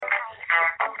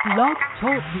Blog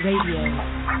Talk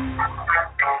Radio.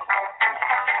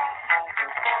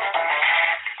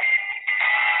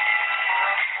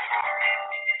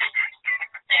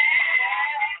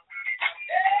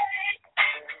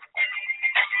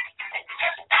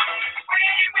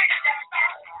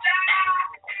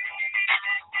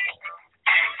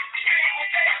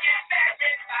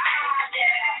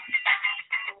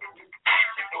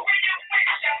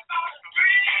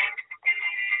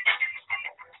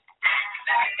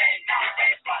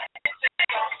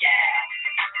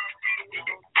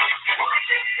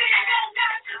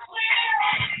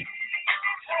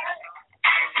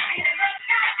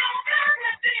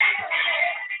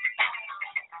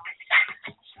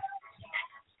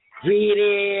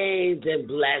 Greetings and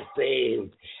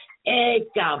blessings.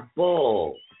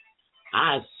 Ekabo.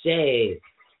 I say,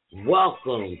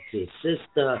 welcome to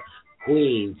Sista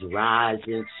Queens Rise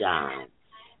and Shine.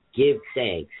 Give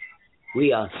thanks.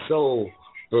 We are so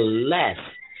blessed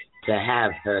to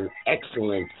have Her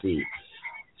Excellency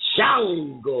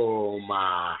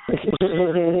Sangoma.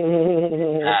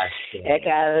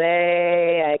 Ekale.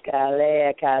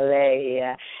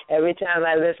 Yeah. Every time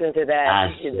I listen to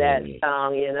that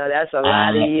song, you know, that's a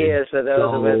lot of years for those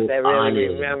of us that really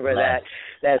remember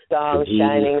that song,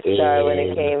 Shining Star, when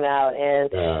it came out.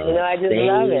 And, you know, I just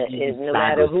love it. No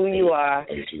matter who you are,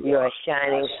 you're a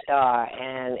shining star.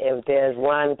 And if there's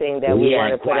one thing that we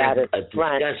want to put out at the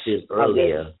front. Discussion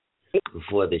earlier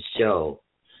before the show.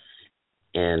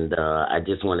 And I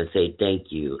just want to say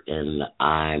thank you, and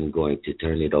I'm going to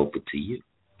turn it over to you,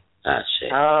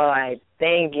 Ashe. Oh, I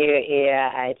thank you, Iya.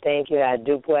 I thank you,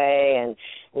 Adupe, and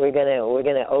we're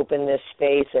gonna open this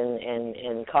space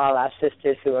and call our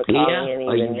sisters who are calling in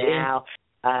even now.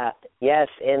 Yes,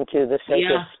 into the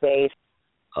sacred space.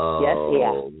 Oh, yes,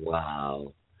 Iya.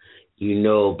 Wow. You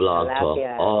know, Blog Talk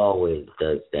always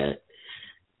does that.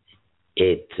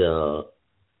 It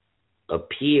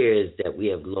appears that we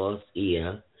have lost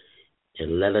Iya,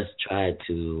 and let us try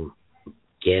to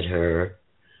get her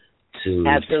to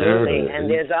absolutely. turn. And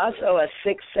there's also a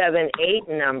 678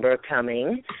 number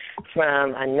coming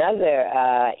from another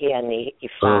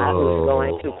Ifa who's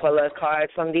going to pull a card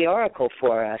from the Oracle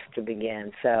for us to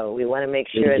begin. So we want to make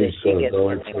sure that she gets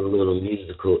going to a little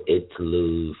musical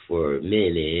interlude for a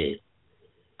minute.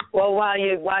 Well, while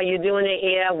you're doing it,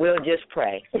 yeah, we'll just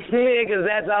pray, because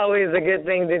that's always a good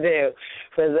thing to do.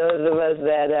 For those of us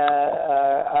that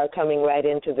are coming right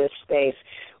into this space,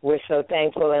 we're so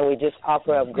thankful, and we just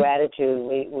offer up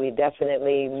gratitude. We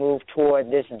definitely move toward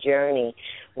this journey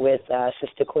with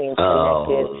Sister Queens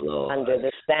connected under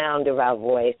the sound of our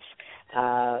voice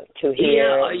to hear.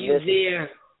 Yeah, are you there?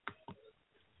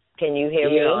 Can you hear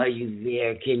me? Are you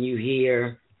there? Can you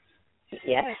hear?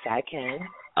 Yes, I can.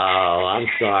 Oh, I'm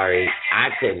sorry. I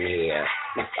couldn't hear.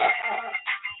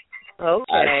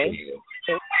 Okay.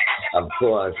 Of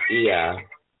course, Iya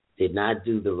did not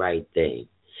do the right thing.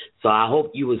 So I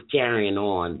hope you was carrying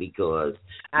on because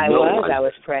I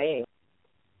was praying.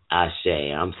 Ashe,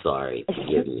 I'm sorry.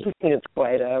 Forgive me. It's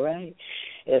quite all right.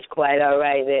 It's quite all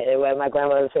right. My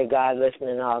grandmother said, God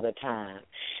listening all the time.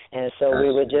 And so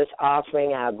we were just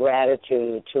offering our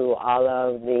gratitude to all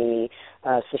of the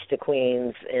Sister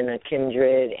Queens in a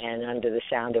kindred and under the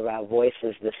sound of our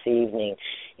voices this evening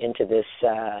into this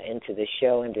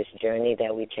show and this journey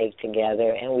that we take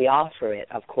together. And we offer it,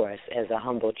 of course, as a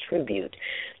humble tribute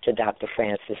to Dr.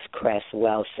 Frances Cress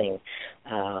Welsing,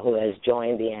 who has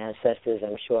joined the ancestors.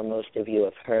 I'm sure most of you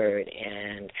have heard.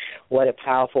 And what a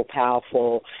powerful,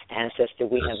 powerful ancestor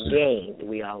we have gained.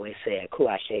 We always say,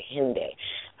 Akuashehinde.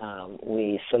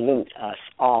 We salute us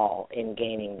all in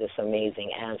gaining this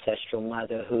amazing ancestral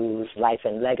mother whose life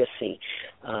and legacy,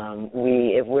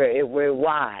 if we're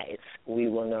wise, we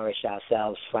will nourish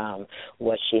ourselves from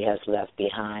what she has left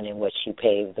behind and what she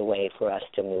paved the way for us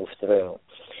to move through.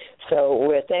 So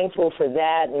we're thankful for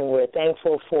that, and we're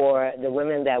thankful for the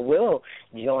women that will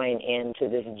join into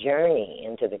this journey,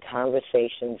 into the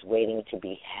conversations waiting to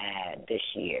be had this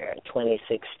year,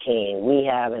 2016. We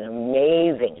have an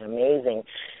amazing, amazing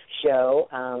show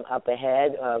up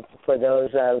ahead for those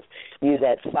of you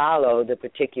that follow the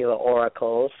particular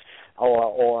oracles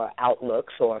or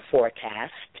outlooks or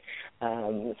forecast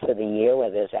for the year,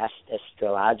 whether it's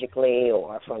astrologically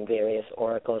or from various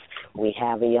oracles. We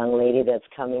have a young lady that's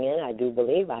coming in, I do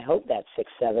believe, I hope that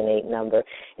 678 number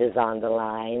is on the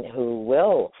line, who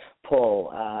will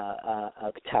pull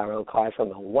a tarot card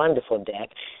from a wonderful deck.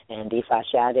 And Ifa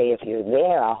House, if you're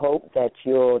there, I hope that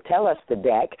you'll tell us the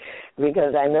deck,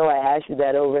 because I know I asked you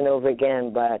that over and over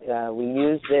again, but we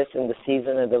used this in the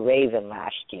season of the Raven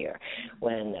last year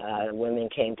when women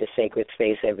came to Sacred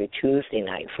Space every Tuesday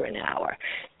night for an hour.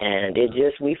 And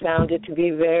we found it to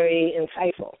be very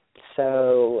insightful.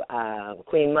 So,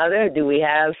 Queen Mother, do we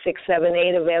have 6, 7,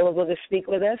 8 available to speak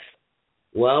with us?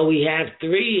 Well, we have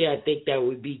 3. I think that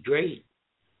would be great.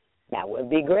 That would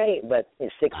be great, but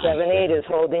 6, 7, 8 is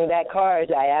holding that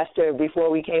card. I asked her before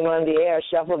we came on the air,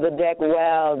 shuffle the deck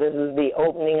well. This is the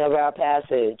opening of our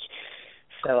passage.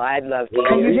 So I'd love to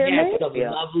hear you. We have some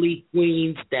lovely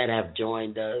queens that have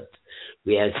joined us.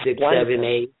 We have 6, 7,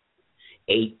 8,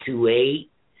 828,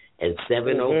 and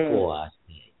 704.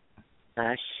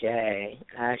 Ashe.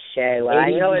 Well, I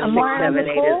know it's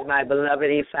 678 is my beloved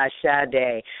Ifa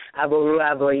House. Aboru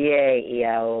Aboye,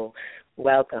 Iao.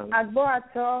 Welcome.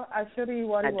 Agboato, Ashuri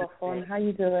Wariwafon. How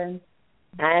you doing?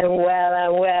 I'm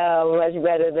well. Much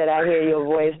better that I hear your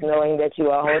voice, knowing that you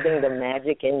are holding the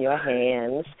magic in your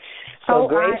hands. So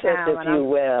gracious, if you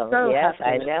will. So yes,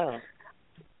 happy. I know.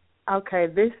 Okay,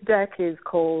 this deck is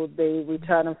called The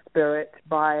Return of Spirit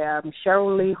by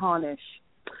Cheryl Lee Harnish.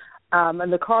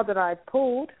 And the card that I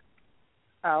pulled,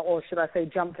 or should I say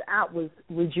jumped out, was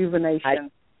Rejuvenation.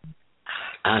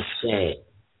 Ashe.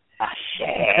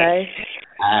 Okay.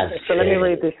 So let me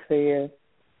read this for you.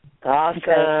 Awesome.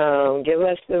 Okay. Give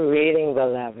us the reading,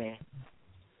 beloved.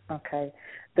 Okay.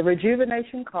 The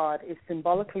Rejuvenation card is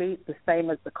symbolically the same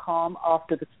as the calm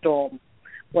after the storm,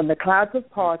 when the clouds have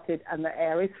parted and the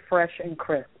air is fresh and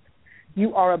crisp.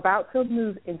 You are about to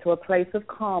move into a place of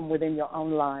calm within your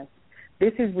own life.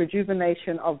 This is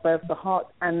rejuvenation of both the heart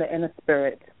and the inner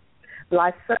spirit.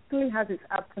 Life certainly has its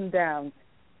ups and downs.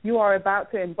 You are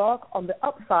about to embark on the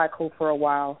up cycle for a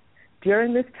while.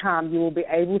 During this time, you will be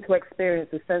able to experience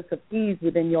a sense of ease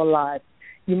within your life.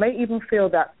 You may even feel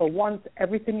that for once,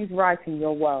 everything is right in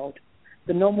your world.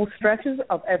 The normal stresses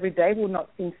of every day will not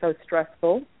seem so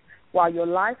stressful. While your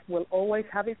life will always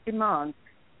have its demands,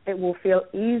 it will feel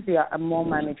easier and more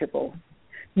manageable.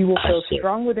 You will feel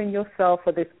strong within yourself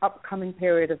for this upcoming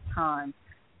period of time.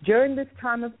 During this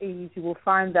time of ease, you will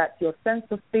find that your sense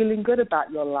of feeling good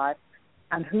about your life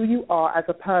and who you are as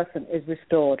a person is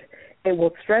restored. It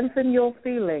will strengthen your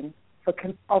feeling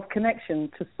of connection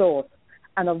to Source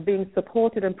and of being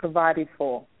supported and provided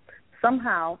for.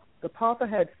 Somehow, the path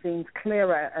ahead seems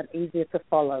clearer and easier to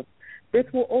follow.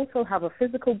 This will also have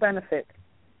physical benefits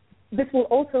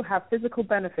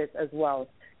as well.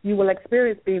 You will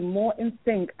experience being more in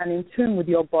sync and in tune with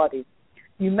your body.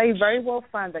 You may very well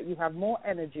find that you have more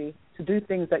energy to do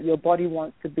things that your body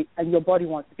wants to be, and your body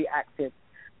wants to be active.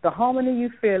 The harmony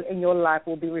you feel in your life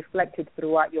will be reflected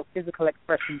throughout your physical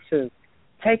expression too.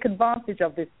 Take advantage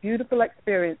of this beautiful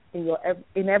experience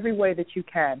in every way that you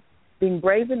can. Being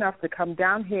brave enough to come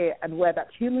down here and wear that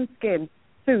human skin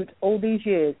suit all these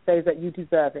years says that you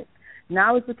deserve it.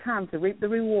 Now is the time to reap the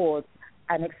rewards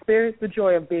and experience the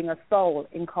joy of being a soul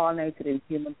incarnated in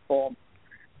human form.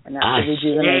 And that's the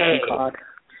Rejuvenation card.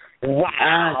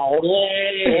 Wow.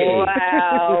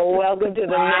 Wow. Welcome to the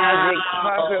magic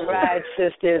carpet ride,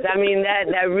 sisters. I mean,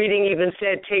 that reading even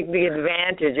said take the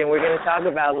advantage, and we're going to talk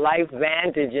about life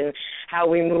vantage and how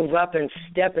we move up and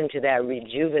step into that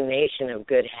rejuvenation of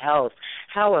good health.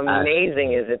 How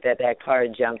amazing is it that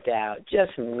card jumped out?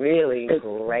 Just really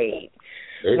great.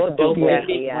 It's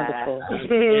wonderful.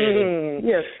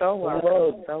 Yes, so well.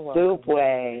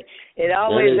 It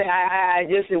always,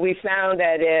 we found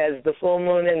that as the full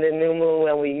moon and the new moon,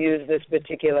 when we used this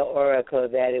particular oracle,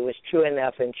 that it was true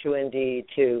enough and true indeed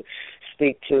to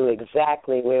speak to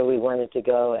exactly where we wanted to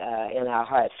go in our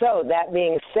hearts. So that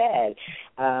being said,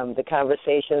 the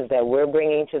conversations that we're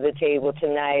bringing to the table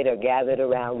tonight are gathered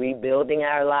around rebuilding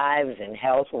our lives in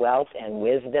health, wealth, and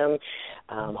wisdom.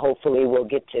 Hopefully we'll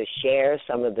get to share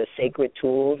some of the sacred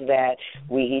tools that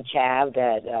we each have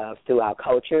that through our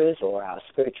cultures or our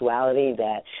spirituality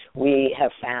that we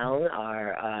have found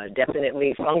are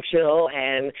definitely functional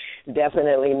and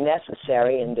definitely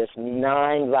necessary in this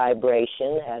nine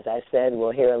vibration. As I said,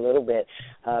 we'll hear a little bit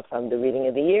from the reading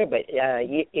of the year. But,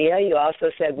 Iya, you also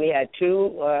said we had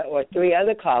two or three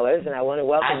other callers, and I want to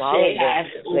welcome all of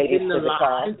the ladies to the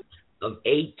call. Of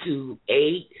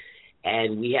 828.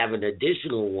 And we have an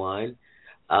additional one,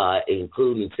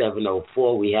 including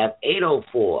 704. We have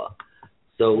 804.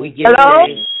 So we get Hello?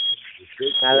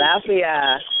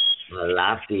 Alafia.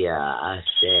 Alafia, I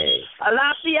say.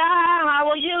 Alafia, how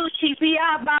are you?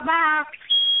 TPR, Baba.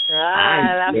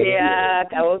 Alafia.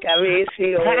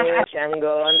 Kawokarisi,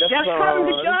 Chango on the phone. Just come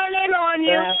to Darlene on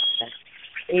you.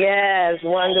 Yes,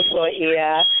 wonderful,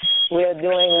 Iya. We're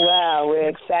doing well. We're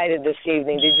excited this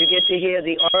evening. Did you get to hear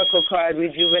the Oracle card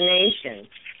rejuvenation?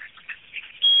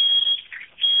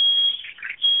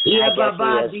 Yeah,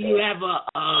 Baba, do you have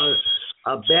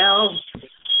a bell?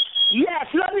 Yes,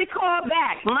 let me call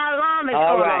back. My alarm is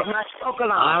All going right. off. My smoke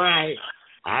alarm. All right.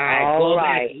 Call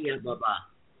back here, Baba.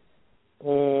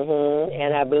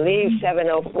 And I believe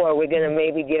 7:04. We're going to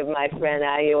maybe give my friend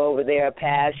Iya over there a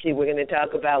pass. We're going to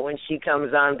talk about when she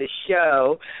comes on the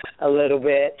show a little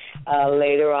bit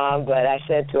later on. But I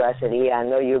said to her, I said, yeah, I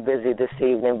know you're busy this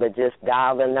evening, but just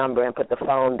dial the number and put the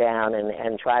phone down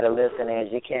and try to listen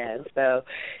as you can. So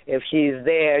if she's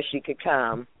there, she could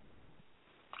come.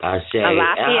 I say,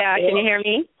 Alafia, can you hear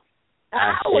me?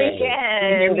 We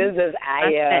can. This is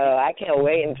Iya. I can't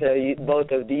wait until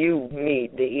both of you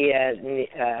meet the Iya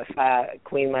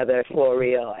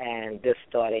QueenMother4real and this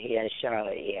daughter here in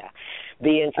Charlotte here.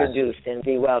 Be introduced and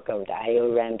be welcomed.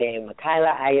 Ayorende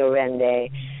Makayla Ayorende,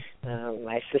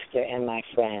 my sister and my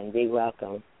friend. Be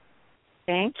welcome.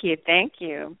 Thank you.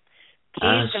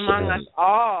 Peace among us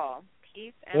all.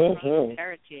 Peace and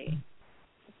prosperity.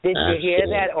 Did you hear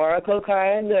that Oracle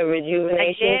card, the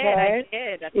rejuvenation card? I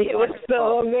did. That's it was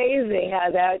so amazing how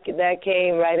that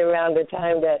came right around the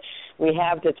time that we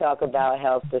have to talk about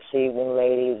health this evening,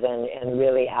 ladies, and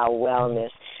really our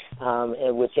wellness.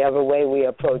 In whichever way we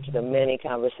approach the many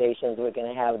conversations we're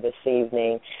going to have this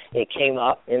evening, it came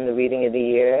up in the reading of the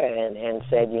year and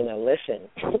said, listen,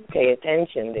 pay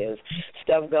attention. There's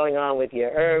stuff going on with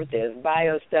your herb. There's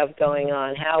bio stuff going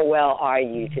on. How well are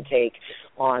you to take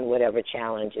on whatever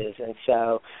challenges? And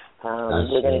so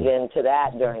we're going to get into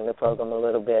that during the program a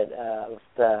little bit of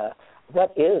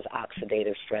what is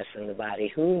oxidative stress in the body?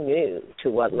 Who knew to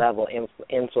what level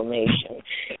inflammation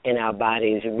in our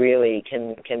bodies really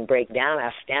can break down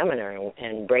our stamina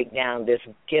and break down this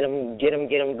get 'em,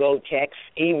 go text,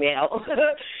 email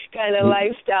kind of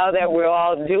lifestyle that we're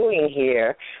all doing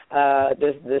here,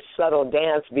 this subtle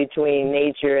dance between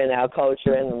nature and our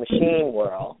culture and the machine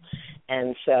world.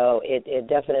 And so it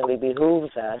definitely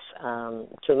behooves us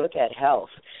to look at health,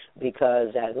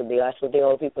 because that's what the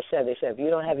old people said. They said, if you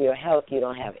don't have your health, you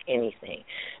don't have anything.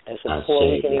 And so before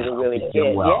we can even really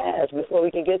before we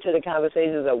can get to the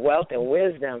conversations of wealth and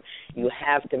wisdom, you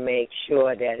have to make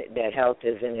sure that health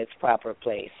is in its proper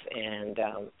place. And,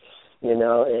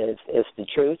 it's the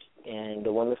truth. And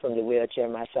the woman from the wheelchair,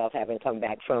 myself, having come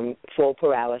back from full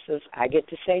paralysis, I get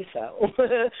to say so.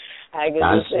 I get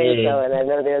to say so. And I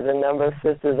know there's a number of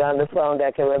sisters on the phone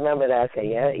that can remember that. I say,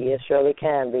 yeah, you surely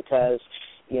can, because,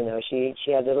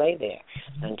 she had to lay there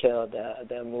until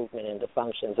the movement and the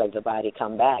functions of the body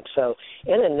come back. So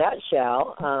in a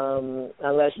nutshell,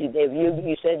 unless you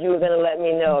said you were going to let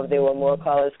me know if there were more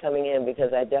callers coming in,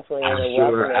 because I definitely want to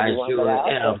welcome everyone.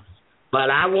 I am. But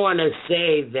I want to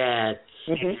say that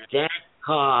that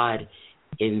card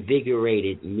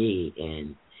invigorated me,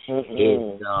 and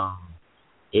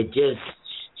it just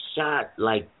shot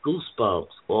like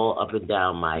goosebumps all up and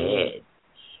down my head,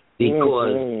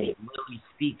 because it really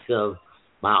speaks of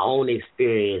my own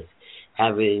experience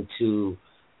having to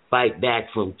fight back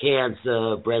from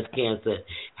cancer, breast cancer,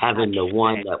 having the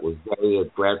one that was very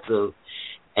aggressive,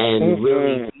 and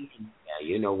really,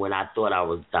 when I thought I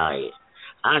was dying.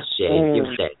 I said,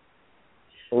 give that.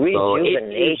 Rejuvenation. So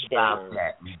it is about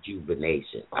that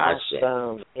rejuvenation.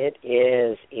 Awesome. It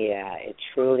is, it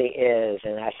truly is.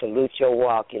 And I salute your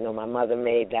walk. My mother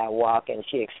made that walk, and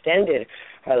she extended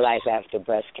her life after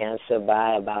breast cancer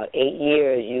by about 8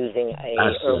 years using a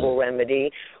herbal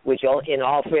remedy, which, in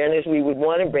all fairness, we would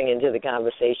want to bring into the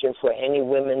conversation for any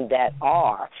women that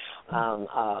are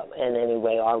in any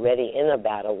way already in a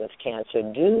battle with cancer.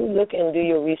 Do look and do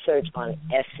your research on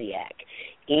ESSIAC.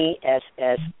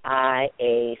 ESSIAC.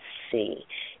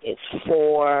 It's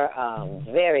 4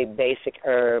 very basic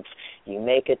herbs. You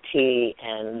make a tea,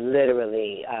 and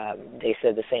literally they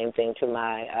said the same thing to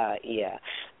my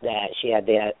that she had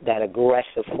that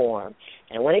aggressive form.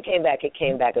 And when it came back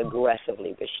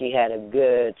aggressively, but she had a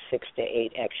good 6 to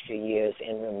 8 extra years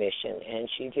in remission. And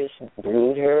she just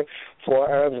brewed her 4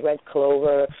 herbs: red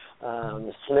clover,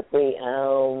 slippery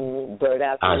elm,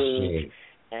 burdock root,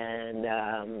 and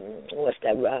what's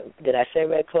that? Did I say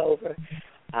red clover?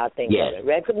 I'll think of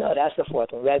it. No, that's the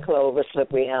 4th one. Red clover,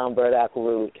 slippery elm, burdock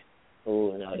root,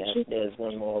 Oh, no, there's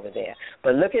one more over there.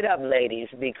 But look it up, ladies,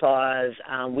 because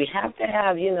we have to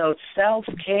have,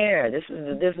 self-care. This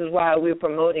is why we're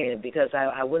promoting it, because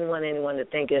I wouldn't want anyone to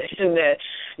think that,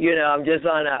 I'm just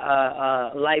on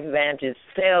a Life Vantage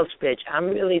sales pitch. I'm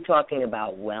really talking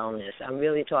about wellness. I'm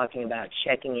really talking about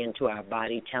checking into our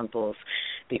body temples,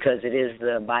 because it is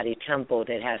the body temple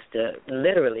that has to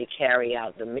literally carry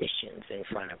out the missions in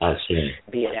front of us.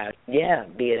 Be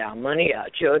it our money, our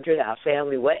children, our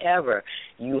family, whatever.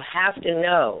 You have to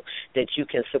know that you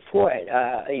can support,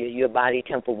 your body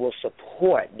temple will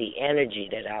support the energy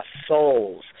that our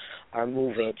souls are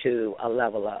moving to a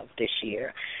level of this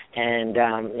year. And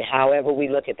however we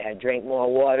look at that, drink more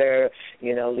water,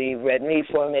 leave red meat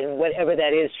for a minute, whatever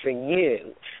that is for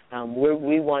you.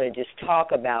 We want to just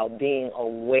talk about being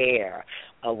aware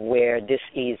of where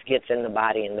dis-ease gets in the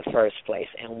body in the first place,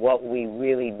 and what we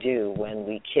really do when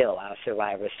we kill our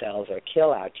survivor cells or kill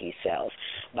our T cells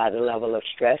by the level of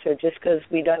stress, or just because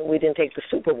we didn't take the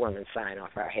superwoman sign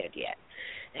off our head yet.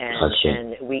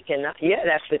 And we cannot. Yeah,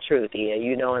 that's the truth. Yeah,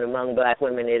 and among black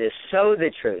women, it is so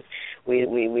the truth.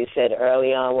 We said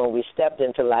early on when we stepped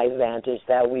into Life Vantage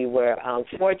that we were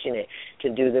fortunate to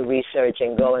do the research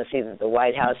and go and see that the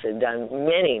White House had done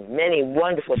many, many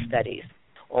wonderful studies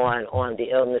on the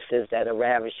illnesses that are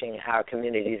ravishing our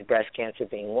communities, breast cancer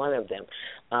being one of them,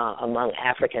 among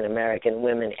African American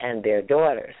women and their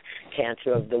daughters,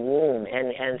 cancer of the womb.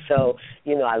 And so,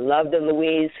 I love the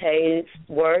Louise Hayes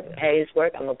work.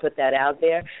 I'm going to put that out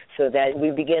there so that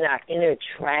we begin our inner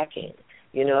tracking.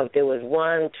 If there was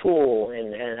one tool,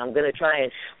 and I'm going to try and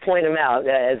point them out,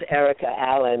 as Erica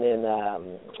Allen in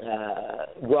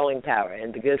Growing Power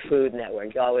and the Good Food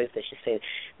Network, always she says,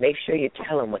 make sure you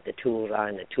tell them what the tools are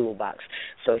in the toolbox.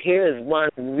 So here's one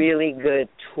really good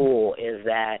tool, is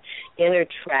that inner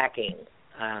tracking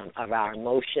of our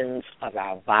emotions, of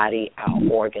our body, our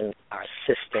organs, our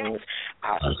systems,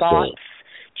 our thoughts,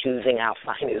 choosing our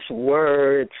finest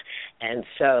words. And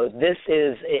so this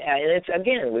is, and it's,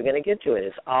 again, we're going to get to it.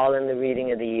 It's all in the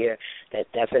reading of the year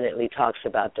that definitely talks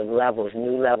about the levels,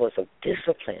 new levels of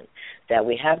discipline that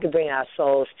we have to bring our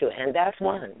souls to. And that's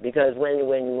one, because when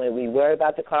we worry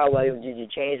about the car, well, did you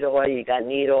change the oil? You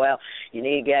need oil, you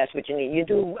need gas, but you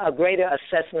do a greater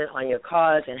assessment on your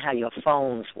cars and how your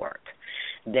phones work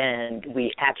than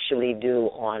we actually do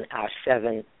on our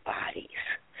 7 bodies.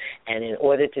 And in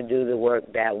order to do the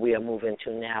work that we are moving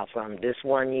to now, from this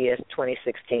 1 year,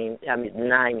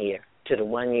 9 year, to the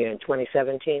 1 year in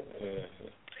 2017.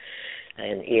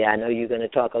 And, I know you're going to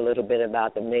talk a little bit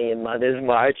about the Million Mothers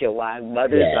March, and why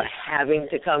mothers are having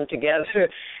to come together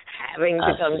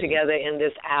in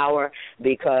this hour,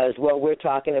 because what we're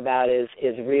talking about is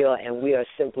real, and we are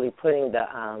simply putting the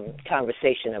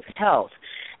conversation of health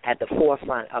at the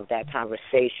forefront of that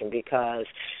conversation, because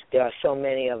there are so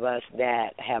many of us that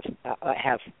have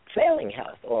failing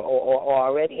health or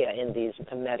already are in these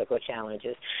medical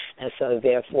challenges. And so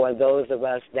therefore those of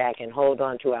us that can hold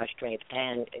on to our strength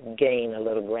and gain a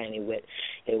little granny wit,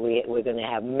 we're going to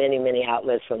have many, many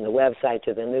outlets, from the website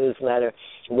to the newsletter,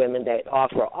 women that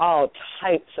offer all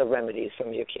types of remedies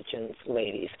from your kitchens,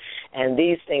 ladies. And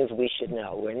these things we should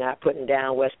know. We're not putting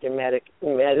down Western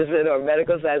medicine or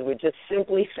medical science. We're just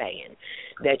simply saying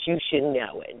that you should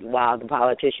know it. While the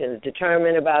politicians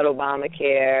determine about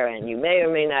Obamacare, and you may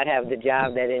or may not have the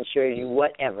job that insures you,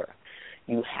 whatever,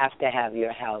 you have to have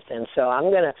your health. And so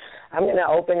I'm gonna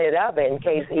open it up in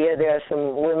case there are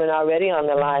some women already on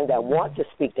the line that want to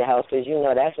speak to health, because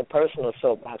that's a personal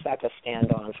soapbox I could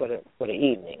stand on for the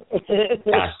evening.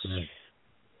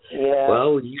 Yeah.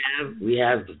 Well, we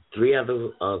have 3 other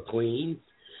queens.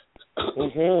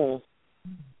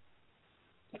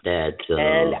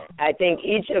 And I think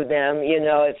each of them,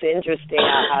 it's interesting.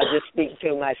 I'll just speak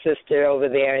to my sister over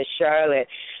there in Charlotte,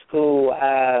 who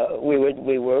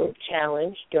we were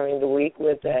challenged during the week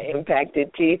with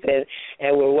impacted teeth,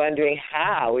 and we're wondering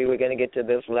how we were going to get to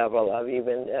this level of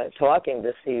even talking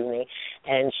this evening.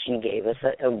 And she gave us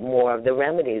more of the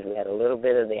remedies. We had a little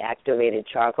bit of the activated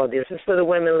charcoal. This is for the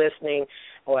women listening,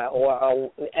 or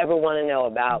ever want to know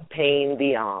about pain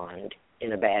beyond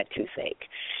in a bad toothache.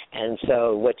 And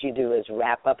so what you do is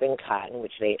wrap up in cotton,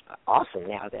 which they awesome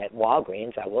now that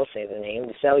Walgreens, I will say the name,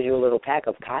 sells you a little pack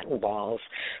of cotton balls,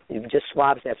 just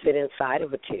swabs that fit inside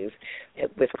of a tooth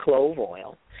with clove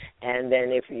oil. And then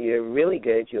if you're really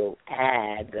good, you'll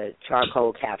add the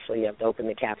charcoal capsule. You have to open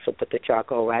the capsule, put the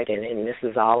charcoal right in, and this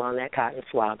is all on that cotton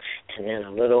swab, and then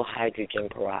a little hydrogen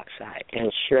peroxide.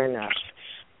 And sure enough,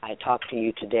 I talked to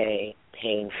you today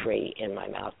pain-free in my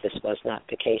mouth. This was not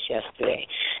the case yesterday.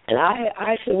 And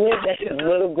I submit that a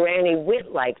little granny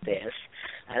wit like this,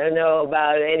 I don't know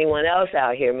about anyone else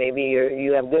out here. Maybe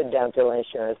you have good dental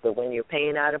insurance, but when you're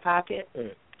paying out of pocket,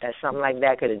 that something like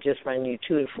that could have just run you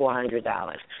 $200 to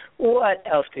 $400. What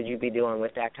else could you be doing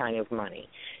with that kind of money?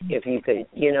 If you could,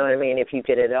 you know what I mean, if you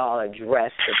could at all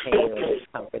address the pain or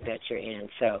discomfort that you're in.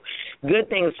 So good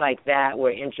things like that.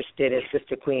 We're interested in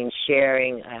Sister Queens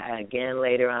sharing. Again,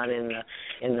 later on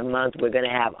in the month, we're going to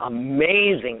have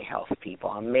amazing health people,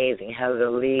 amazing.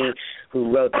 Heather Lee,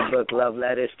 who wrote the book Love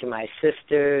Letters to My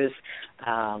Sisters.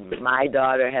 My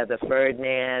daughter, Heather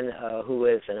Ferdinand, who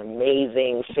is an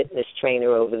amazing fitness trainer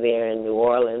over there in New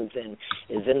Orleans and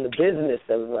is in the business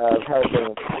of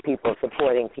helping people,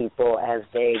 supporting people as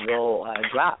they go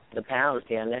drop the pounds,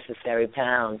 the unnecessary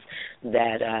pounds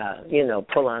that,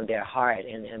 pull on their heart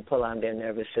and pull on their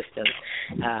nervous system.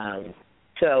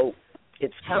 So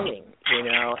it's coming,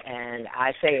 and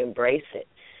I say embrace it.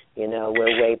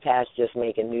 We're way past just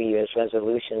making New Year's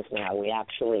resolutions now. We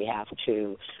actually have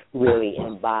to really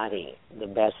embody the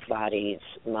best bodies,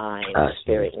 mind,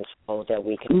 spirit, and soul that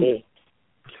we can be.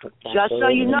 Just so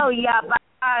you know,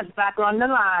 Iya's back on the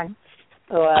line.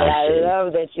 Well, I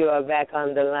love that you are back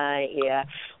on the line, Iya.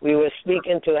 We were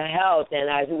speaking to health,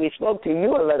 and we spoke to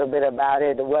you a little bit about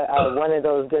it. One of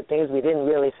those good things, we didn't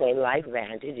really say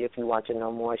LifeVantage. If you want to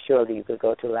know more, surely you could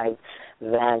go to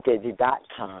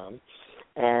lifevantage.com.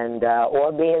 And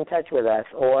or be in touch with us,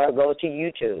 or go to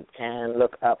YouTube and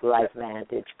look up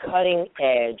LifeVantage, cutting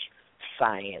edge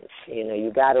science.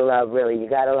 You gotta love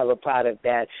a product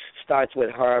that starts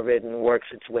with Harvard and works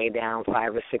its way down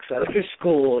 5 or 6 other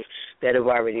schools that have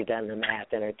already done the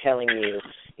math and are telling you,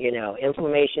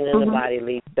 inflammation in the body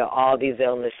leads to all these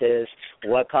illnesses.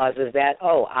 What causes that?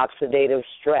 Oh, oxidative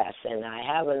stress. And I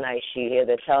have a nice sheet here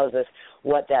that tells us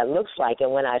what that looks like.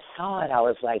 And when I saw it, I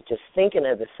was like just thinking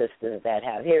of the systems that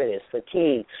have, here it is,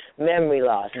 fatigue, memory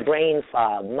loss, brain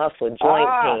fog, muscle, joint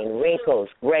pain, wrinkles,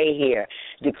 gray hair,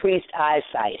 decreased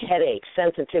eyesight, headaches,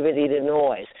 sensitivity to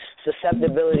noise,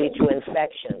 susceptibility to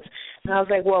infections. And I was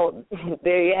like, well,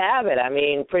 there you have it. I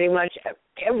mean, pretty much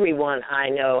everyone I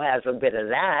know has a bit of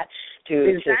that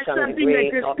to some degree.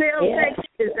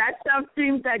 Is that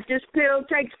something that this pill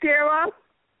takes care of?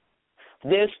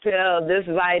 This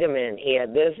vitamin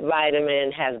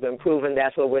has been proven.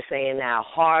 That's what we're saying now.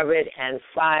 Harvard and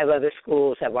 5 other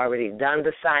schools have already done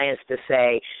the science to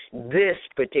say this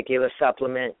particular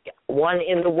supplement, one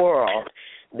in the world,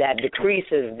 that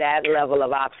decreases that level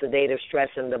of oxidative stress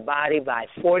in the body by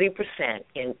 40%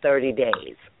 in 30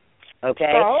 days.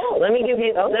 Okay? Let me give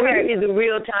you the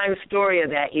real-time story of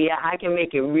that. Yeah, I can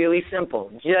make it really simple.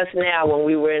 Just now when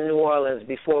we were in New Orleans,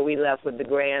 before we left with the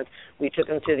Grands, we took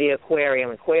them to the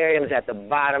aquarium. Aquarium's at the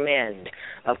bottom end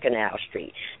of Canal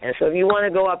Street. And so if you want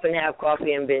to go up and have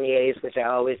coffee and beignets, which I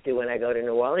always do when I go to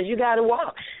New Orleans, you got to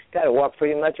walk. Got to walk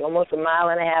pretty much almost a mile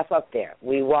and a half up there.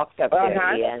 We walked up there,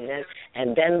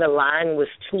 and then the line was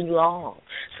too long.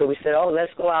 So we said,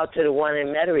 let's go out to the one in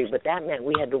Metairie. But that meant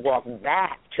we had to walk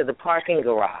back to the parking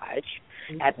garage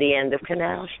at the end of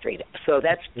Canal Street. So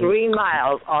that's 3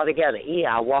 miles altogether.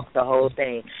 I walked the whole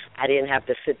thing. I didn't have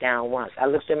to sit down once. I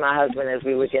looked at my husband as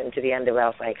we were getting to the end of it. I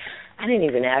was like, I didn't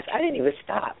even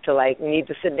stop to need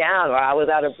to sit down, or I was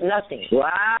out of nothing.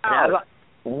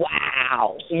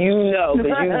 Wow.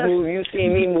 Because you see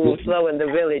me move slow in the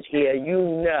village here.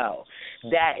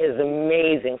 That is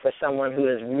amazing for someone who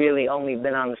has really only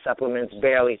been on the supplements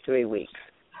barely 3 weeks.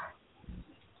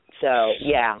 So,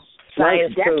 yeah.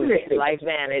 Science proof,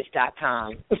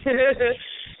 lifevantage.com.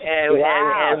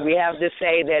 and we have to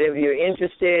say that if you're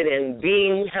interested in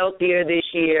being healthier this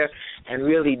year and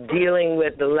really dealing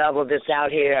with the level that's out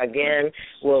here, again,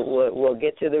 we'll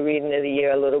get to the reading of the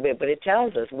year a little bit, but it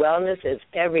tells us wellness is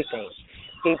everything.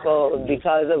 People,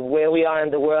 because of where we are in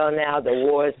the world now, the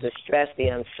wars, the stress, the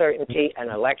uncertainty, an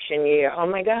election year, oh,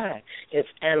 my God, it's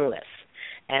endless.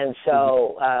 And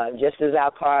so just as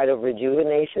our card of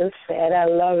rejuvenation said, I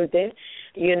loved it,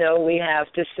 we have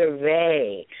to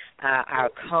survey our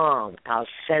calm, our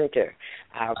center,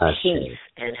 our peace,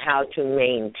 and how to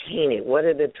maintain it. What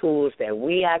are the tools that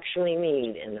we actually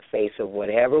need in the face of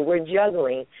whatever we're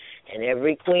juggling? And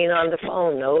every queen on the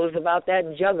phone knows about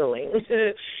that juggling,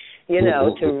 to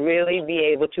really be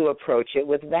able to approach it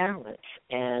with balance.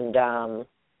 And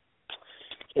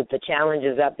the challenge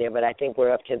is up there, but I think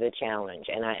we're up to the challenge,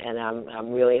 and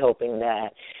I'm really hoping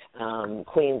that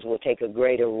queens will take a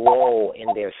greater role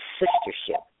in their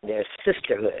sistership, their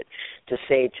sisterhood, to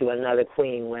say to another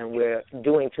queen when we're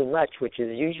doing too much, which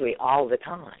is usually all the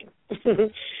time,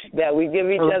 that we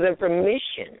give each other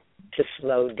permission to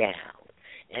slow down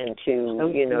and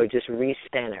to just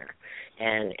recenter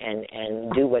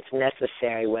and do what's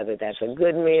necessary, whether that's a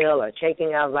good meal or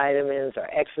taking out vitamins or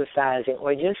exercising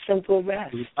or just simple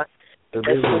rest. Just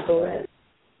simple rest.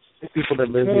 The people that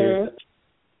live here,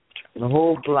 the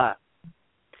whole block.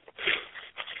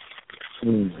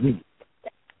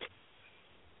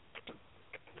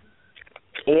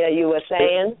 Yeah, you were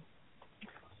saying?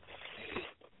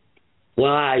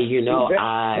 Well, you know,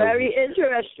 very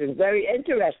interesting. Very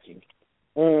interesting.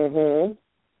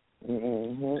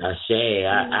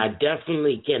 I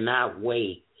definitely cannot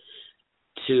wait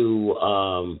to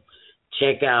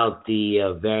check out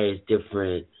the various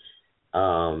different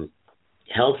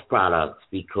health products,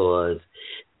 because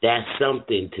that's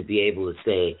something to be able to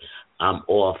say I'm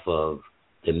off of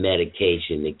the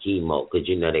medication, the chemo, because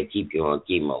you know they keep you on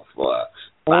chemo for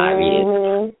 5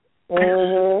 years.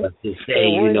 But to say,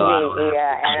 you know,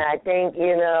 and I think,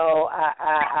 you know,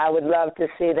 I would love to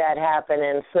see that happen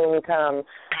and soon come.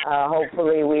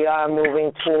 Hopefully, we are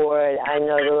moving toward. I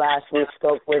know the last we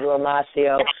spoke with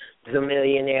Romacio, the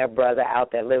millionaire brother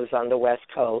out that lives on the West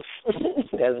Coast.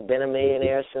 Has been a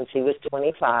millionaire since he was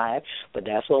 25, but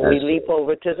that's when we leap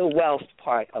over to the wealth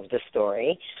part of the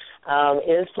story.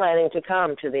 Is planning to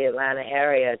come to the Atlanta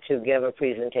area to give a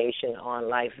presentation on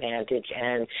LifeVantage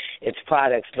and its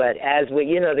products. But as we,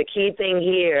 you know, the key thing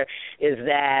here is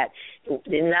that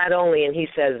not only, and he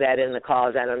says that in the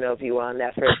calls, I don't know if you were on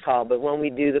that first call, but when we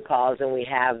do the calls and we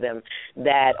have them,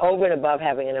 that over and above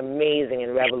having an amazing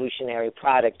and revolutionary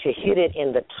product, to hit it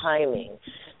in the timing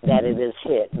that it is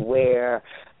hit, where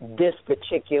this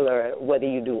particular, whether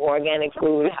you do organic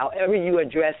food, however you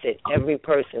address it, every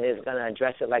person is going to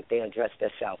address it like they address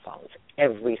their cell phones,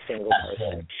 every single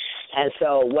person. And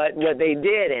so what they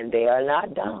did, and they are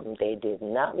not dumb, they did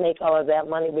not make all of that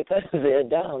money because they're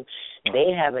dumb.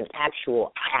 They have an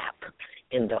actual app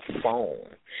in the phone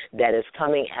that is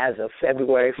coming as of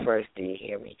February 1st, do you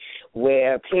hear me,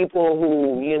 where people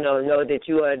who, you know that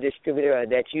you are a distributor or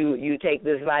that you take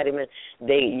this vitamin,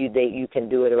 you can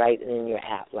do it right in your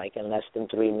app, like in less than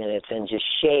 3 minutes, and just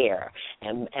share.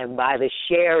 And by the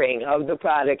sharing of the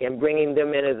product and bringing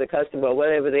them in as a customer,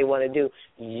 whatever they want to do,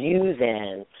 you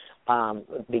then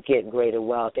get greater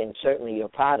wealth, and certainly your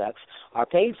products are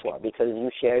paid for because you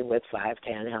shared with 5,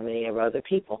 10, how many of other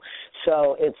people.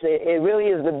 So it really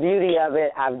is the beauty of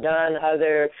it. I've done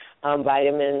other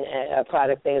vitamin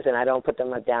product things, and I don't put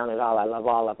them down at all. I love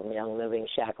all of them. Young Living,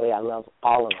 Shackley, I love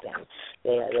all of them.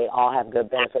 They all have good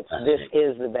benefits. This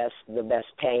is the best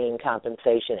paying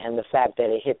compensation, and the fact that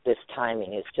it hit this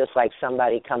timing. It's just like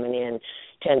somebody coming in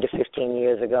 10 to 15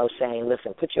 years ago saying,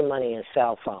 listen, put your money in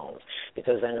cell phones,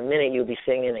 because in a minute you'll be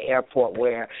sitting in the airport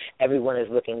where everyone is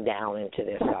looking down into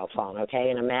their cell phone, okay?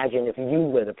 And imagine if you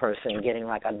were the person getting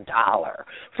like $1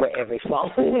 for every phone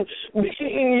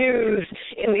being used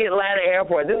in the Atlanta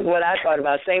airport. This is what I thought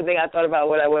about. Same thing I thought about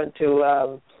when I went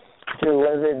to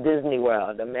was it Disney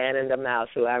World, the Man and the Mouse,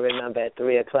 who I remember at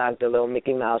 3 o'clock, the little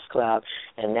Mickey Mouse Club,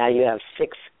 and now you have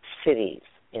 6 cities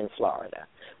in Florida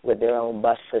with their own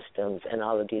bus systems, and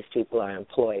all of these people are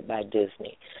employed by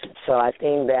Disney. So I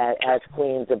think that as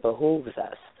Queens, it behooves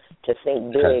us to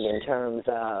think big in terms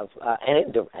of,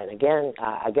 and again,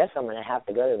 I guess I'm going to have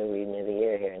to go to the reading of the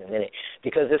year here in a minute,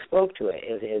 because it spoke to it.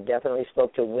 It definitely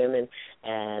spoke to women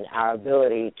and our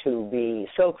ability to be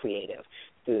so creative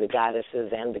through the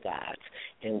goddesses and the gods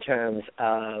in terms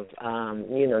of,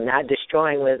 not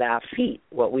destroying with our feet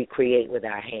what we create with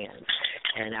our hands.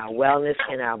 And our wellness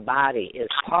in our body is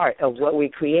part of what we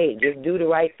create. Just do the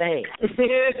right thing.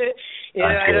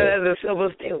 I know that's a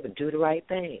simple thing, but do the right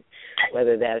thing.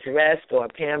 Whether that's rest or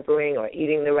pampering or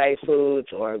eating the right foods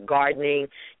or gardening,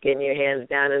 getting your hands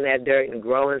down in that dirt and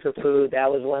growing some food.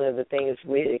 That was one of the things,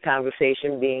 the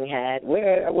conversation being had.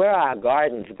 Where are our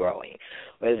gardens growing?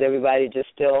 Or is everybody just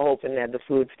still hoping that the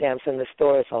food stamps in the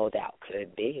stores hold out?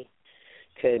 Could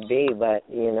be, but,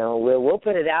 we'll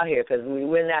put it out here because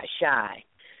we're not shy.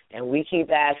 And we keep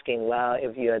asking, well,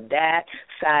 if you're that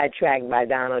sidetracked by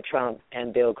Donald Trump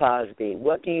and Bill Cosby,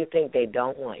 what do you think they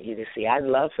don't want you to see? I'd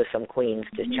love for some queens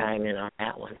to chime in on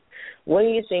that one. What do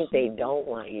you think they don't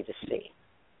want you to see?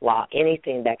 While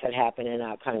anything that could happen in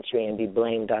our country and be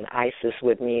blamed on ISIS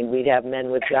would mean we'd have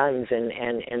men with guns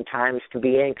and times to be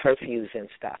in curfews and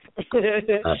stuff in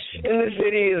the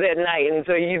cities at night. And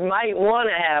so you might want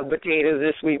to have potatoes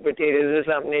or sweet potatoes or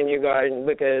something in your garden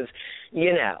because,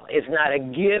 it's not a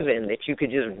given that you could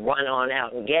just run on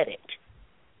out and get it.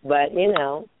 But,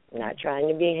 not trying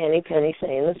to be Henny Penny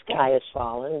saying the sky is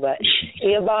falling, but,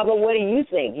 Baba, what do you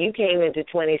think? You came into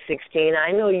 2016.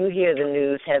 I know you hear the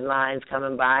news headlines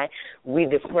coming by. We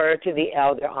defer to the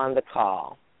elder on the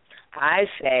call. I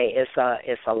say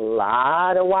it's a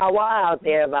lot of wah-wah out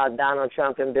there about Donald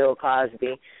Trump and Bill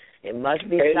Cosby. It must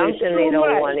be something they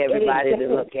don't want everybody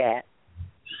to look at.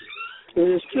 It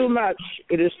is too much.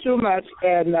 It is too much,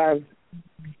 and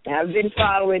I've been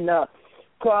following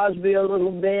Cosby a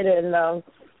little bit, and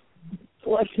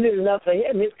fortunate enough for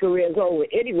him, his career's over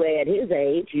anyway at his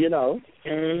age, you know.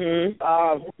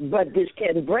 But this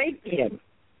can break him,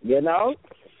 you know.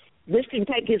 This can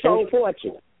take his whole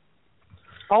fortune.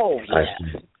 Oh,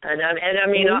 yeah. And I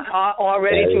mean,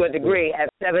 already to a degree, at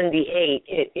 78,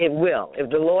 it will. If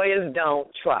the lawyers don't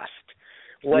trust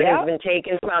what has been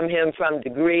taken from him from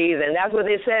degrees, and that's what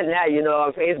they said now, you know,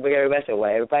 on Facebook, everybody said, well,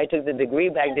 everybody took the degree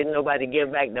back, didn't nobody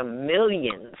give back the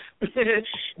millions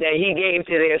that he gave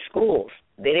to their schools.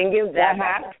 They didn't give that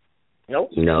back. Nope.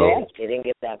 No. They didn't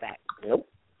give that back. Nope.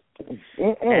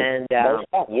 And,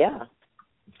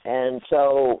 and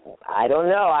so, I don't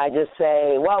know. I just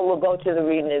say, well, we'll go to the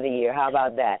reading of the year. How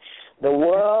about that? The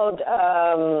world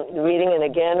reading, and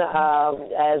again,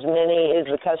 as many is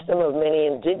the custom of many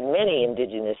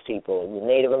indigenous people,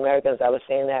 Native Americans, I was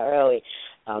saying that early,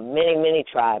 many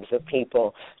tribes of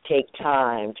people take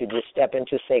time to just step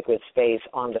into sacred space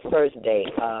on the first day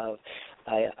of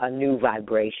a new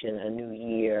vibration, a new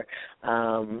year,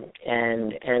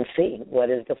 and see what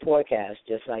is the forecast,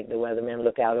 just like the weathermen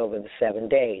look out over the 7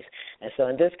 days. And so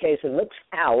in this case, it looks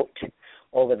out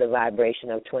over the vibration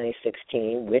of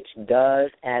 2016, which does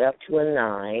add up to a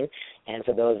 9. And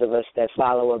for those of us that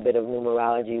follow a bit of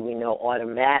numerology, we know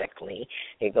automatically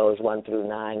it goes 1 through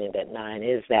 9, and that 9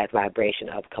 is that vibration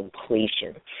of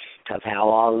completion, of how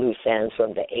all loose ends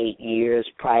from the 8 years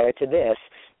prior to this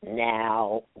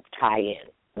now tie in.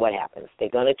 What happens? They're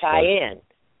going to tie in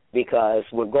because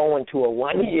we're going to a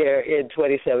 1 year in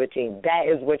 2017. That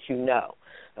is what you know.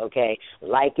 Okay,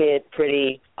 like it,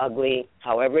 pretty, ugly,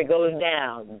 however it goes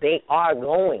down, they are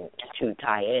going to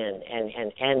tie in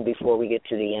and end before we get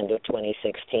to the end of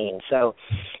 2016. So,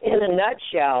 in a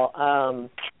nutshell,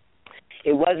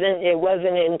 it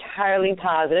wasn't entirely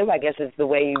positive. I guess it's the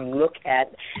way you look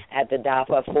at the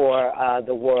DAPA for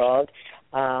the world.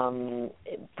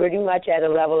 Pretty much at a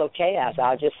level of chaos.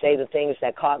 I'll just say the things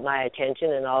that caught my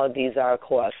attention, and all of these are, of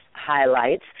course,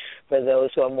 highlights for those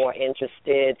who are more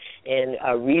interested in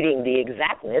reading the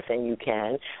exactness, and you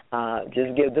can.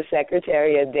 Just give the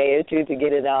secretary a day or two to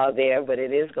get it all there, but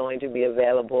it is going to be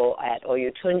available at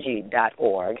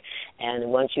oyotunji.org,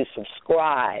 and once you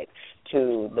subscribe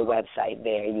to the website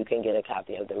there, you can get a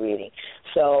copy of the reading.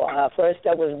 So first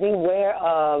up was beware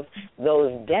of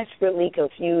those desperately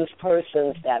confused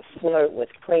persons that flirt with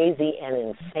crazy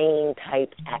and insane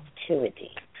type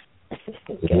activity.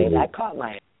 Okay, that caught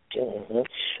my attention.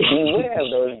 Beware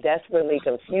of those desperately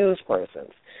confused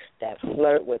persons that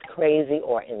flirt with crazy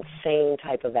or insane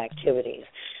type of activities.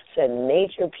 Said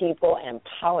nature, people, and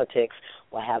politics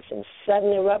will have some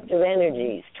sudden eruptive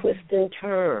energies, twists and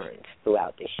turns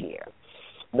throughout this year.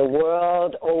 The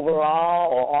world overall,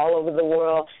 or all over the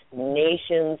world,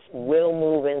 nations will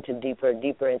move into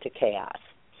deeper into chaos.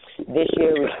 This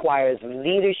year requires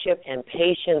leadership and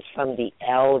patience from the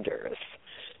elders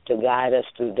to guide us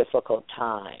through difficult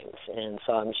times. And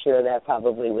so I'm sure that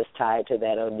probably was tied to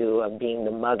that Odu of being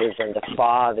the mothers and the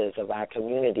fathers of our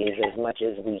communities as much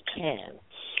as we can.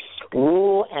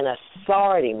 Rule and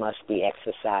authority must be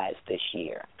exercised this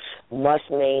year, must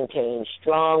maintain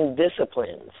strong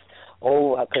disciplines,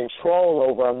 over control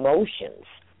over emotions,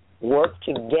 work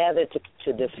together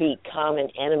to defeat common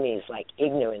enemies like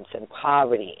ignorance and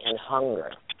poverty and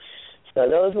hunger. So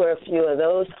those were a few of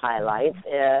those highlights.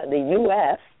 The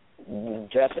U.S.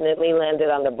 definitely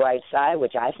landed on the bright side,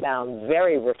 which I found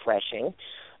very refreshing.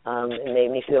 It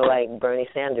made me feel like Bernie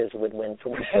Sanders would win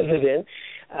for president.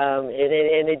 And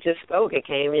it just spoke. It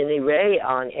came in array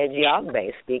on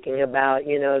Ejiogbe, speaking about,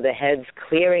 the heads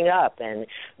clearing up and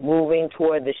moving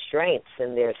toward the strengths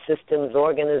in their systems,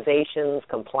 organizations,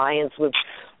 compliance with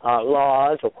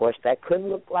laws. Of course, that could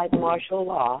look like martial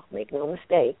law. Make no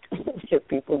mistake. If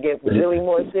people get really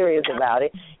more serious about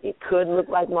it, it could look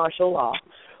like martial law.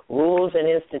 Rules and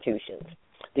institutions.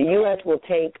 The U.S. will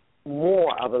take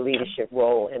more of a leadership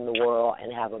role in the world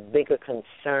and have a bigger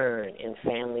concern in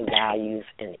family values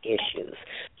and issues,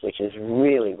 which is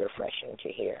really refreshing to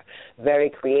hear.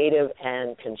 Very creative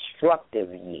and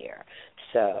constructive year.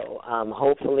 So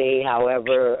hopefully,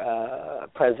 however,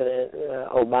 President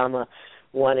Obama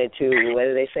wanted to, what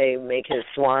do they say, make his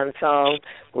swan song,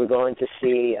 we're going to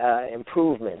see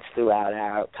improvements throughout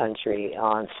our country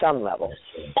on some level.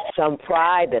 Some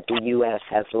pride that the U.S.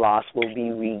 has lost will be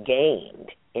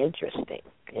regained. Interesting.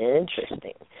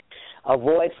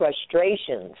 avoid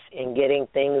frustrations in getting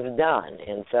things done.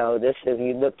 And so this, if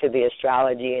you look to the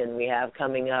astrology, and we have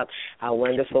coming up our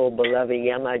wonderful, beloved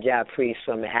Yemaja priest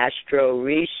from Astro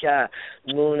Risha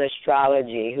Moon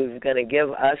Astrology, who's going to give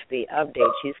us the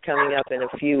update. She's coming up in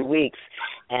a few weeks,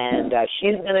 and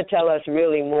she's going to tell us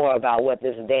really more about what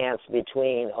this dance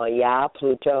between Oya,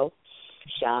 Pluto,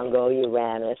 Shango,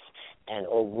 Uranus, and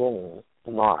Ogun,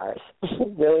 Mars,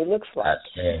 really looks like.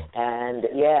 And,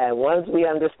 once we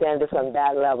understand it from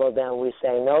that level, then we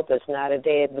say, nope, it's not a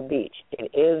day at the beach.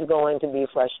 It is going to be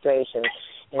frustration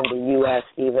in the U.S.,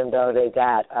 even though they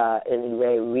got an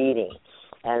array reading.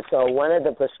 And so one of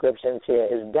the prescriptions here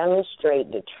is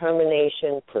demonstrate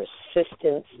determination,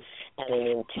 persistence, and an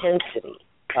intensity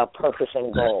of purpose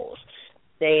and goals.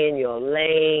 Stay in your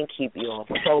lane, keep your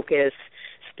focus.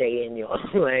 Stay in your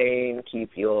lane,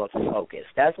 keep your focus.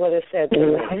 That's what it said to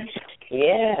me.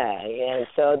 Yeah.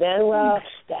 So then,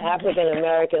 the African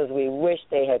Americans, we wish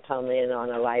they had come in on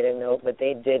a lighter note, but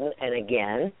they didn't. And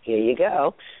again, here you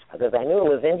go, because I knew it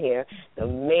was in here. The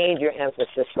major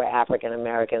emphasis for African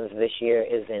Americans this year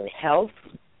is in health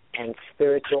and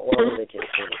spiritual or religious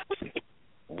needs.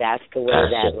 That's the way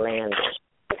that landed.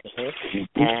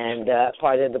 And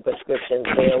part of the prescriptions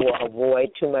there will avoid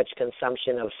too much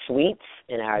consumption of sweets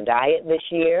in our diet this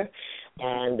year,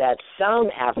 and that some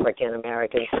African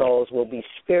American souls will be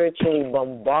spiritually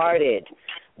bombarded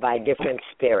by different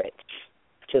spirits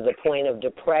to the point of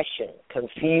depression,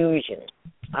 confusion,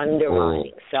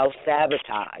 undermining,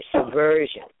 self-sabotage,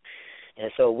 subversion. And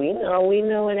so we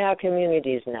know in our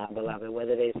communities now, beloved,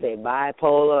 whether they say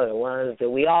bipolar or the ones that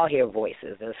we all hear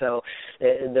voices. And so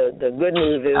the good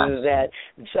news is that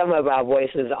some of our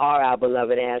voices are our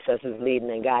beloved ancestors leading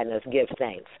and guiding us. Give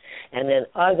thanks. And then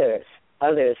others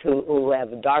who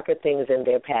have darker things in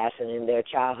their past and in their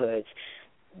childhoods,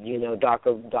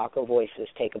 darker voices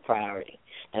take a priority.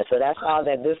 And so that's all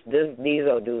that these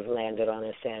Odus landed on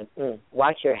and said,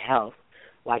 watch your health.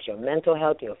 Watch your mental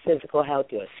health, your physical health,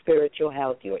 your spiritual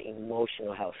health, your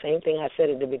emotional health. Same thing I said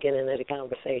at the beginning of the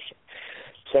conversation.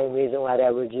 Same reason why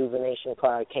that rejuvenation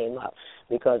card came up,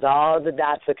 because all the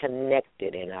dots are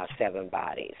connected in our 7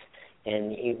 bodies.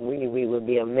 And we would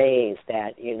be amazed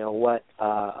at, what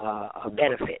a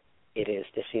benefit it is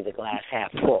to see the glass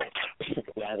half full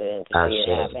rather than to see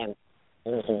it half empty.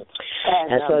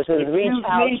 And so it says reach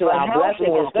out to our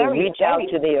blessing is to reach out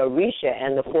to the Orisha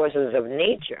and the forces of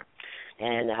nature.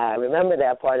 And I remember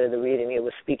that part of the reading, it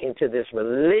was speaking to this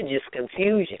religious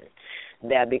confusion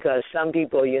that because some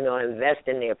people, invest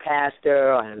in their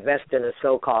pastor or invest in a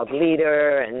so-called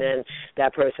leader, and then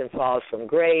that person falls from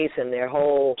grace and their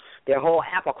whole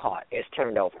apple cart is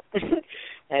turned over.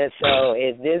 And so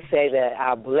it did say that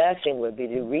our blessing would be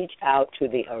to reach out to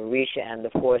the Orisha and the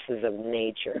forces of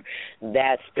nature,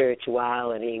 that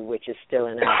spirituality which is still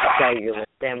in our cellular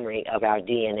memory of our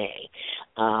DNA.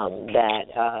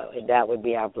 That would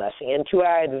be our blessing. And to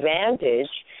our advantage,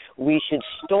 we should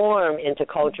storm into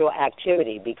cultural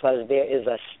activity because there is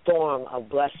a storm of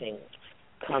blessings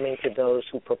coming to those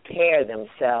who prepare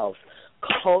themselves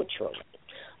culturally.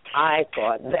 I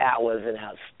thought that was an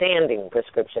outstanding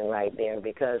prescription right there,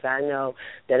 because I know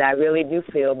that I really do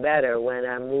feel better when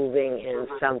I'm moving in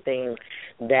something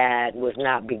that was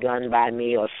not begun by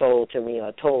me or sold to me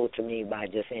or told to me by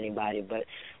just anybody, but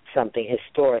something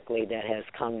historically that has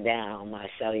come down my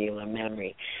cellular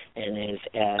memory and is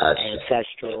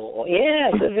ancestral.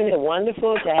 Yes, isn't it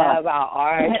wonderful to have our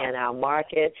art and our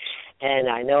market? And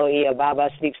I know Iya Baba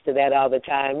speaks to that all the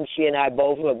time. She and I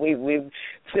both, we've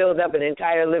filled up an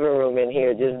entire living room in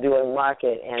here just doing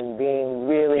market and being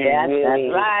really, really.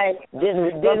 That's right. Didn't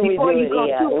we do it,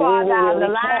 Iya? Too far down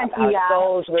the line, our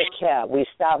souls were kept. We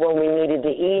stopped when we needed to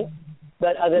eat,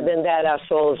 but other than that, our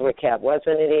souls were kept. Wasn't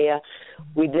it, Iya?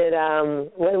 We did,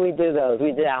 when did we do those?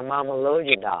 We did our Mama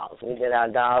Loja dolls. We did our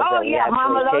dolls. Oh, yeah,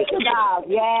 Mama Loja dolls,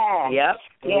 yeah. Yep,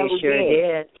 yeah, we sure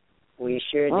did. We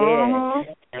sure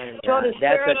did. And, so the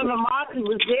spirit of the market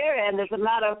was there, and as a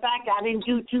matter of fact, I didn't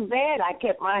do too bad. I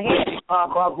kept my head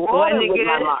above water with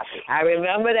my market. I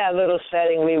remember that little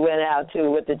setting we went out to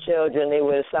with the children. There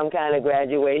was some kind of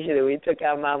graduation, and we took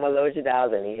our Mama Loja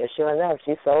dolls, and sure enough,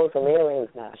 she sold some earrings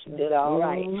now. She did all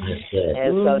right.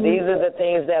 And so these are the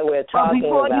things that we're talking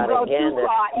about again.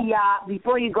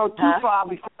 Before you go too far,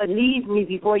 before it leaves me,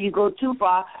 before you go too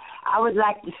far, I would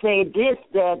like to say this,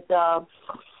 that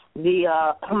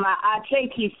my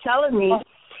Ache keeps telling me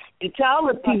to tell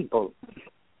the people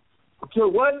to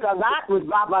work a lot with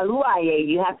Babaluaye.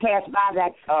 You have passed by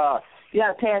that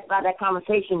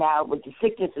conversation now with the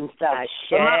sickness and stuff.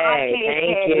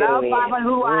 Thank you. Love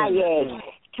Babaluaye.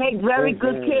 Take very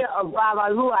good care of Baba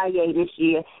Luaye this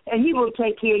year, and he will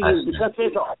take care of you because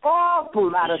there's an awful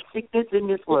lot of sickness in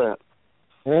this world.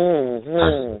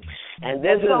 And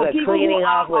this is a cleaning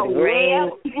off with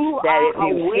grains that if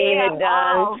you've seen it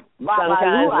done,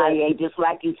 sometimes just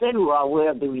like you said, who are aware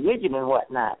of the religion and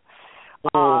whatnot.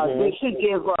 They should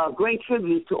give great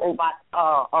tribute to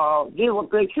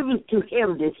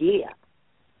him this year.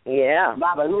 Yeah,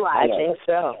 Baba Luaye. I think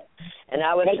so. And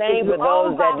I was saying for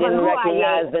those that didn't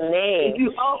recognize the name,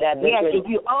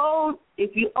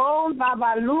 if you own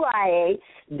Baba Luaye,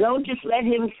 don't just let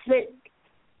him sit.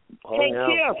 Take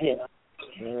care of him,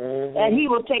 and he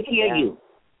will take care of you.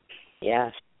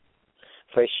 Yes,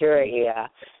 for sure, yeah.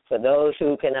 For those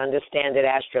who can understand it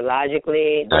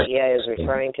astrologically, the Iya is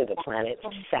referring to the planet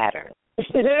Saturn.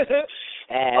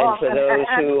 And for those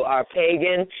who are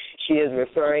pagan, she is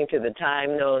referring to the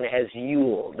time known as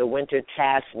Yule, the winter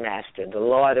taskmaster, the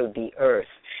lord of the earth.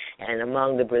 And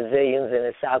among the Brazilians and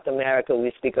in South America,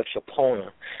 we speak of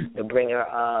Chapona, the bringer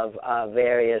of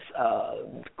various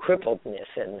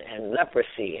crippledness and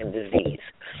leprosy and disease.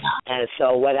 And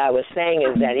so what I was saying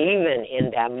is that even in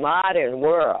that modern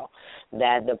world,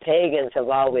 that the pagans have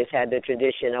always had the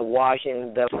tradition of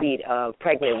washing the feet of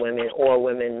pregnant women or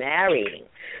women marrying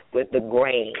with the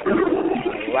grains,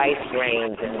 rice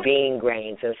grains and bean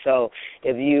grains. And so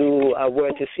if you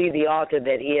were to see the altar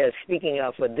that he is speaking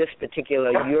of for this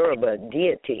particular Yoruba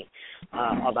deity,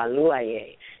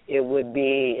 Obaluaye, it would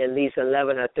be at least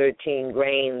 11 or 13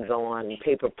 grains on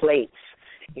paper plates,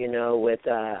 you know, with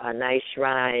a nice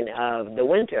shrine of the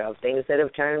winter, of things that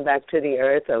have turned back to the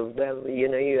earth.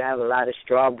 You have a lot of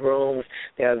straw brooms.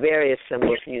 There are various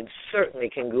symbols. You certainly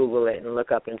can Google it and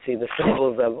look up and see the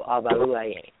symbols of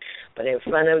Abaluaye. But in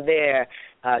front of there,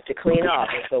 to clean off.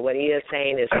 And so what he is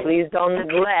saying is, please don't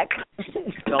neglect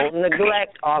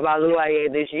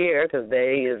Abaluaye this year, because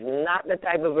he is not the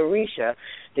type of Orisha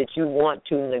that you want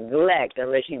to neglect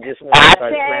unless you just want to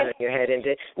start slamming your head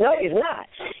into. No, he's not.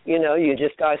 You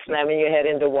just start slamming your head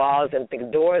into walls and the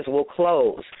doors will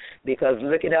close, because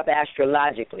look it up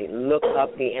astrologically. Look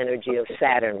up the energy of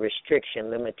Saturn, restriction,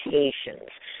 limitations,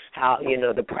 how,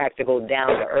 the practical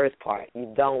down-to-earth part.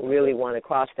 You don't really want to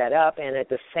cross that up, and at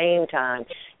the same time,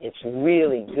 it's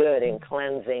really good in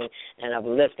cleansing and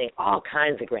uplifting all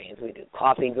kinds of grains. We do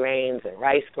coffee grains and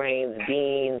rice grains,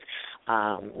 beans,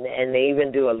 and they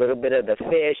even do a little bit of the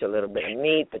fish, a little bit of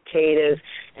meat, potatoes,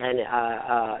 and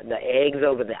the eggs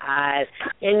over the eyes,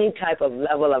 any type of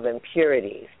level of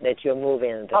impurities that you're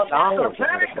moving. That's a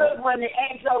very good one, the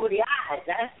eggs over the eyes.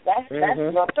 That's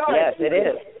Yes, it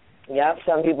is. Yep,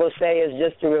 some people say it's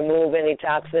just to remove any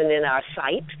toxin in our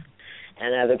sight,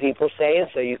 and other people say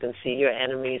it's so you can see your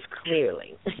enemies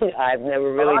clearly. I've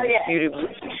never really disputed.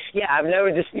 Yeah, I've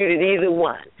never disputed either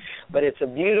one. But it's a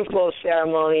beautiful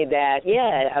ceremony that,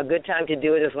 a good time to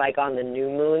do it is like on the new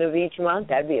moon of each month.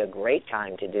 That'd be a great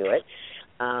time to do it,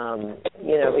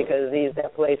 because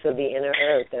that place of the inner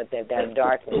earth, that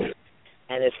darkness.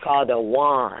 And it's called a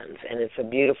Wands, and it's a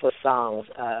beautiful song.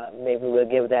 Maybe we'll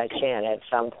give that chant at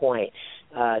some point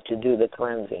to do the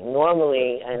cleansing.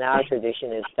 Normally, in our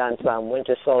tradition, it's done from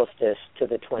winter solstice to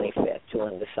the 25th, to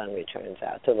when the sun returns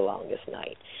out, to the longest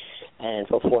night. And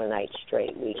for 4 nights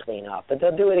straight, we clean off. But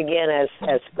they'll do it again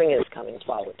as spring is coming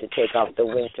forward, to take off the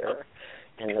winter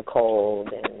and the cold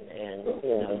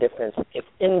and different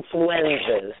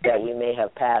influenzas that we may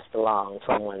have passed along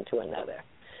from one to another.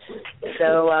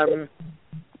 So I'm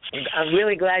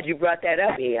really glad you brought that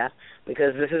up, Iya,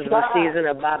 because this is the season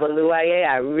of Baba Luaye.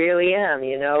 I really am,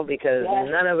 because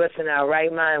none of us in our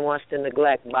right mind wants to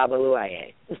neglect Baba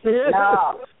Luaye.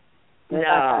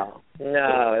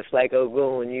 No, it's like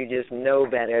Ogun. You just know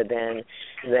better than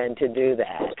to do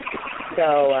that.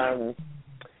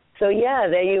 So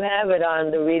there you have it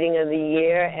on the reading of the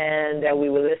year, and we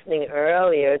were listening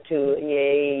earlier to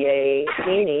Ye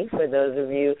Fini, for those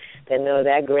of you that know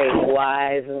that great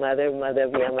wise mother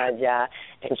of Yamaja,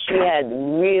 and she had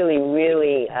really,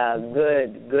 really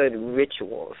good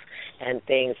rituals and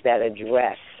things that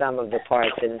address some of the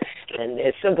parts, and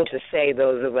it's simple to say,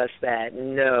 those of us that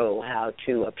know how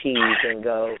to appease and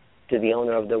go to the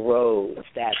owner of the roads,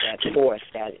 that force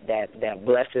that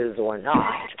blesses or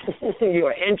not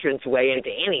your entrance way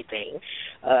into anything,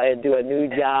 do a new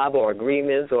job or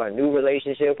agreements or a new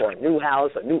relationship or a new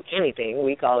house or new anything.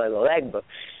 We call it a legba.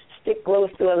 Stick close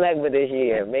to a legba this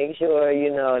year. Make sure you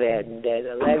know that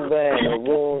a legba and a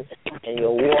wound and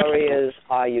your warriors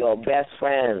are your best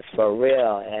friends for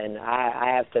real. And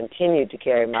I have continued to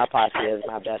carry my posse as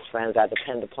my best friends. I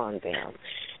depend upon them.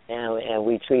 and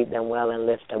we treat them well and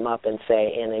lift them up and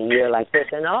say, in a year like this.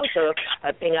 And also,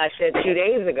 a thing I said 2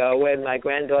 days ago when my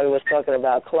granddaughter was talking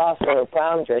about cloth for her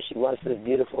prom dress, she wants this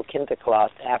beautiful kente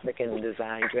cloth, African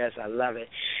design dress. I love it.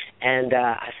 And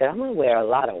I said, I'm going to wear a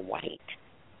lot of white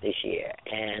this year,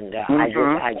 and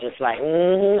I just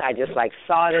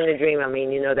saw it in a dream. I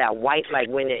mean, you know, that white, like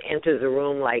when it enters a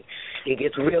room, like it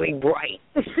gets really bright.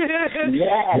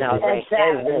 Yeah, and I was like,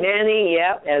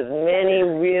 as many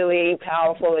really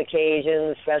powerful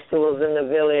occasions, festivals in the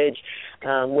village,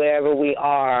 wherever we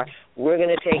are, we're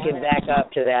going to take it back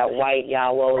up to that white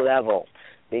Yahweh level.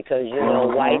 Because, you know,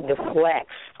 white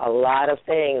deflects a lot of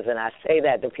things, and I say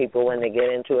that to people when they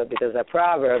get into it because the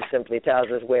proverb simply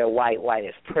tells us wear white, white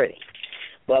is pretty.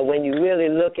 But when you really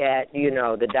look at, you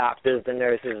know, the doctors, the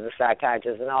nurses, the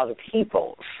psychiatrists, and all the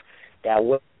peoples that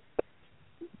work,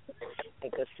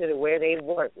 and consider where they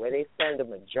work, where they spend the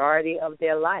majority of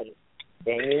their life,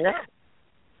 then you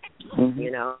know.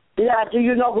 You know. Yeah, do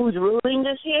you know who's ruling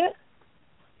this year?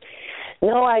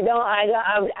 No, I don't.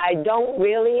 I don't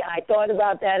really. I thought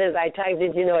about that as I typed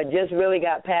it. You know, it just really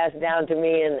got passed down to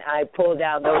me, and I pulled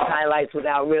out those highlights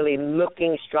without really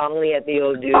looking strongly at the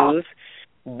Odus.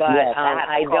 But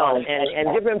I don't.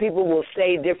 And different people will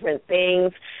say different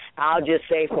things. I'll just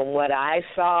say from what I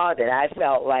saw that I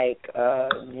felt like,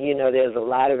 you know, there's a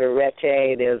lot of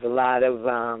Irete, there's a lot of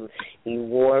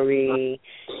Iwori,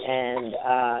 and,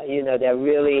 you know, that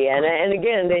really, and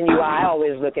again, then I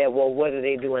always look at, well, what are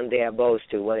they doing there opposed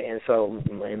to? And so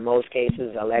in most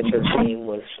cases, Electra's name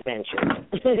was mentioned.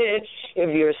 If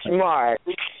you're smart,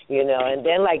 you know, and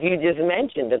then like you just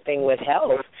mentioned, the thing with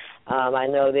health, I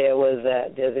know there's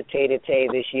a tete-a-tete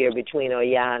this year between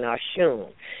Oya and Oshun,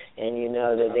 and you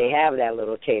know that they have that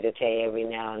little tete-a-tete every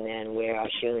now and then where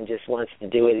Oshun just wants to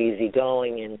do it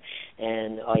easygoing,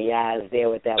 and Oya is there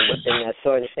with that whipping, that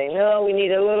sort of saying, no, we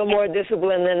need a little more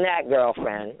discipline than that,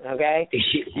 girlfriend, okay?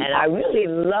 And I really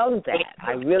love that.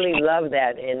 I really love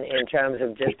that in terms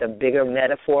of just a bigger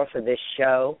metaphor for this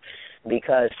show,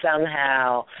 because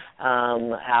somehow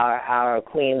our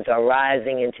queens are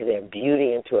rising into their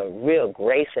beauty, into a real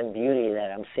grace and beauty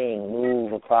that I'm seeing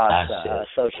move across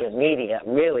social media.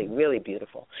 Really, really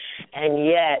beautiful. And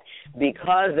yet,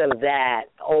 because of that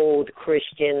old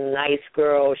Christian, nice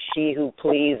girl, she who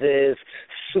pleases,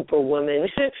 superwoman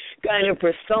kind of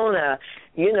persona,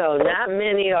 you know, not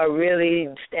many are really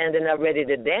standing up ready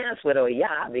to dance with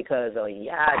Oya, because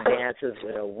Oya dances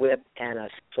with a whip and a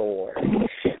sword.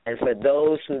 And for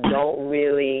those who don't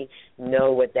really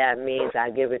know what that means, I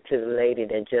give it to the lady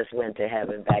that just went to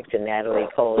heaven, back to Natalie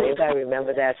Cole. Anybody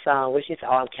remember that song? Where she said,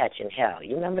 I'm catching hell.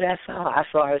 You remember that song? I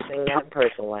saw her sing that in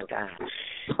person one time.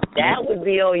 That would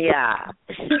be Oya,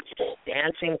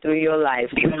 dancing through your life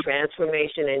through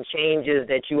transformation and changes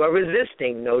that you are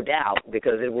resisting, no doubt,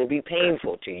 because it will be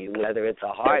painful to you, whether it's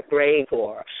a heartbreak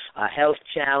or a health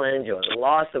challenge or the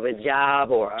loss of a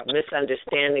job or a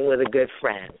misunderstanding with a good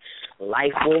friend.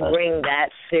 Life will bring that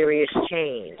serious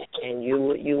change, and you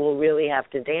will really have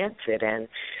to dance it, and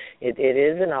it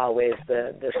isn't always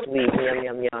the sweet yum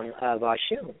yum yum of our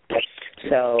shoe.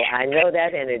 So I know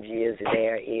that energy is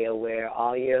there, Iya, where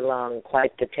all year long,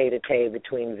 quite the tete-a-tete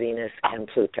between Venus and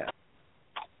Pluto.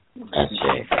 That's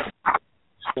it.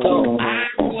 So I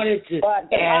wanted to But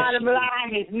the bottom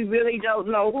line is we really don't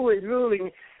know who is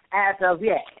ruling as of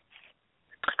yet.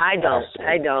 I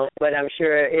don't, but I'm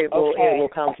sure it will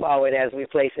come forward as we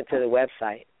place it to the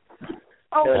website.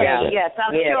 Okay, yes,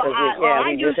 I'm sure.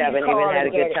 We just haven't even had a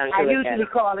good time to look at it. I usually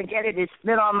call and get it. It's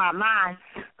been on my mind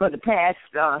for the past,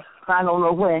 I don't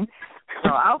know when. So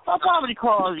I'll probably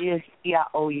call you,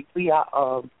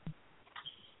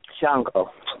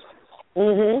 Shango.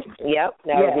 Yep,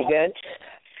 that would be good.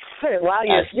 While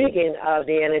you're speaking of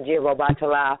the energy of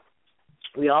Obatala,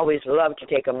 we always love to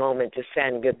take a moment to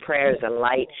send good prayers and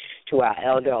light to our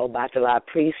elder Obatala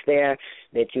priest there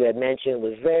that you had mentioned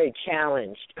was very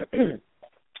challenged in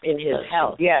his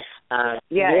health. Yes.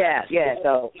 Yes.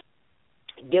 So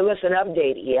give us an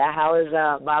update, Iya. How is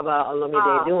Baba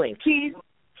Olumide doing?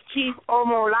 Chief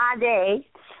Omolade.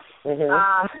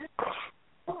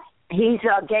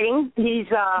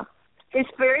 His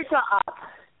spirits are up.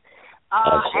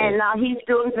 And he's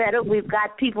doing better. We've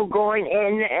got people going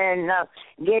in and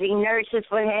getting nurses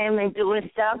for him and doing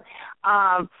stuff.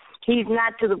 He's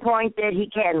not to the point that he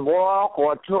can walk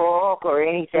or talk or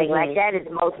anything like that. It's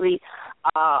mostly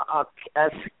a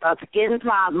skin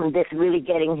problem that's really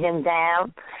getting him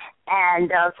down.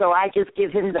 And so I just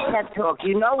give him the pep talk.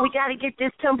 You know, we got to get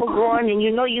this temple going, and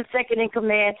you know you're second in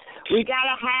command. We got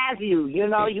to have you. You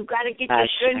know, you got to get your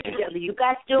strength together. You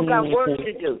still got work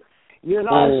to do. You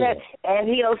know what I'm saying? And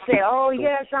he'll say, "Oh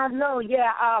yes, I know,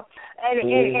 yeah." And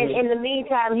in the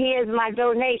meantime, here's my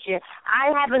donation. I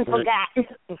haven't forgotten.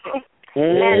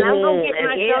 And I'm gonna get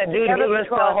myself together. Give us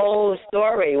the whole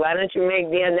story. Why don't you make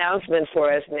the announcement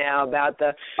for us now about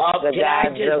the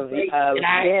gods of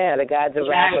the gods of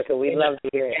Africa? We'd love to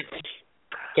hear it.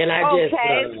 Can I just?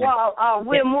 Okay.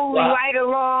 We're moving right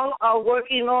along,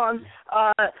 working on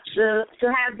to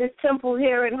have this temple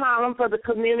here in Harlem for the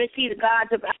community, the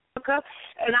gods of Africa.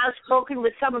 And I've spoken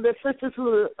with some of the sisters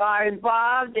who are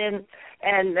involved, and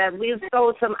we've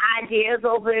thrown some ideas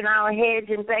over in our heads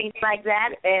and things like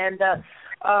that. And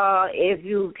if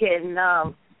you can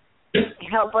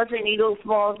help us, any little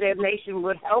small donation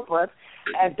would help us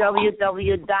at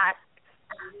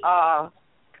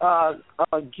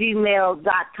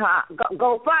gmail.com,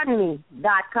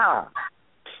 GoFundMe.com.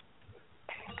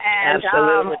 And,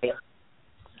 absolutely.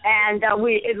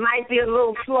 It might be a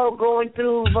little slow going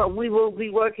through, but we will be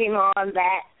working on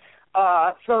that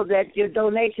so that your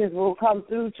donations will come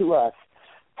through to us.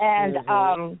 And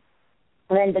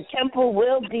then the temple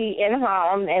will be in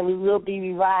Harlem, and we will be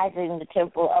revising the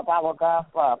temple of our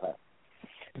Godfather.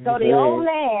 So the old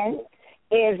man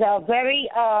is very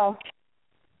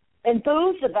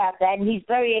enthused about that, and he's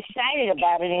very excited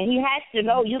about it. And he has to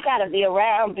know you got to be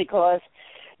around because,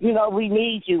 you know, we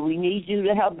need you. We need you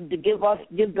to help to give those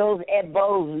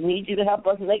ebos. We need you to help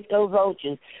us make those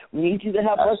oceans. We need you to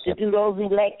help us to do those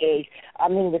elections. I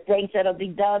mean, the things that are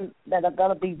going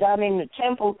to be done in the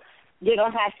temple, they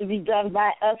don't have to be done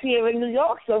by us here in New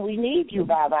York. So we need you,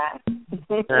 Baba.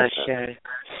 Sure.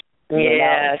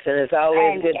 Yes, and it's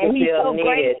always good to feel needed. And he's so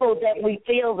grateful that we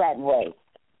feel that way.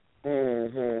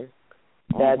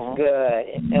 That's good.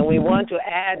 And we want to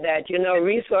add that, you know,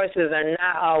 resources are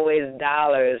not always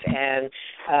dollars. And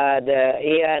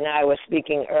Iya and I were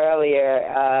speaking earlier,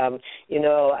 you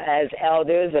know, as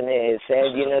elders, and it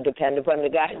said, you know, depend upon the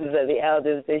guidance of the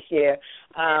elders this year,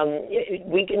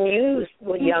 we can use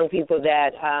young people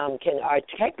that are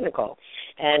technical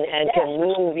and can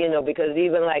move, you know, because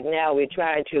even like now we're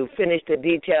trying to finish the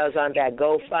details on that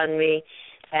GoFundMe.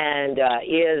 And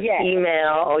Iya's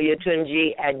email,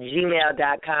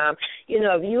 oyotunji@gmail.com. You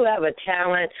know, if you have a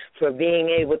talent for being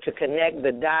able to connect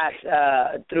the dots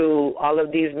through all of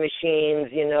these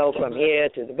machines, you know, from here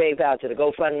to the PayPal to the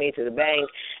GoFundMe to the bank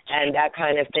and that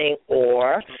kind of thing,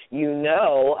 or you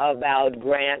know about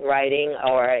grant writing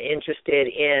or are interested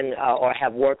in or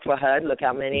have worked for HUD. Look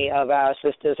how many of our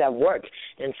sisters have worked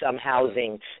in some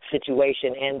housing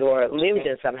situation and or lived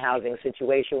in some housing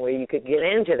situation where you could get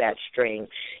into that string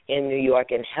in New York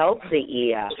and help the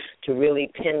Iya to really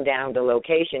pin down the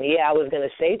location. Yeah, I was going to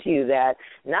say to you that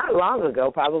not long ago,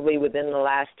 probably within the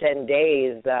last 10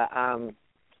 days,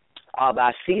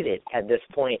 Abba seated at this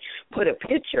point, put a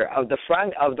picture of the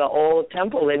front of the old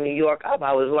temple in New York up.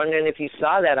 I was wondering if you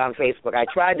saw that on Facebook. I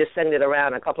tried to send it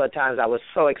around a couple of times. I was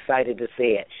so excited to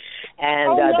see it.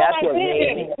 And that's what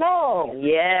made me. No.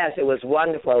 Yes, it was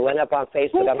wonderful. It went up on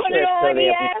Facebook. I'm sure it's still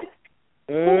there.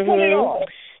 Who put it on?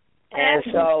 And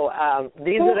so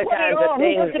these are the kinds of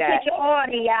things that...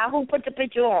 Who put the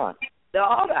picture on? The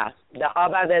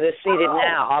Abba that is seated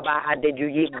now, Abba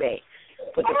Adejuyigbe,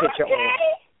 put the picture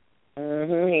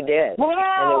on. He did.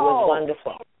 Wow. And it was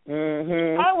wonderful.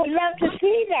 I would love to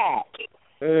see that.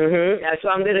 So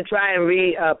I'm going to try and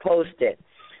repost it.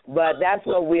 But that's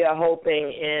what we are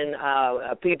hoping in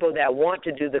people that want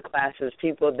to do the classes,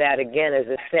 people that, again, as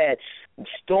I said,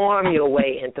 storm your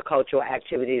way into cultural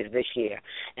activities this year.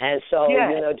 And so,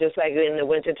 you know, just like in the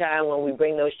wintertime when we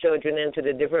bring those children into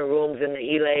the different rooms in the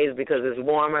Elays because it's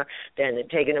warmer than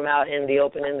taking them out in the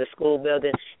open in the school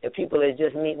building, if people are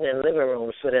just meeting in living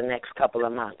rooms for the next couple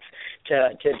of months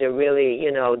to really,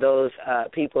 you know, those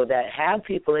people that have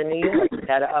people in New York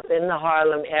that are up in the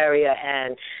Harlem area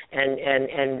and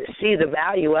see the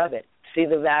value of it. See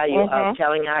the value of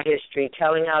telling our history,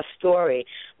 telling our story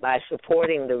by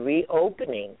supporting the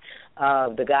reopening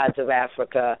of the Gods of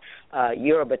Africa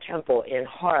Yoruba Temple in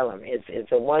Harlem.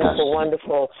 It's a wonderful,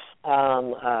 wonderful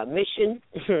mission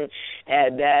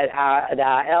and that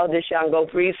our elder Shango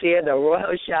priest here, the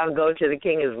Royal Shango to the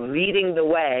King, is leading the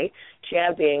way,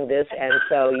 championing this. And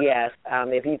so, yes,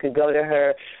 if you could go to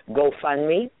her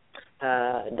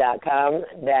GoFundMe.com,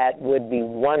 that would be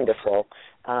wonderful.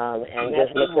 And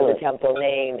just look for the temple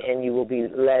name, and you will be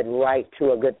led right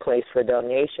to a good place for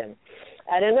donation.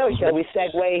 I don't know, shall we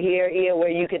segue here, Iya, where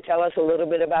you could tell us a little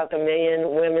bit about the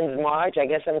Million Women's March? I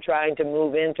guess I'm trying to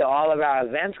move into all of our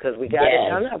events because we got a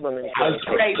ton of them.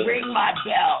 Great, ring my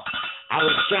bell. I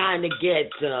was trying to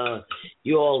get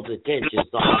you all's attention,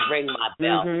 so I'll ring my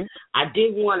bell. I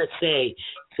did want to say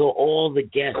to all the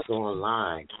guests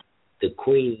online, the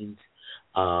queens,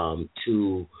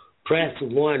 to press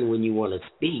 1 when you want to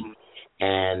speak,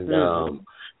 and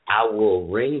I will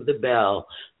ring the bell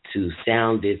to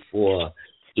sound it for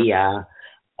Iya,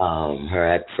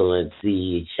 Her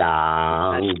Excellency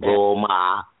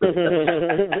Sangoma.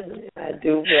 I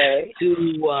do pray.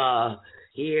 To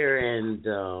hear and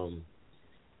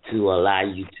to allow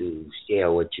you to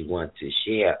share what you want to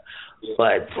share.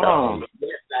 But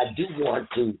yes, I do want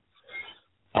to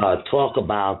talk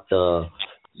about the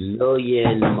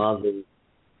Million Mothers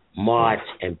March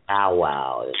and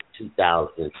Powwow in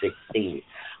 2016.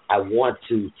 I want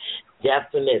to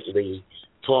definitely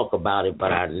talk about it, but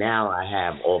now I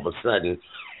have, all of a sudden,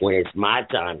 when it's my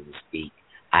time to speak,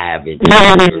 I have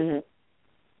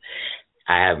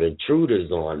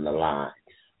intruders on the line.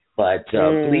 But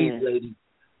please, ladies,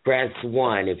 press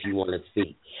 1 if you want to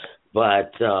speak.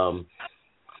 But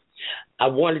I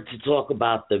wanted to talk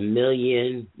about the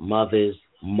Million Mothers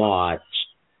March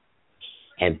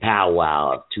and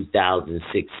Powwow of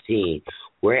 2016.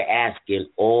 We're asking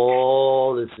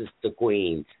all the Sista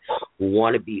Queens who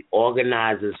want to be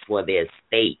organizers for their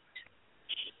state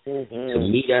to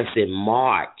meet us in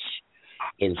March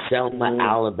in Selma,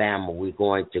 Alabama. We're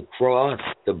going to cross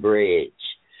the bridge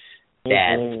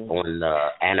that's on the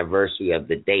anniversary of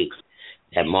the date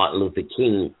that Martin Luther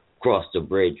King crossed the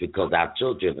bridge, because our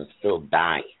children are still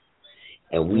dying.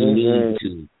 And we need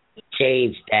to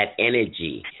change that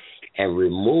energy and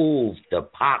remove the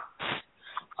pox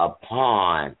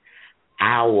upon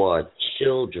our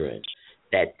children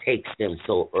that takes them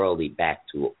so early back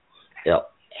to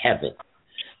heaven.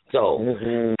 So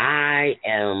I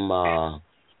am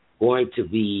going to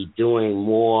be doing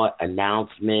more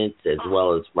announcements as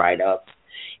well as write-ups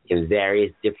in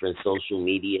various different social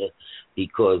media,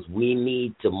 because we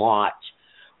need to march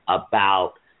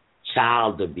about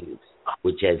child abuse,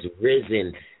 which has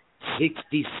risen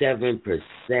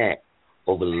 67%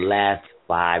 over the last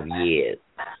 5 years.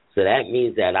 So that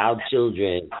means that our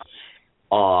children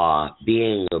are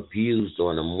being abused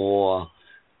on a more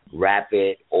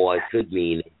rapid, or it could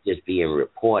mean just being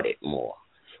reported more,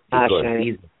 because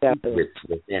these are secrets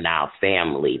within our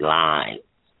family lines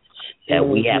that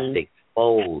we have to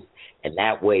expose, and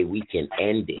that way we can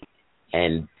end it.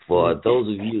 And for those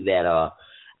of you that are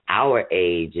our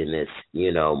age in this,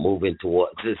 moving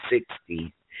towards the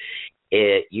 60s,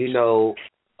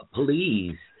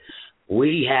 please,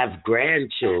 we have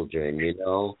grandchildren,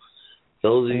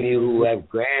 Those of you who have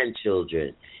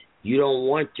grandchildren, you don't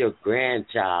want your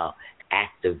grandchild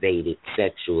activated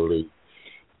sexually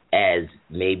as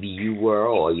maybe you were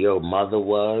or your mother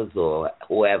was or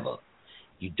whoever.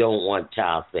 You don't want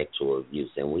child sexual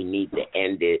abuse, and we need to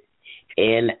end it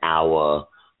in our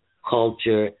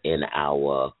culture, in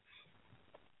our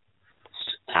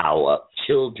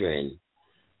children's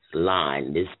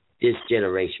line, this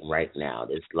generation right now,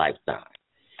 this lifetime.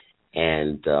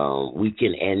 And we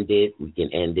can end it. We can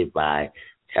end it by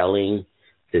telling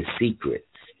the secrets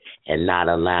and not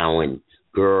allowing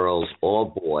girls or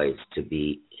boys to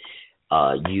be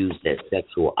used as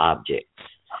sexual objects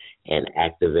and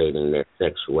activating their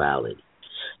sexuality.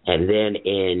 And then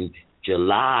in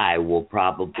July, we'll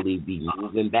probably be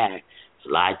moving back,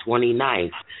 July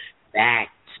 29th, back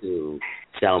to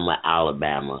Selma,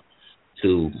 Alabama,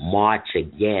 to march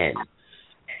again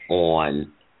with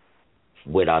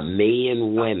 1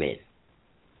 million women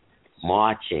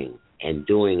marching and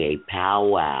doing a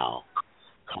powwow,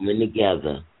 coming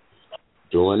together,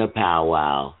 doing a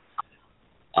powwow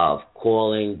of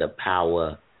calling the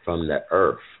power from the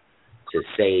earth to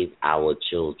save our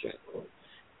children,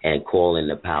 and calling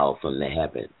the power from the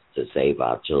heavens to save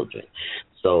our children.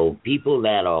 So people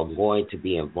that are going to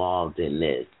be involved in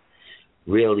this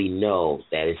really know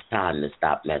that it's time to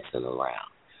stop messing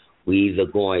around. We're either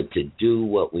going to do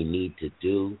what we need to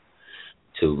do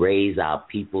to raise our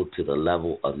people to the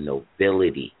level of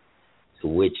nobility to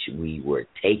which we were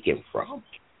taken from.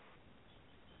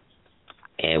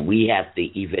 And we have to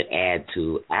even add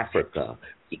to Africa,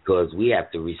 because we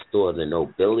have to restore the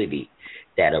nobility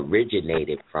that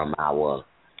originated from our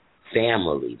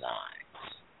family lines.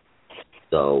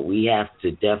 So we have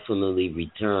to definitely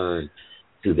return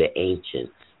to the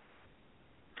ancients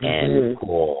and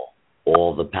call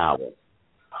all the power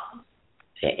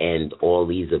to end all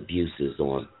these abuses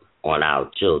on our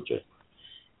children.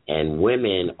 And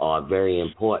women are very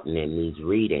important in these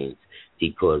readings,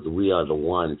 because we are the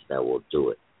ones that will do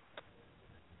it.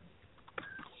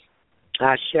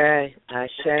 Ashe.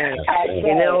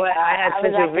 You know what? I had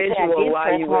such a visual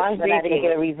while you were speaking. But I didn't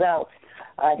get a result.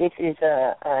 This is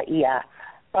Iya.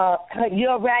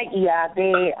 You're right, Iya.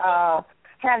 They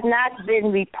have not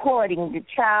been reporting the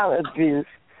child abuse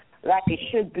like it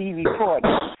should be reported.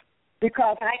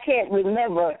 because I can't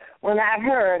remember when I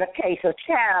heard a case of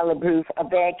child abuse, a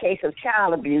bad case of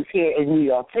child abuse here in New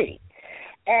York City.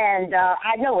 And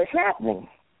I know it's happening.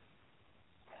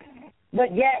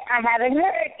 But yet I haven't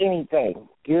heard anything,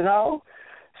 you know.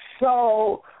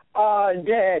 So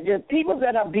the people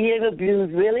that are being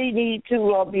abused really need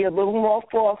to be a little more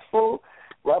forceful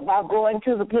about going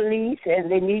to the police,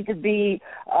 and they need to be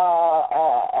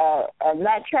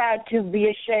not try to be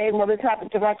ashamed of what's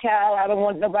happened to my child. I don't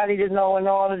want nobody to know and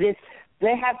all of this.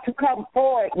 They have to come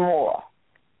forward more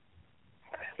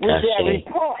with their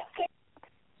report.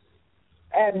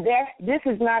 And this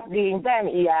is not being done,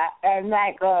 Iya. And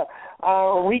like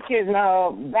we can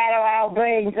battle our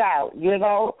brains out, you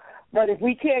know. But if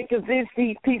we can't convince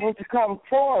these people to come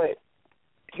forward,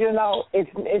 you know,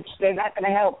 they're not going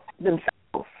to help themselves.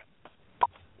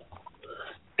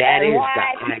 That and is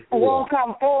why people won't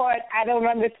come forward, I don't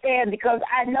understand, because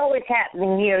I know it's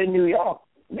happening here in New York,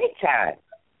 big time.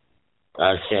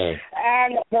 Okay.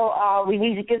 And so we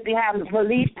need to get behind the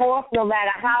police force, no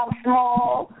matter how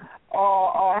small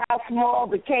or how small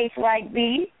the case might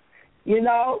be. You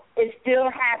know, it still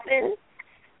happens,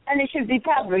 and it should be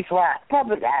public.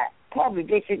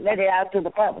 They should let it out to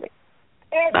the public.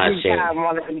 Every time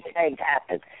one of these things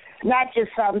happens. Not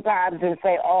just sometimes and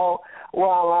say, oh,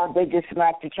 well, they just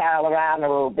smacked the child around a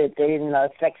little bit. They didn't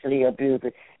sexually abuse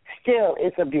it. Still,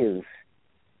 it's abuse.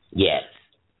 Yes.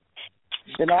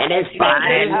 You know, and it's fine.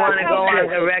 I just want to go on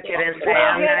the record and say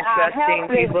I'm not trusting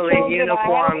people in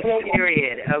uniforms,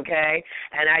 period, okay?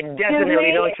 And I definitely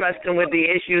don't trust them with the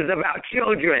issues about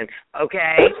children,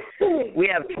 okay? We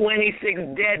have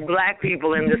 26 dead black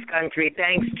people in this country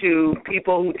thanks to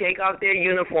people who take off their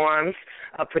uniforms,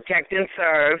 protect and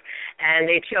serve, and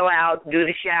they chill out, do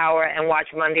the shower, and watch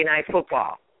Monday Night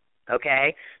Football,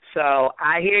 okay? So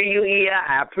I hear you, Iya.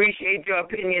 I appreciate your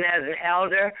opinion as an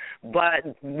elder,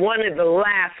 but one of the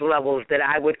last levels that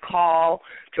I would call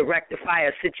to rectify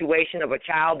a situation of a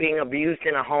child being abused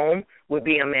in a home would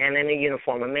be a man in a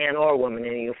uniform, a man or a woman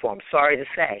in a uniform. Sorry to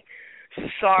say.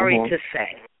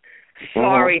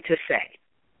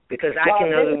 Because I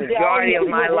can know the majority of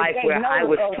my life where I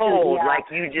was told, like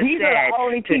you just said,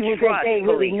 to trust police.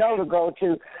 Really know to go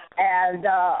to, and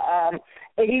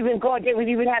they would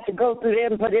even have to go through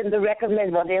them, put in the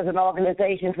recommend. Well, there's an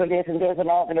organization for this and there's an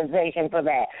organization for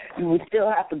that. You would still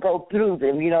have to go through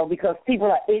them, you know, because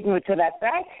people are ignorant to that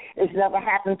fact. It's never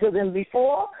happened to them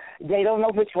before. They don't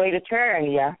know which way to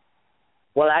turn. Yeah.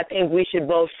 Well, I think we should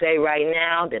both say right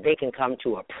now that they can come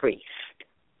to a priest.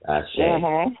 That's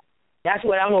it. That's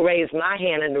what I'm going to raise my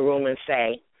hand in the room and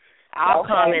say. I'll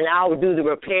come and I'll do the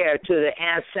repair to the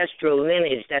ancestral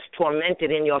lineage that's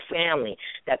tormented in your family,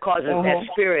 that causes that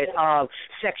spirit of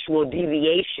sexual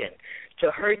deviation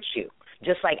to hurt you,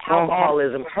 just like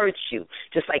alcoholism hurts you,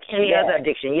 just like any other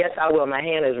addiction. Yes, I will. My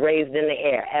hand is raised in the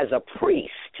air. As a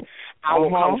priest, I will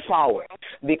come forward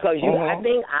because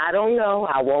I don't know,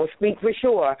 I won't speak for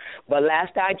sure, but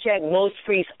last I checked, most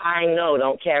priests I know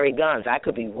don't carry guns. I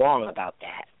could be wrong about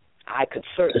that. I could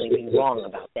certainly be wrong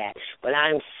about that. But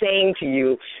I'm saying to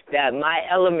you that my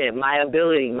element, my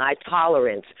ability, my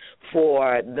tolerance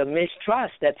for the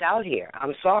mistrust that's out here,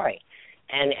 I'm sorry.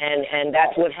 And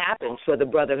that's what happens for the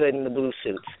Brotherhood in the blue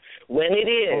suits. When it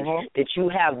is that you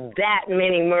have that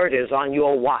many murders on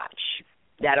your watch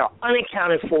that are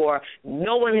unaccounted for,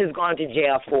 no one has gone to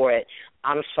jail for it,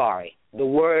 I'm sorry. The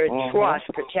word trust,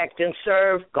 protect, and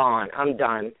serve, gone. I'm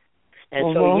done.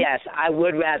 And so, yes, I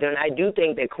would rather, and I do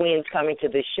think that Queens coming to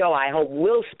this show, I hope,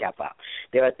 will step up.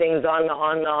 There are things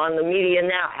on the media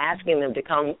now asking them to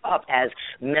come up as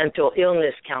mental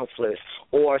illness counselors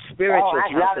or spiritual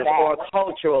counselors or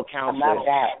cultural counselors.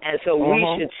 And so we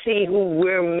should see who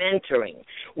we're mentoring.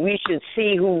 We should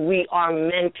see who we are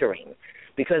mentoring.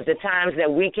 Because the times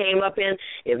that we came up in,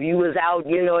 if you was out,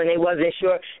 you know, and they wasn't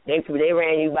sure, they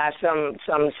ran you by some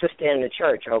sister in the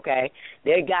church, okay?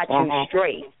 They got you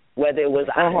straight. Whether it was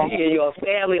your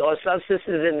family or some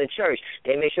sisters in the church,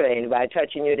 they make sure anybody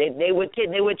touching you, they would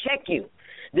check you.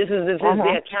 This is the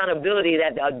accountability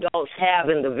that the adults have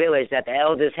in the village, that the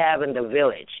elders have in the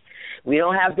village. We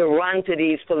don't have to run to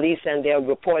these police and their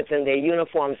reports and their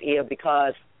uniforms here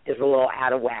because it's a little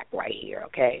out of whack right here,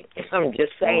 okay? I'm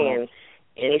just saying,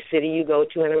 any city you go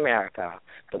to in America,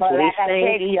 the police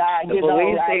thing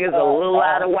is a little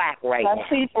out of whack right now.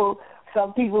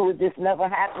 Some people, it just never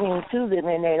happening to them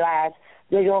in their lives.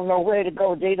 They don't know where to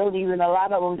go. They don't even, a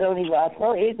lot of them don't even, are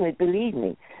so ignorant, believe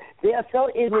me. They are so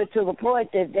ignorant to the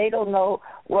point that they don't know,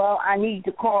 well, I need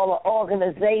to call an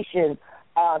organization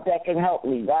that can help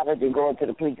me rather than going to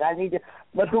the police.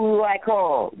 But who do I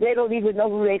call? They don't even know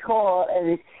who they call.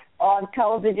 And on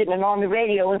television and on the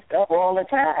radio and stuff all the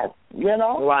time, you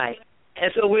know? Right.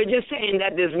 And so we're just saying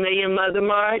that this Million Mother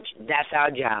March, that's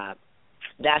our job.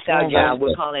 That's our job.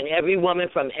 We're calling every woman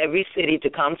from every city to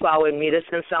come forward and meet us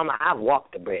in Selma. I've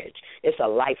walked the bridge. It's a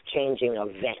life-changing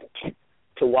event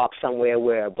to walk somewhere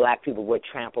where black people were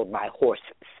trampled by horses.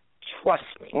 Trust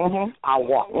me, I'll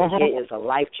walk. It is a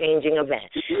life-changing event.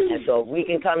 And so if we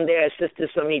can come there as sisters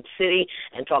from each city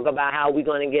and talk about how we're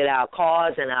going to get our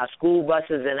cars and our school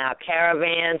buses and our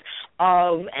caravans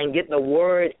and get the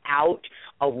word out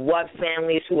of what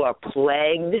families who are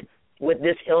plagued with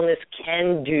this illness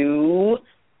can do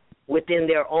within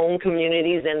their own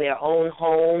communities and their own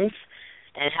homes,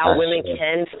 and how women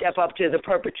can step up to the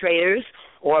perpetrators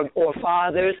or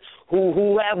fathers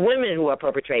who have women who are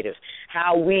perpetrators,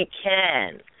 how we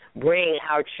can bring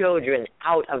our children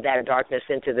out of that darkness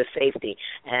into the safety.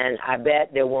 And I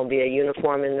bet there won't be a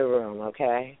uniform in the room,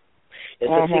 okay?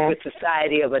 It's a secret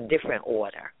society of a different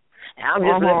order. And I'm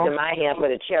just lifting my hand for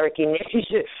the Cherokee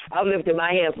Nation. I'm lifting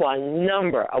my hand for a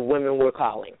number of women we're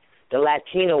calling, the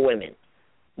Latino women.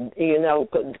 You know,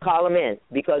 call them in,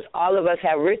 because all of us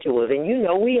have rituals, and you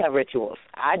know we have rituals.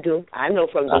 I do. I know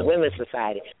from the Women's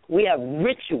Society. We have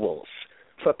rituals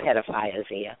for pedophiles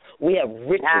here. We have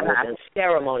rituals and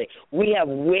ceremony. We have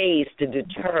ways to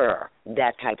deter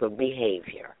that type of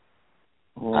behavior.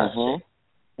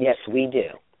 Yes, we do.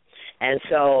 And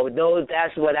so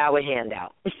that's what I would hand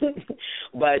out.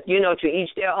 But, you know, to each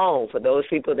their own. For those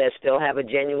people that still have a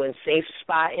genuine safe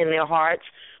spot in their hearts,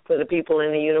 for the people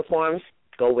in the uniforms,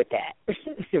 go with that.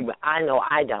 But I know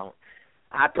I don't.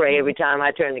 I pray every time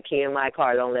I turn the key in my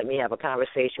car, don't let me have a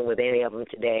conversation with any of them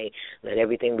today. Let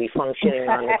everything be functioning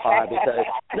on the car, because,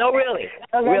 no, really,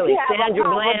 Sandra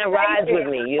Bland rides with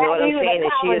me. You know what I'm saying?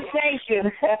 And she is,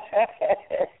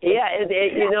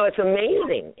 you know, it's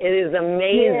amazing. It is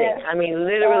amazing. I mean,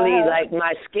 literally, like,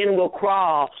 my skin will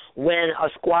crawl when a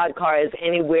squad car is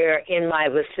anywhere in my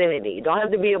vicinity. Don't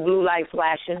have to be a blue light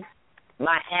flashing.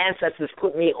 My ancestors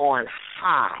put me on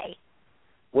high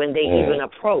when they even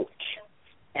approach.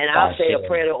 And I'll say a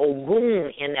prayer to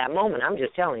Ogun in that moment. I'm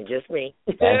just telling you, just me.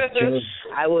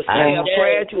 I will say a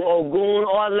prayer to Ogun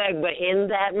or Legba in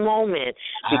that moment,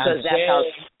 because that's how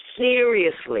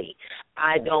seriously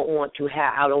I don't want to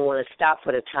stop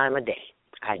for the time of day.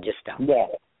 I just don't.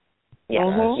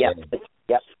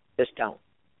 Just don't.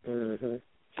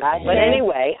 But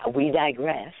anyway, we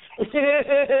digress.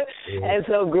 And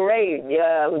so great.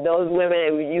 Those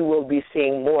women, you will be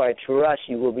seeing more. Trust,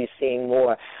 you will be seeing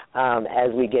more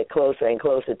as we get closer and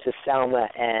closer to Selma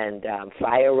and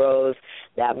Fire Rose,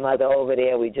 that mother over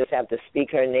there. We just have to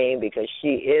speak her name, because she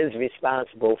is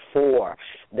responsible for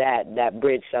that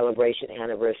bridge celebration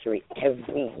anniversary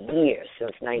every year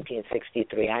since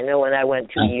 1963. I know when I went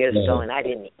 2 years ago and I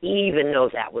didn't even know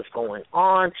that was going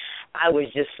on, I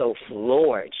was just so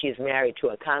floored. She's married to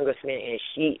a congressman, and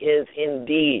she is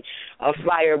indeed a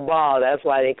fireball. That's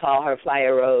why they call her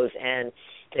Fire Rose. And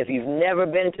if you've never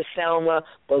been to Selma,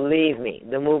 believe me,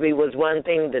 the movie was one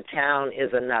thing, the town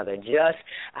is another.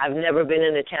 I've never been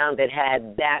in a town that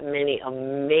had that many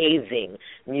amazing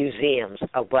museums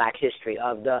of black history,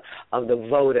 of the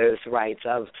voters' rights,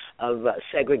 of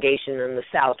segregation in the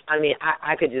South. I mean,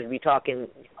 I could just be talking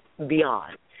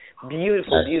beyond.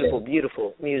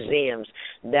 Beautiful museums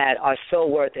that are so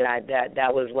worth it.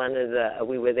 That was one of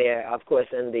we were there, of course,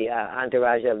 in the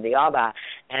entourage of the Aba,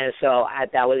 and so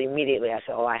that was immediately, I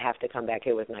said, I have to come back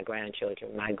here with my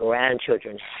grandchildren. My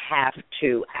grandchildren have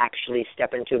to actually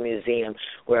step into a museum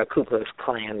where a Ku Klux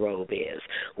Klan robe is,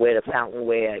 where the fountain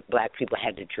where black people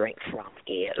had to drink from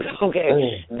is. Okay,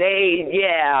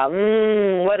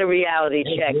 what a reality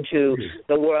check to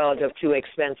the world of too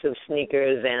expensive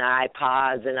sneakers and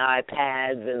iPods and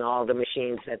iPads and all the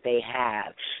machines that they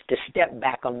have, to step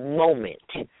back a moment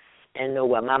and know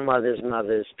what my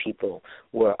mother's people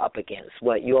were up against,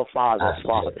 what your father's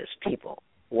people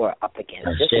were up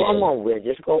against. Just for a moment, we'll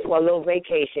just go for a little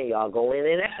vacation. Y'all go in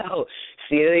and out,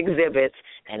 see the exhibits,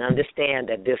 and understand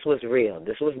that this was real.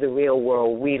 This was the real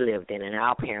world we lived in, and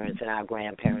our parents and our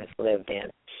grandparents lived in.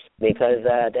 Because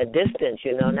the distance,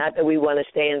 not that we want to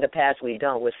stay in the past, we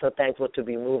don't. We're so thankful to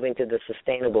be moving to the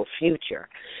sustainable future.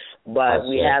 But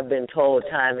we have been told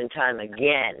time and time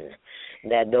again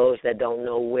that those that don't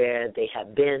know where they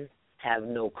have been have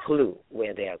no clue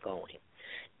where they're going.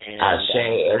 And I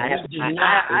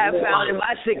have found in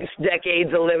my 6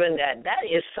 decades of living that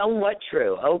is somewhat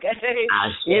true, okay?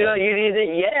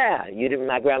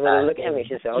 My grandmother looked at me,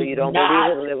 she said, you don't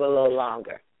believe it, live a little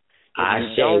longer.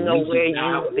 If you don't know where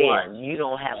you've been, you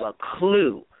don't have a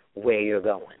clue where you're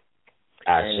going.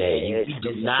 We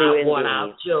do not want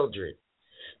our children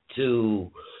to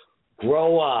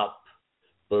grow up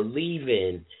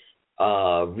believing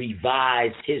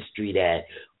revised history that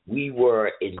we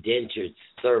were indentured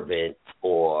servants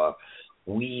or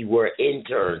we were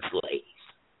intern slaves.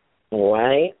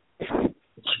 Right.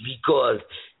 Because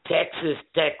Texas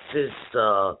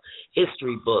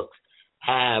history books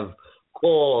have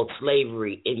called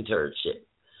slavery internship.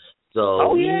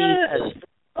 So we need to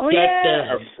get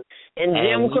them. And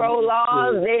Jim Crow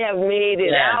laws, they have made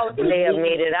it out. They have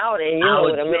made it out. And you know,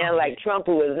 with a man like Trump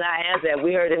who has not answered,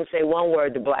 we heard him say one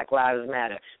word to Black Lives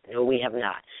Matter. No, we have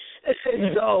not.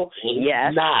 So,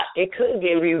 yes, it could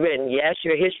get rewritten. Yes,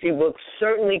 your history book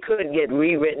certainly could get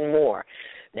rewritten more.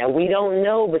 Now, we don't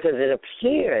know because it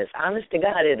appears, honest to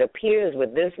God, it appears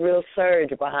with this real surge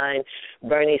behind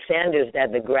Bernie Sanders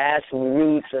that the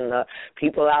grassroots and the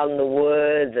people out in the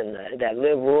woods and that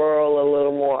live rural a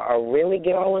little more are really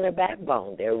growing their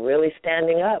backbone. They're really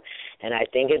standing up. And I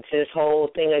think it's this whole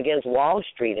thing against Wall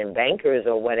Street and bankers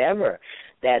or whatever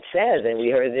that says, and we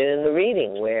heard it in the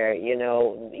reading, where, you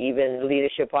know, even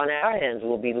leadership on our ends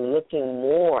will be looking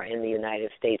more in the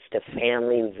United States to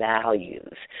family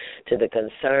values, to the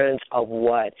concerns of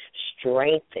what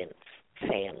strengthens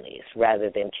families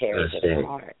rather than tears it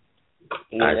apart.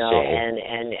 You know,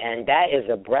 and that is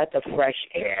a breath of fresh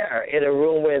air in a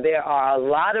room where there are a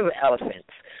lot of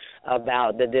elephants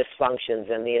about the dysfunctions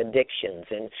and the addictions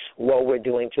and what we're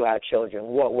doing to our children,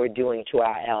 what we're doing to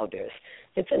our elders.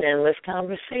 It's an endless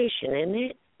conversation, isn't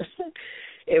it?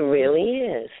 It really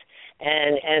is.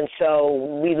 And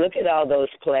so we look at all those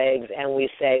plagues and we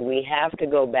say we have to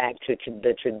go back to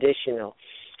the traditional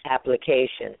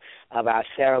application of our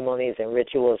ceremonies and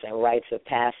rituals and rites of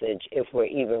passage if we're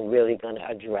even really going to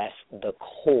address the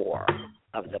core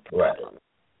of the problem. Right.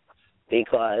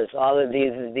 Because all of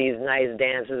these nice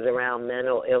dances around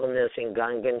mental illness and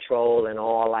gun control and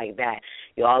all like that,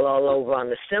 you're all over on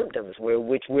the symptoms,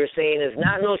 which we're saying is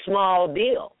not no small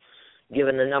deal,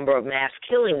 given the number of mass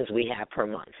killings we have per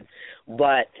month.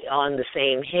 But on the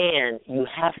same hand, you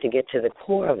have to get to the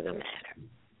core of the matter.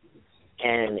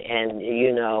 And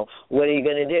you know, what are you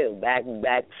going to do? Back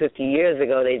 50 years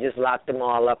ago, they just locked them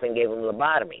all up and gave them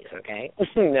lobotomies, okay?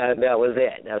 that was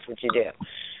it. That's what you do.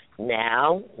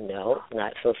 Now, no,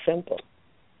 not so simple.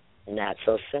 Not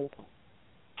so simple.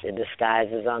 The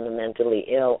disguises on the mentally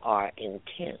ill are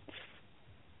intense.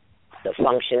 The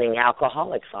functioning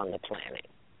alcoholics on the planet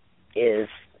is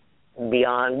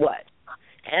beyond what?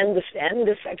 And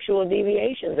the sexual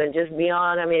deviations and just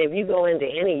beyond. I mean, if you go into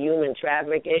any human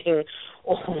trafficking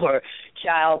or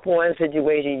child porn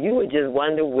situation, you would just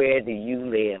wonder, where do you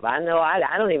live? I know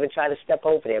I don't even try to step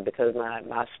over there because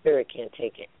my spirit can't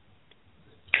take it.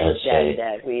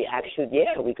 That we actually,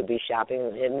 we could be shopping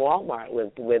in Walmart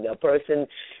with a person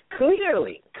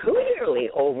clearly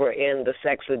over in the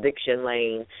sex addiction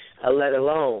lane, let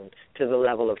alone to the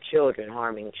level of children,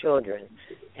 harming children.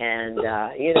 And,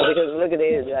 you know, because look at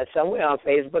it, somewhere on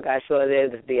Facebook I saw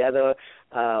the other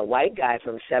white guy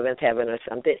from Seventh Heaven or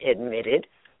something admitted,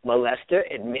 molester,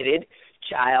 admitted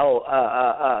child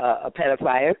a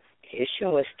pedophile. His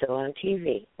show is still on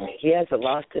TV. He hasn't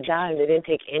lost a dime. They didn't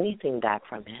take anything back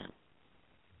from him.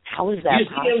 How is that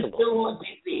possible? Still on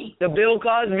TV. The Bill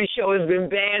Cosby show has been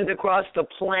banned across the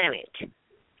planet.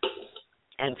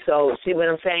 And so, see what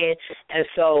I'm saying? And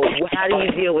so, how do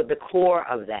you deal with the core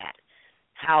of that?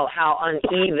 How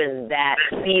uneven that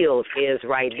field is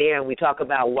right there. And we talk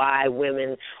about why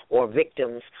women or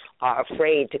victims are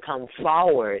afraid to come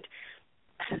forward.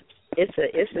 It's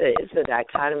a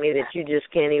dichotomy that you just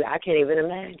I can't even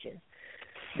imagine,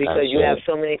 because you have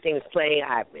so many things playing.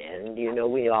 And you know,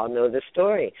 we all know the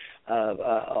story of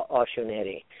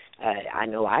Oshuneri. I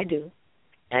know I do.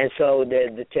 And so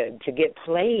to get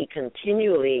played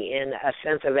continually in a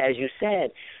sense of, as you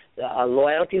said,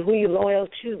 loyalty. Who are you loyal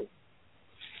to?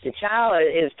 The child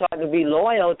is taught to be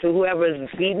loyal to whoever is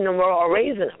feeding them or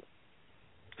raising them,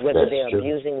 whether they're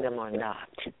abusing them or not.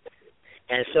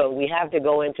 And so we have to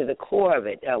go into the core of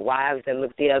it, wives that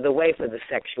look the other way for the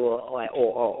sexual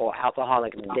or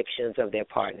alcoholic addictions of their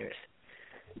partners.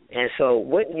 And so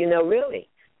what, you know, really,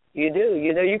 you do.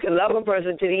 You know, you can love a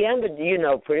person to the end, but, you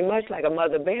know, pretty much like a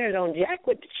mother bear, don't jack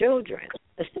with the children,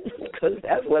 because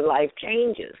that's when life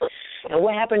changes. And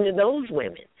what happened to those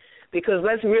women? Because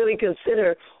let's really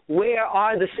consider, where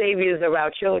are the saviors of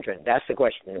our children? That's the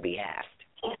question to be asked.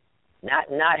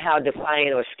 Not how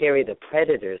defiant or scary the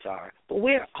predators are, but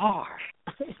where are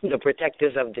the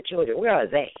protectors of the children? Where are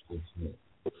they?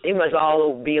 They must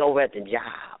all be over at the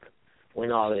job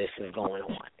when all of this is going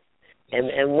on.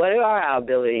 And what are our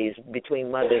abilities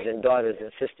between mothers and daughters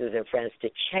and sisters and friends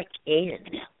to check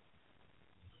in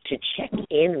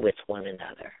with one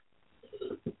another,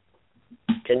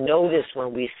 to notice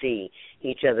when we see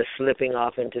each other slipping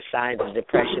off into signs of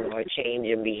depression or change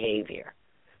in behavior.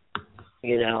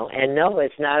 You know, and no,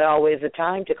 it's not always the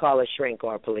time to call a shrink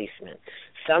or a policeman.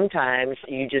 Sometimes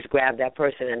you just grab that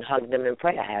person and hug them and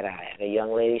pray. I had a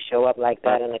young lady show up like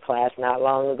that in the class not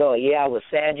long ago. Yeah, I was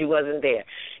sad you wasn't there.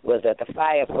 It was at the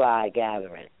Firefly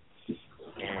gathering.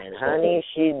 And, honey,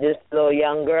 this little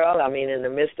young girl, I mean, in the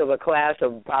midst of a class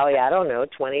of probably,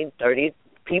 20, 30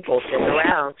 people sitting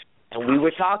around, and we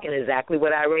were talking exactly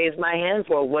what I raised my hand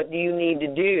for. What do you need to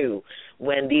do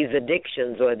when these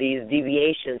addictions or these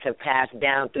deviations have passed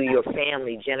down through your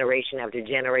family generation after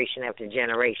generation after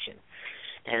generation?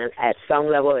 And at some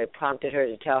level it prompted her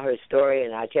to tell her story,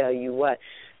 and I tell you what,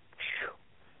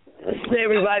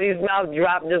 everybody's mouth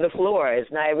dropped to the floor. It's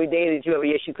not every day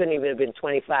that she couldn't even have been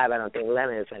 25, I don't think.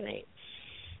 Lennon is her name.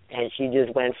 And she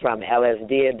just went from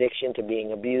LSD addiction to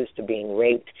being abused to being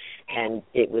raped, and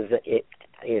and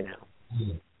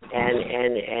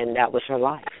that was her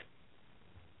life.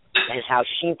 And how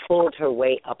she pulled her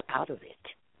way up out of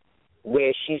it,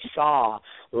 where she saw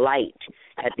light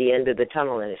at the end of the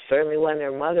tunnel, and it certainly wasn't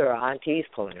her mother or aunties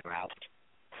pulling her out.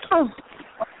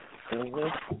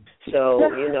 So,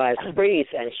 as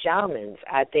priests and shamans,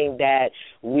 I think that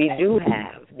we do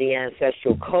have the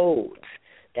ancestral codes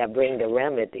that bring the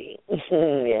remedy.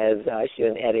 As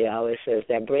Ashun Eddie always says,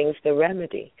 that brings the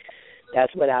remedy.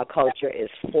 That's what our culture is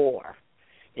for.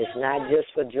 It's not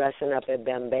just for dressing up at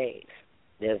Bembe's.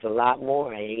 There's a lot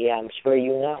more. Yeah, I'm sure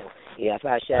you know. Yeah,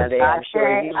 I'm sure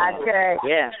you know.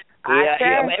 Yeah.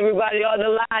 Everybody on the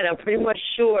line, I'm pretty much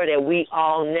sure that we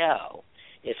all know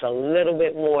it's a little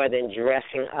bit more than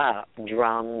dressing up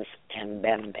drums and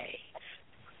bembe.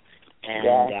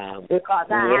 And because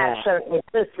I have certain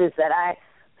sisters that I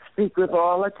speak with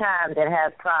all the time that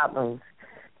have problems,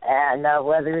 and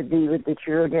whether it be with the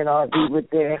children or be with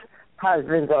their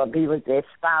husbands or be with their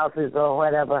spouses or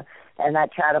whatever, and I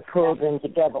try to pull them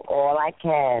together all I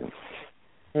can.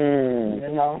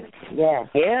 That's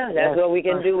what we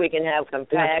can do. We can have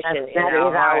compassion in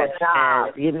our hearts.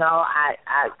 That is our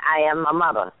job. I am a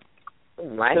mother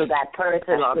to that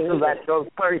person or to those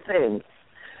persons,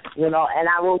 and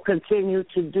I will continue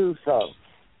to do so.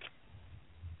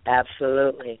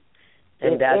 Absolutely.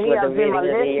 And that's what the reading of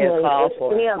the year calls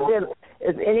for.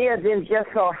 If any of them just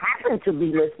so happen to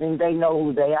be listening, they know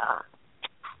who they are.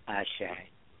 Ashe.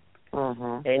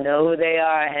 They know who they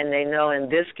are, and they know in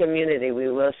this community, we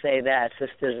will say that,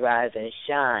 sisters rise and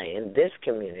shine. In this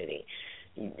community,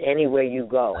 anywhere you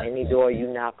go, any door you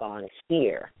knock on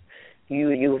here,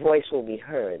 your voice will be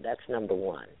heard. That's number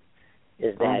one,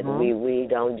 is that we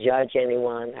don't judge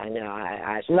anyone. I know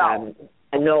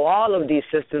I know all of these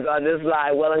sisters on this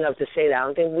line well enough to say that. I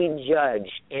don't think we judge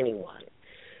anyone,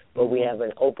 but we have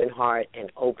an open heart and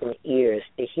open ears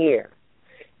to hear.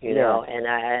 And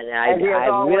I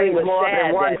really was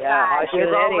sad that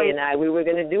Ashun and I, we were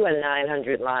going to do a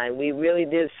 900 line. We really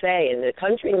did say, and the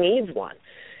country needs one.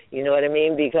 You know what I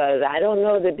mean? Because I don't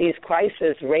know that these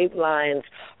crisis rape lines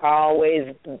are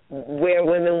always where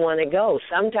women want to go.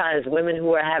 Sometimes women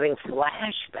who are having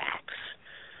flashbacks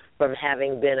from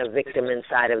having been a victim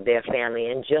inside of their family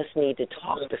and just need to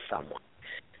talk to someone.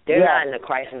 They're not in the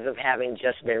crisis of having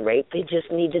just been raped. They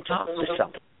just need to talk to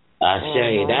someone. I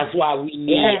say that's why we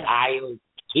need Iron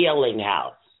Healing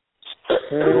House.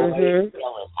 Healing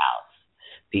House,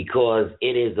 because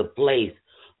it is a place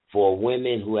for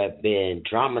women who have been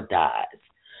traumatized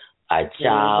by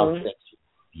child sexual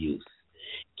abuse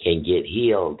can get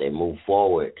healed and move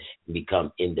forward and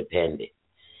become independent.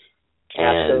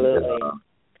 Absolutely. And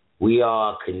we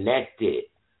are connected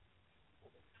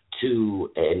to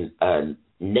a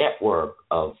network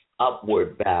of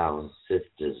upward bound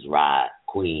sisters,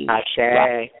 Queens. Ashe.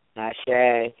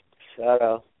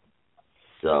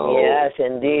 So yes,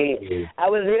 indeed. I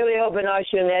was really hoping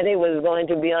Ashun was going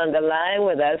to be on the line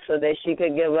with us so that she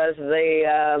could give us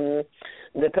the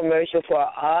commercial for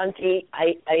Auntie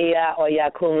Iya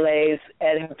Oyakunle's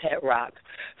and Her Pet Rock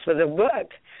for the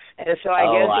book. And so I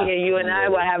guess you and I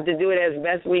will have to do it as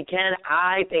best we can.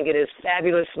 I think it is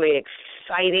fabulously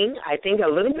exciting. I think a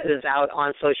little bit is out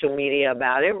on social media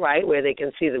about it, right, where they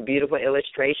can see the beautiful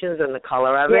illustrations and the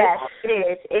color of it.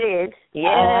 Yes, it is.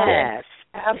 Yes,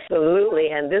 absolutely.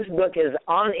 And this book is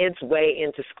on its way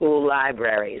into school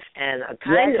libraries and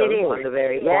kind of on the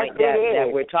very point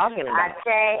that we're talking about.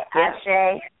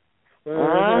 Ashe.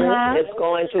 It's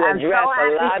going to address a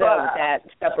lot of that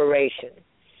separation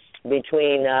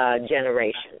between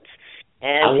generations.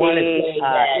 And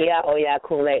Iya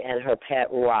Oyakunle and Her Pet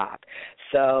Rock.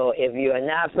 So if you are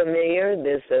not familiar,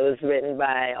 this was written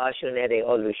by Ashun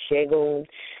Olusegun,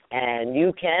 And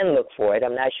you can look for it.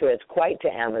 I'm not sure it's quite to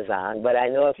Amazon, but I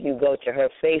know if you go to her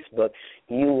Facebook,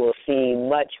 you will see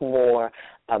much more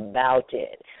about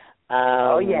it.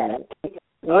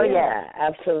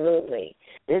 Absolutely.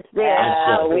 It's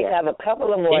there. We have a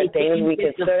couple of more things. We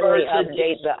can certainly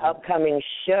update the upcoming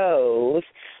shows.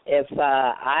 If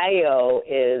Io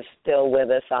is still with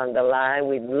us on the line,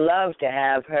 we'd love to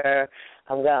have her.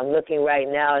 I'm looking right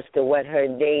now as to what her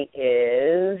date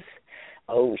is.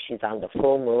 Oh, she's on the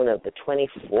full moon of the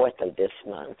 24th of this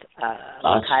month,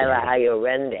 Kaila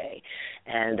Ayorende.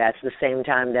 And that's the same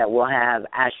time that we'll have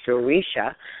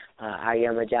Astrorisha, our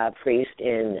Yamajah priest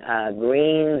in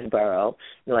Greensboro,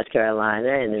 North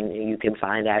Carolina. And you can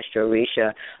find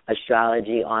Astrorisha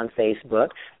Astrology on Facebook.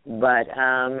 But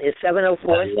is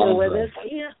 704 still with us?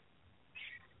 Yeah.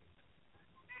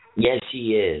 Yes,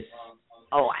 she is.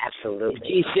 Oh,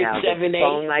 absolutely. G678. The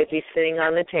phone might be sitting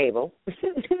on the table.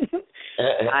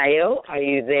 Io, are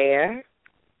you there?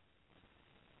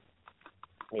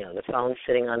 The phone's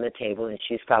sitting on the table, and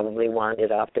she's probably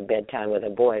wandered off to bedtime with her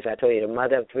boys. I told you, the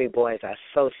mother of 3 boys, I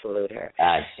so salute her.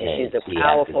 And she's a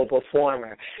powerful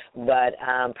performer,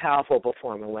 powerful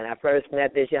performer. When I first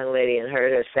met this young lady and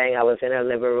heard her sing, I was in her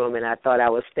living room, and I thought I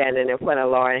was standing in front of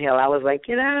Lauryn Hill. I was like,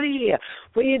 get out of here.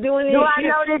 What are you doing here? Do I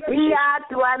know this Iya?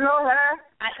 Do I know her?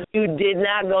 You did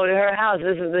not go to her house.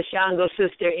 This is the Shango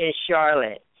sister in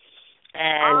Charlotte.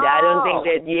 And I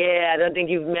don't think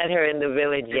you've met her in the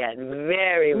village yet.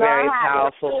 Very, very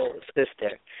powerful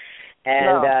sister.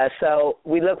 And so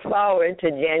we look forward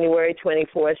to January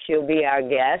 24th. She'll be our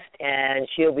guest, and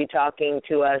she'll be talking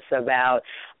to us about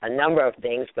a number of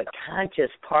things, but conscious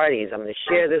parties. I'm going to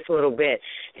share this a little bit,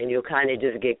 and you'll kind of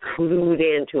just get clued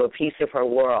into a piece of her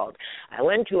world. I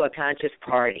went to a conscious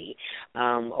party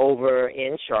over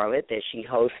in Charlotte that she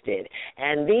hosted,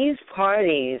 and these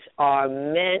parties are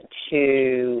meant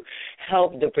to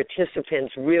help the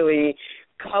participants really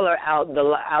color out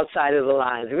the outside of the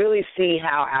lines, really see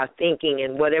how our thinking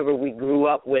and whatever we grew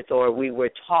up with or we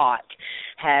were taught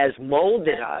has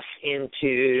molded us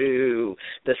into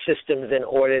the systems and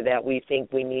order that we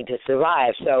think we need to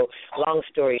survive. So, long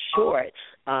story short,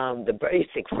 the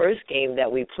basic first game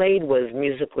that we played was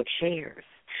musical chairs.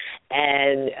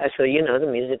 And so, the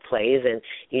music plays, and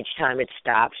each time it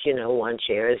stops, one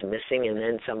chair is missing, and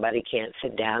then somebody can't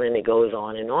sit down, and it goes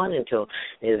on until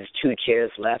there's 2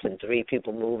 chairs left and 3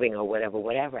 people moving or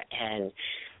whatever. And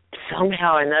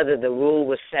somehow or another, the rule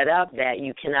was set up that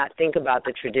you cannot think about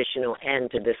the traditional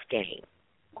end to this game.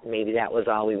 Maybe that was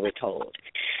all we were told.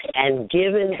 And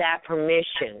given that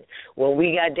permission, when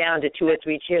we got down to 2 or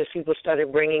 3 chairs, people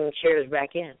started bringing chairs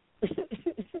back in.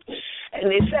 And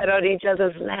they sat on each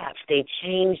other's laps. They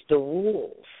changed the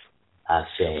rules. I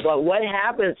see. But what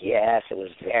happens, yes, it was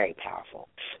very powerful,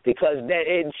 because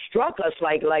it struck us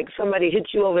like somebody hit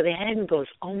you over the head and goes,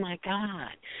 oh, my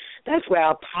God. That's where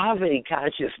our poverty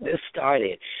consciousness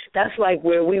started. That's like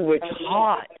where we were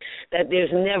taught that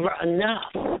there's never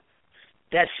enough,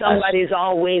 that somebody's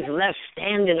always left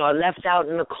standing or left out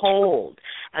in the cold.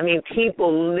 I mean,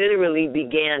 people literally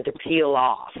began to peel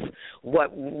off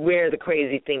where the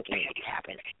crazy thinking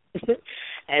happened.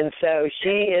 And so she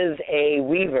is a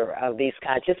weaver of these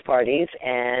conscious parties,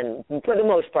 and for the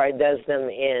most part does them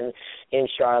in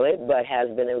Charlotte, but has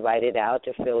been invited out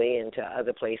to Philly and to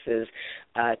other places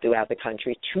throughout the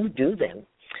country to do them.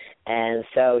 And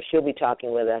so she'll be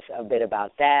talking with us a bit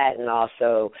about that, and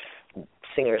also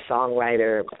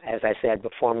singer-songwriter, as I said,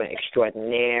 performer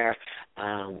extraordinaire.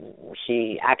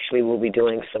 She actually will be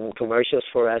doing some commercials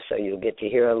for us, so you'll get to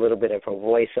hear a little bit of her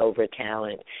voiceover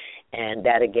talent. And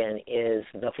that, again, is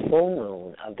the full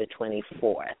moon of the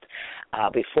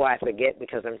 24th. Before I forget,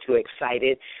 because I'm too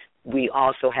excited, we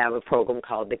also have a program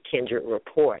called the Kindred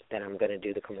Report that I'm going to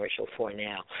do the commercial for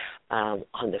now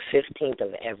on the 15th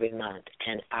of every month.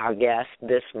 And our guest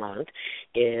this month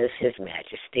is His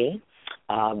Majesty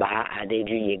Baha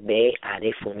Adeju Igbe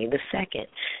Adefumi II.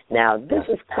 Now, this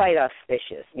is quite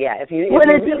auspicious. Yeah, if you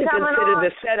really consider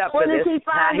the setup for this, he's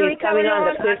coming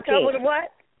on the 15th.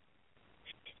 What?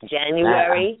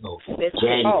 January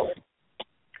 15th.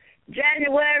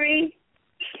 January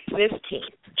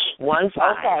 15th. 1-5.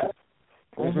 Okay.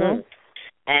 Mm-hmm.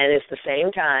 And it's the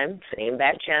same time, same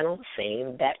back channel,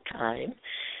 same back time,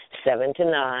 7 to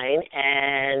 9.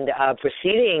 And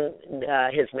preceding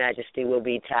His Majesty will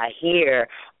be Tahir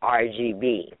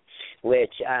RGB,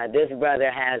 which this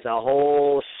brother has a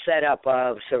whole setup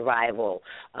of survival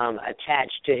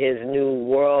attached to his new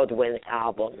Whirlwind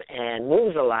album, and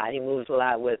moves a lot. He moves a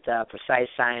lot with Precise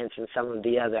Science and some of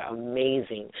the other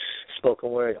amazing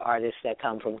spoken word artists that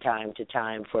come from time to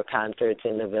time for concerts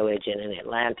in the village and in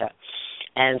Atlanta.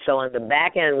 And so on the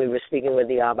back end, we were speaking with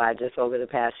the Abba just over the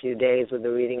past few days with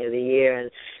the reading of the year. And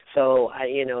so,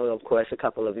 of course, a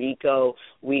couple of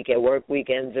work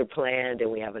weekends are planned,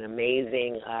 and we have an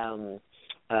amazing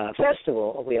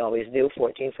festival. We always do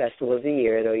 14 festivals a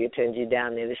year at Oyotunji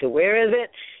down there. They say, where is it?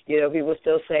 People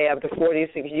still say after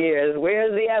 46 years,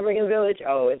 where's the African village?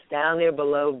 Oh, it's down there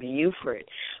below Beaufort.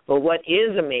 But what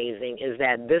is amazing is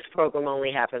that this program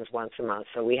only happens once a month.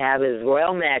 So we have His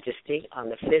Royal Majesty on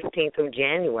the 15th of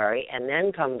January, and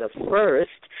then come the first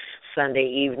Sunday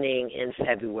evening in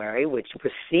February, which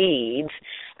precedes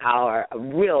our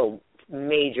real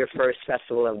major first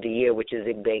festival of the year, which is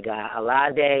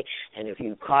Igberonhinjade. And if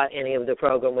you caught any of the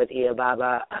program with Iya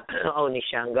Baba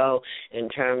Onishango in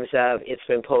terms of it's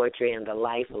been poetry and the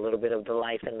life, a little bit of the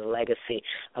life and the legacy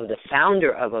of the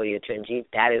founder of Oyotunji,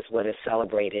 that is what is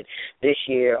celebrated this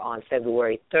year on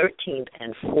February 13th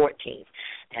and 14th.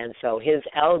 And so his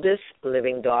eldest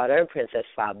living daughter, Princess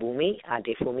Fabumi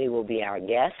Adefumi, will be our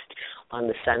guest on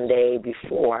the Sunday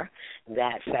before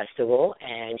that festival,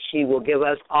 and she will give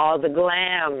us all the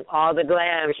glam.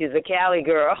 She's a Cali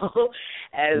girl,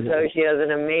 and so she has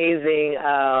an amazing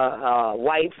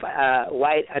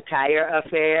white attire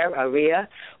affair, Aria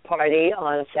party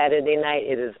on Saturday night.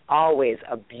 It is always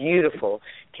a beautiful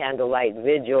candlelight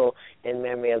vigil in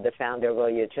memory of the founder of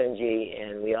Oyotunji,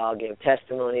 and we all give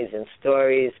testimonies and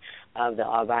stories of the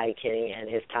Abai King and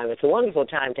his time. It's a wonderful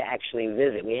time to actually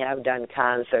visit. We have done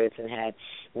concerts and had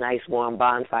nice warm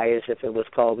bonfires if it was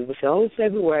cold. People say, it's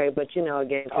February, but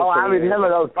again. Oh, I remember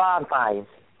those bonfires.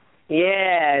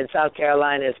 Yeah, in South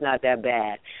Carolina it's not that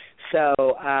bad. So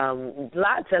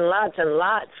lots and lots and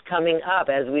lots coming up.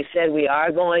 As we said, we are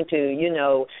going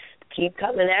to, keep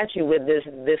coming at you with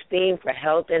this theme for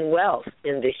health and wealth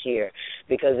in this year,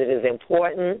 because it is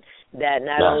important that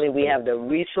not only we have the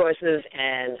resources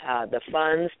and the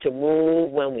funds to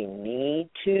move when we need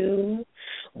to,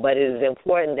 but it is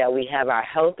important that we have our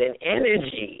health and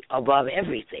energy above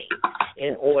everything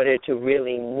in order to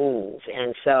really move.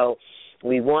 And so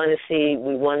we want to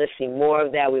see more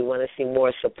of that. We want to see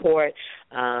more support.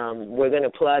 We're going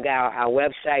to plug our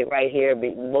website right here,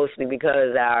 mostly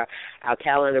because our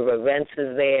calendar of events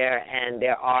is there, and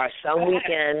there are some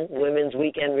women's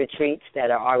weekend retreats that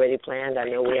are already planned. I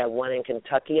know we have one in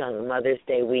Kentucky on Mother's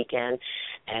Day weekend.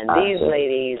 And these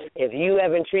ladies, if you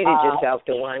haven't treated yourself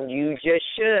to one, you just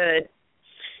should.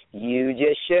 You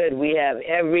just should. We have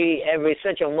every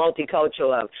such a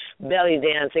multicultural of belly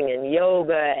dancing and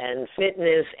yoga and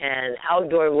fitness and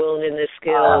outdoor wilderness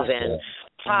skills and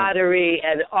pottery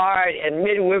and art and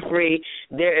midwifery.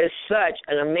 There is such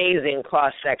an amazing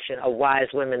cross-section of wise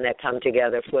women that come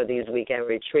together for these weekend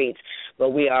retreats.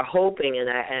 But we are hoping, and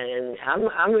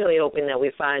I'm really hoping that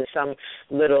we find some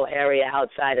little area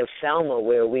outside of Selma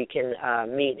where we can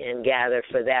meet and gather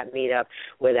for that meetup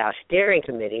with our steering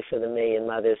committee for the Million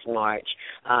Mothers March,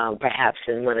 perhaps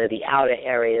in one of the outer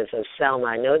areas of Selma.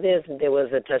 I know there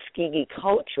was a Tuskegee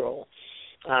cultural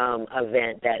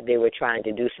event that they were trying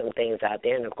to do some things out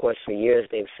there. And, of course, for years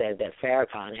they've said that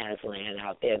Farrakhan has land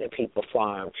out there that people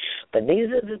farm. But these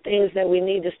are the things that we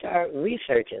need to start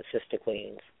researching, Sister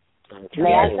Queens.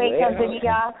 May I say something,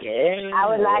 y'all? Yeah. I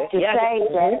would like to say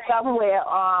that somewhere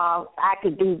I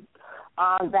could be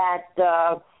on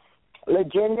that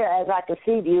agenda, as I could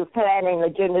see you planning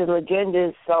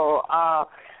agendas. So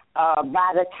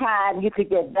by the time you could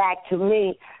get back to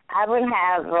me, I would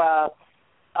have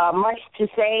much to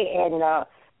say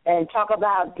and talk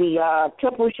about the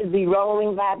temple should be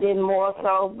rolling by then more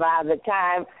so by the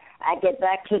time I get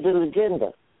back to the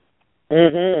agenda.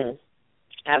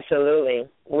 Absolutely.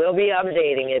 We'll be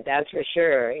updating it, that's for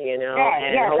sure, Yeah,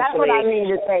 that's what I mean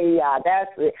to say,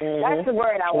 that's the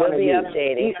word I want to use. We'll be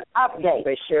updating. Update.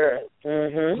 For sure.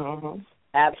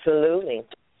 Absolutely.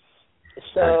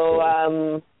 So,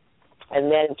 and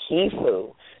then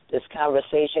Kifu, this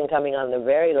conversation coming on the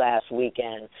very last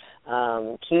weekend.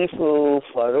 Kifu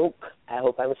Farouk, I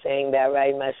hope I'm saying that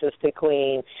right, my sister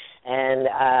queen, and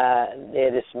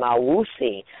it is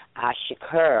Mawusi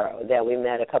Ashikur that we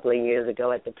met a couple of years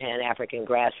ago at the Pan-African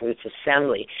Grassroots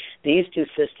Assembly. These two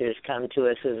sisters come to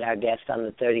us as our guests on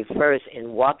the 31st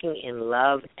in Walking in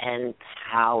Love and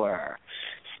Power,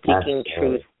 Speaking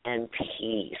Truth and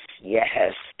Peace.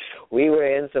 Yes. We were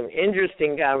in some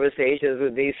interesting conversations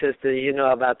with these sisters,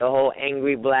 about the whole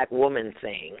angry black woman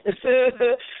thing.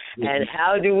 And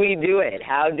how do we do it?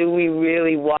 How do we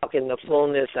really walk in the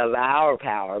fullness of our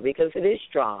power? Because it is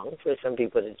strong for some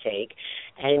people to take,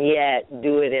 and yet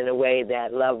do it in a way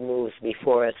that love moves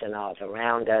before us and all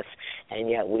around us, and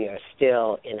yet we are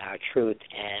still in our truth,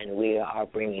 and we are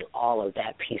bringing all of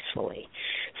that peacefully.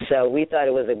 So we thought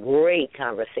it was a great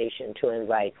conversation to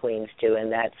invite Queens to,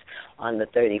 and that's on the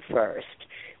 31st.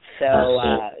 So,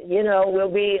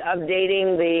 we'll be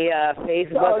updating the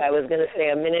Facebook. I was going to say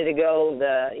a minute ago,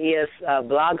 the Iya's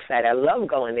blog site. I love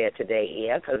going there today,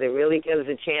 Iya, because it really gives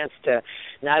a chance to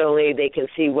not only they can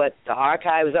see what the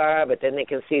archives are, but then they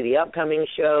can see the upcoming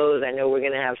shows. I know we're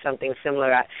going to have something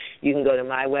similar. You can go to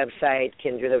my website,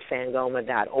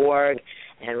 kindredofsangoma.org,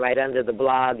 and right under the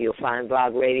blog, you'll find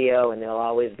Blog Radio, and there'll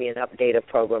always be an update of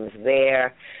programs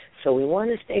there. So we want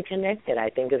to stay connected,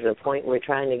 I think, is the point we're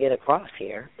trying to get across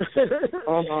here.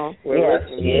 Yeah,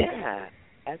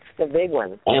 that's the big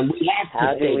one. And we have to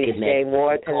How do we stay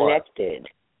more connected?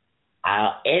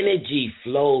 Our energy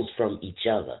flows from each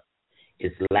other.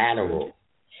 It's lateral.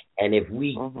 And if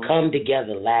we come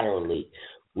together laterally,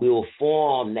 we will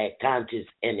form that conscious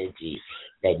energy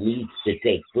that needs to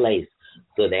take place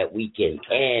so that we can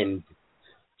end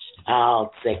child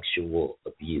sexual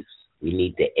abuse. We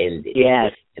need to end it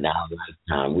in our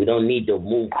lifetime. We don't need to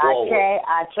move forward.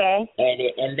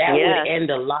 And that would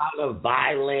end a lot of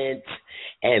violence,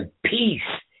 and peace,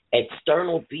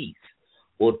 external peace,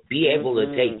 will be able to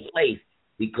take place,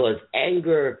 because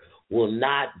anger will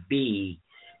not be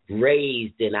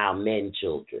raised in our men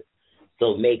children.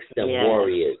 So it makes them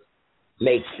warriors,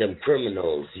 makes them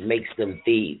criminals, makes them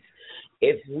thieves.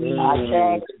 If we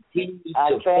continue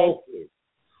to focus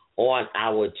on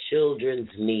our children's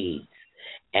needs,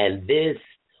 and this,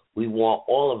 we want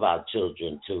all of our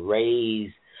children to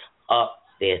raise up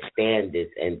their standards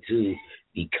and to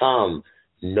become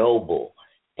noble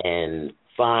and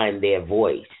find their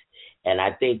voice. And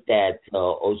I think that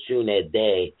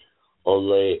Oshunade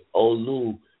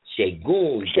Olusegun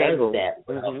does that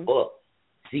with her book,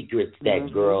 Secrets That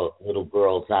Little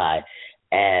Girls Hide.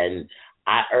 And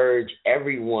I urge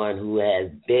everyone who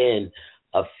has been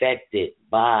affected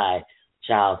by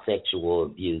child sexual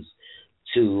abuse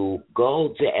to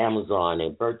go to Amazon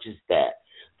and purchase that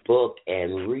book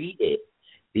and read it,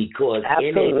 because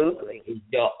in it is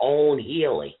your own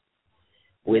healing.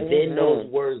 Within those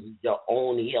words is your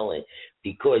own healing,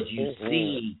 because you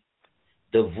see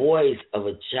the voice of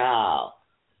a child.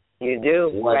 You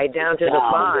do, right down to the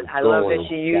font. I love that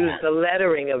she used the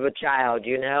lettering of a child,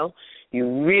 you know.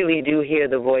 You really do hear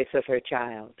the voice of her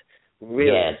child.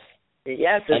 Really.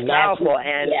 Yes, it's powerful,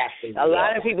 and a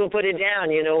lot of people put it down,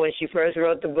 you know, when she first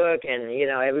wrote the book, and, you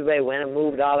know, everybody went and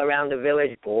moved all around the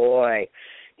village. Boy,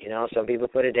 you know, some people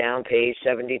put it down, page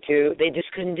 72. They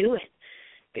just couldn't do it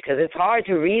because it's hard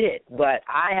to read it. But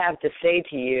I have to say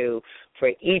to you,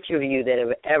 for each of you that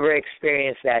have ever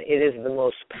experienced that, it is the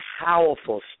most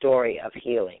powerful story of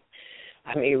healing.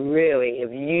 I mean, really,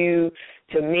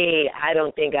 to me, I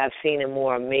don't think I've seen a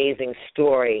more amazing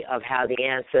story of how the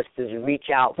ancestors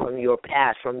reach out from your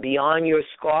past, from beyond your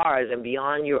scars and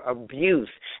beyond your abuse,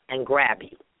 and grab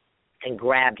you and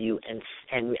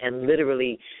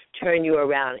literally turn you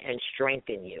around and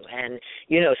strengthen you. And,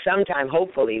 you know, sometime,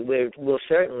 hopefully, we'll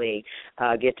certainly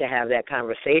get to have that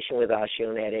conversation with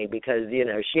Oshunade, because, you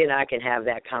know, she and I can have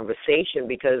that conversation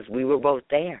because we were both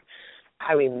there.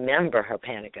 I remember her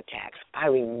panic attacks. I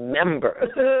remember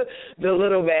the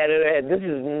little man in her head. This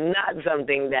is not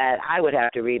something that I would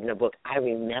have to read in a book. I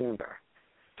remember.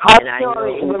 Her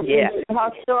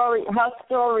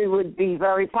story would be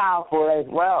very powerful as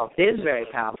well. It is very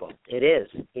powerful. It is.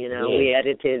 You know, we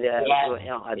edited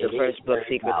the first book,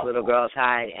 Secrets Little Girls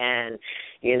Hide, and,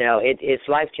 you know, it's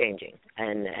life-changing.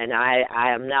 And I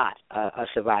am not a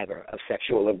survivor of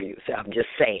sexual abuse. I'm just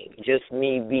saying, just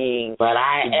me being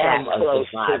that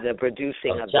close to the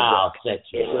producing of the book.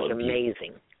 It was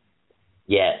amazing.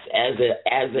 Yes, as a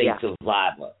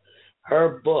survivor,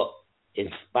 her book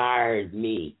inspired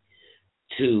me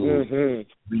to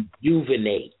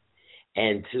rejuvenate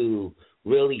and to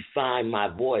really find my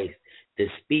voice, to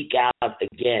speak out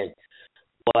against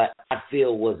what I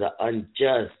feel was an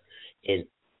unjust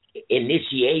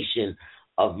initiation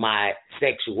of my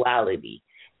sexuality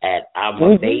I'm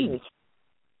a baby,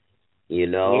 you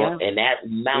know, and that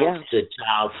amounts to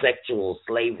child sexual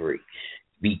slavery,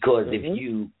 because if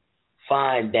you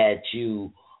find that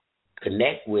you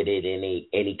connect with it in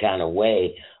any kind of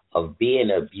way of being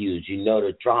abused, you know,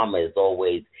 the trauma is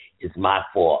always, it's my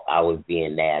fault. I was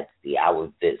being nasty. I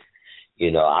was this, you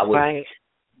know, I was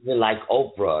like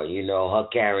Oprah, you know, her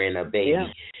carrying a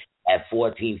baby at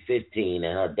 14, 15,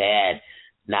 and her dad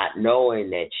not knowing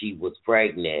that she was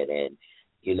pregnant, and,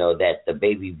 you know, that the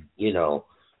baby, you know,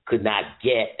 could not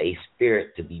get a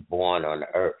spirit to be born on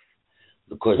earth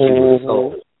because she was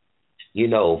so, you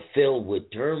know, filled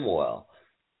with turmoil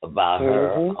about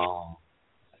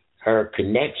her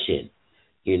connection,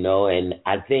 you know. And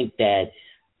I think that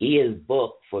Iya's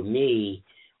book, for me,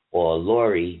 or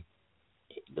Lori,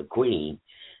 the Queen,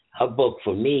 her book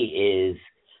for me is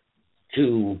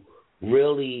to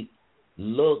really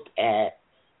look at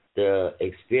the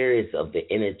experience of the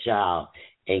inner child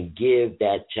and give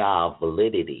that child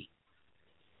validity.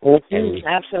 Mm-hmm.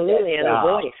 Absolutely, and a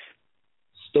voice.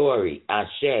 Story,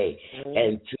 ashe,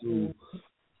 and to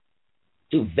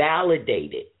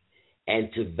validate it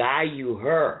and to value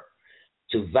her,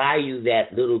 to value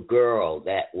that little girl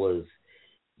that was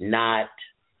not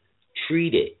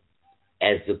treated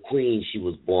as the queen she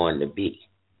was born to be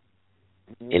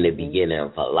in the beginning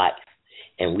of her life.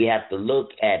 And we have to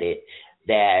look at it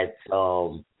that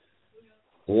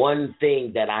one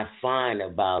thing that I find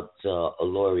about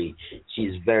Olori,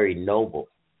 she's very noble.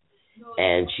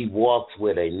 And she walks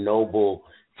with a noble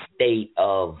state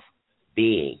of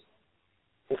being.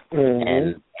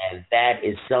 And that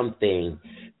is something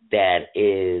that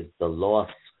is the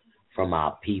loss from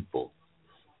our people.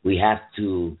 We have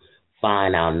to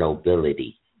find our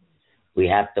nobility. We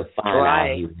have to find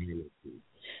our humanity.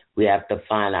 We have to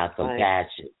find our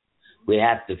compassion. We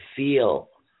have to feel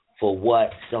for what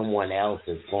someone else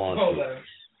is going through.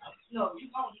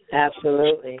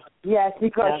 Absolutely. Yes,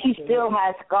 because she still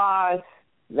has scars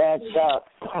that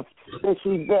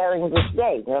she's bearing this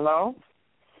day, you know.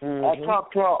 I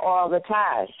talk to her all the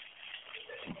time.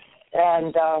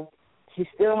 And she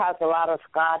still has a lot of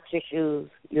scar tissues,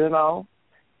 you know,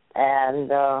 and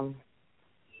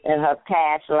in her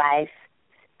past life,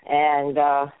 and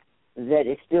that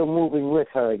is still moving with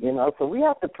her, you know. So we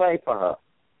have to pray for her.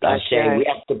 We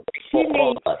have to pray for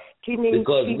all of us. She needs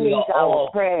our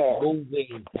prayers.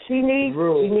 She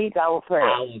needs our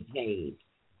prayers. Our pain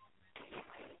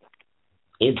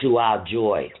into our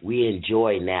joy. We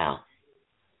enjoy now.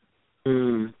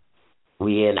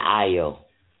 We in Io.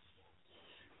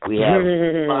 We have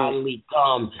finally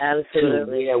come to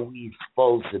where we're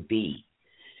supposed to be.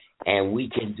 And we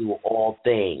can do all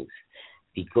things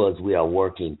because we are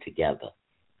working together.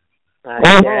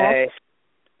 Okay.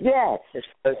 Yes. It's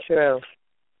so true.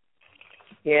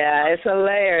 Yeah, it's a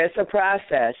layer. It's a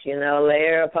process, you know,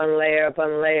 layer upon layer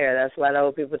upon layer. That's why the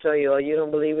old people tell you, you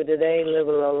don't believe it today, live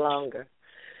a little longer.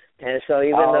 And so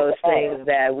even those things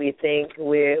that we think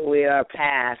we are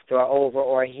past or over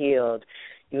or healed,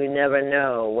 you never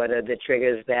know what are the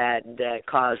triggers that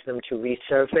cause them to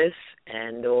resurface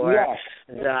and or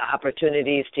the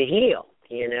opportunities to heal.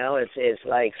 You know, it's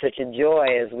like such a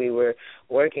joy as we were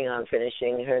working on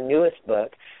finishing her newest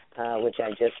book, which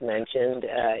I just mentioned,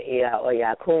 Iya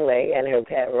Oyakunle and Her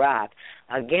Pet Rock.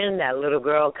 Again, that little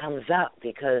girl comes up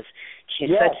because she's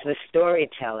such the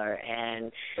storyteller,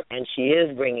 and she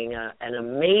is bringing an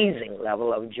amazing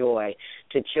level of joy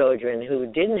to children who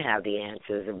didn't have the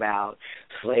answers about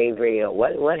slavery or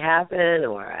what happened,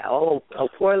 or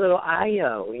poor little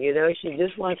Ayo, you know, she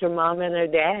just wants her mom and her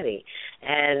daddy,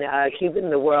 and keeping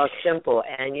the world simple.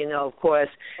 And you know, of course,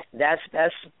 that's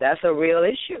a real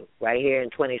issue right here in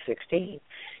 2016.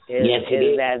 Is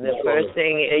that the first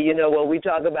thing, you know, when we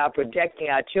talk about protecting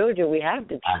our children, we have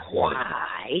to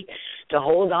try to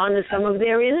hold on to some of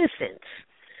their innocence.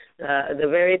 The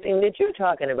very thing that you're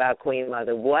talking about, Queen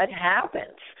Mother, what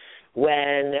happens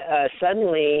when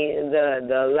suddenly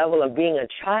the level of being a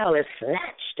child is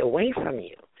snatched away from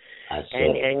you?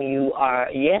 And you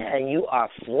are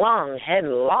flung head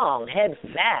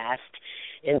fast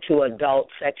into adult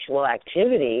sexual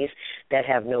activities that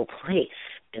have no place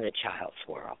in a child's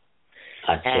world.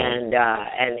 It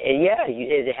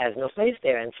has no place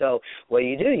there. And so what do?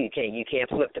 You can't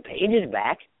flip the pages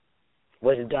back.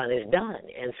 What's done is done.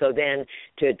 And so then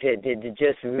to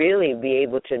just really be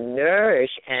able to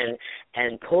nourish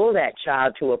and pull that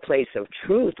child to a place of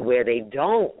truth where they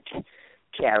don't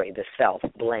carry the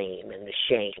self-blame and the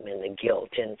shame and the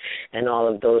guilt and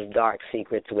all of those dark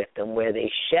secrets with them, where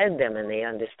they shed them and they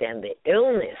understand the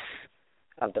illness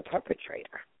of the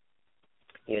perpetrator.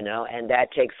 You know, and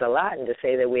that takes a lot. And to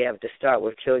say that we have to start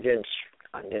with children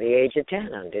under the age of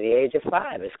 10, under the age of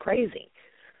 5 is crazy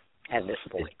at this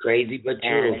point. It's crazy but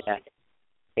true.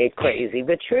 It's crazy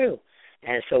but true.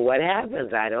 And so what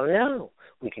happens? I don't know.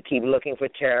 We could keep looking for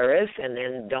terrorists and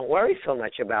then don't worry so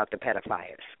much about the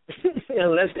pedophiles,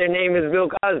 unless their name is Bill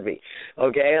Cosby,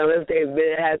 okay? Unless they've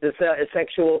had the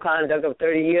sexual conduct of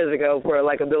 30 years ago for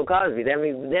like a Bill Cosby. Then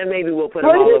maybe we'll put them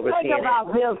all over CNN. What do you think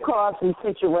about Bill Cosby's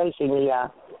situation,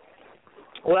 Iya?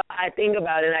 Well, I think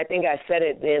about it, and I think I said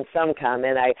it in some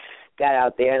comment. I got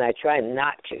out there, and I tried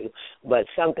not to, but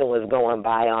something was going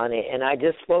by on it. And I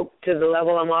just spoke to the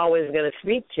level I'm always going to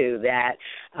speak to, that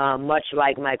much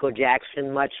like Michael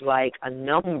Jackson, much like a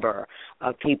number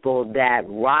of people that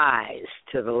rise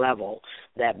to the level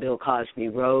that Bill Cosby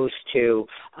rose to,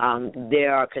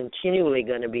 there are continually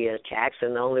going to be attacks,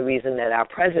 and the only reason that our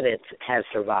president has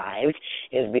survived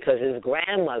is because his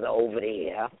grandmother over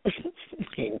there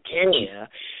in Kenya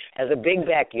has a big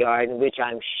backyard in which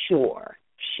I'm sure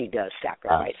she does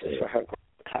sacrifices for her.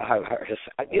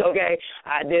 Okay,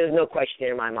 there's no question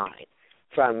in my mind.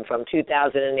 From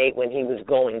 2008 when he was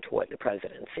going toward the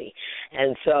presidency.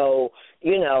 And so,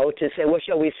 to say, what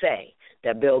shall we say?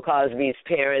 That Bill Cosby's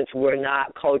parents were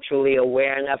not culturally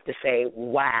aware enough to say,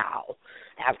 wow,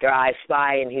 after I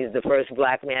Spy and he's the first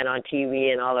black man on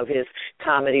TV and all of his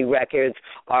comedy records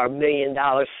are $1 million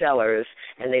sellers,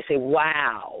 and they say,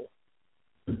 wow,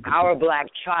 our black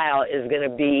child is going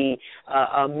to be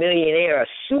a millionaire, a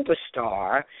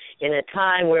superstar, in a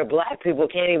time where black people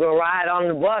can't even ride on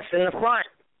the bus in the front.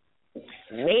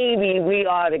 Maybe we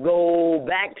ought to go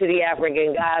back to the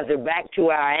African gods or back to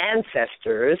our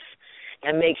ancestors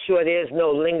and make sure there's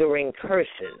no lingering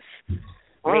curses.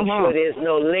 Make sure there's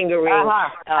no lingering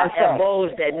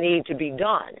abodes that need to be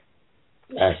done.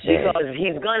 Because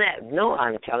he's going to, no,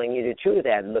 I'm telling you the truth,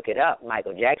 look it up.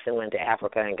 Michael Jackson went to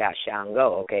Africa and got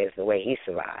Shango, okay? It's the way he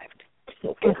survived.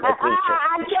 Okay,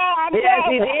 yes,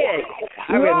 he did.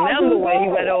 I remember when he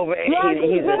went over,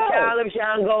 he's a child of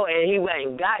Shango, and he went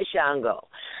and got Shango.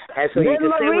 And so you can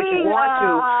say what you want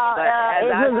to, but as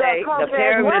I say, the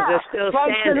pyramids are still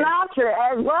standing. Frank Sinatra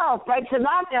as well. Frank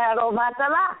Sinatra had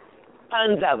Ovatala.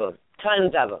 Tons of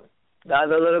them. The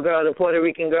other little girl, the Puerto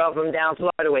Rican girl from down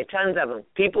Florida way, tons of them.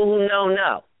 People who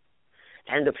know.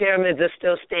 And the pyramids are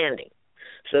still standing.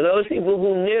 So those people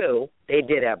who knew, they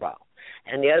did Ebo.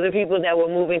 And the other people that were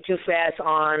moving too fast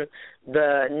on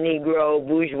the Negro,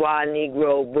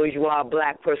 bourgeois,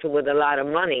 black person with a lot of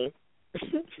money,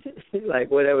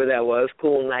 like whatever that was,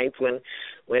 Cool Nights when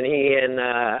he and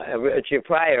Richard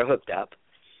Pryor hooked up.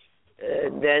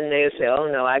 Then they say, oh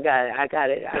no, I got it. I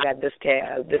got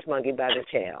this monkey by the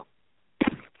tail.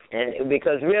 And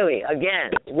because really,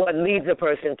 again, what leads a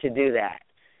person to do that?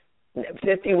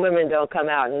 50 women don't come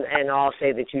out and all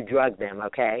say that you drugged them,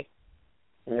 okay?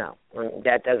 No,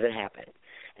 that doesn't happen.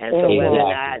 And so whether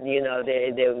or not,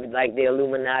 they like the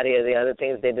Illuminati or the other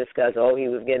things they discuss, he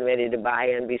was getting ready to buy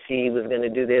NBC, he was going to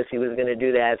do this, he was going to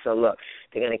do that. So look,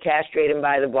 they're going to castrate him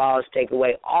by the balls, take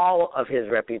away all of his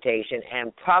reputation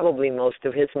and probably most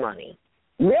of his money.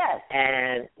 Yes.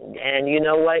 And you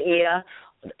know what, Iya?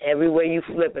 Everywhere you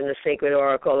flip in the sacred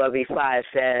oracle of Ifa, it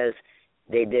says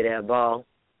they did Ebo,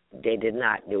 they did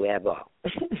not do Ebo.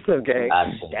 Okay?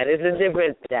 That is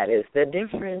the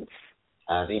difference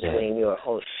between your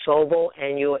Osobo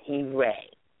and your Ire.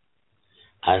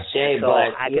 I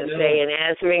can say in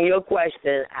answering your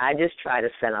question, I just try to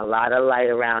send a lot of light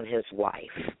around his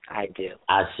wife. I do.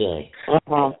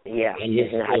 Yeah.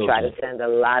 And I try to send a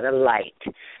lot of light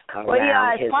around his wife. Well,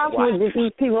 it's possible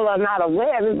these people are not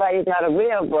aware. Everybody's not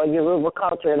aware of Yoruba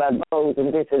culture and abodes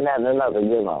and this and that and another,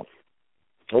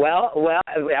 Well,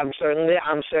 I'm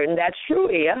certain that's true,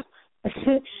 Iya.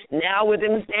 Now with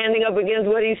him standing up against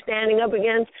what he's standing up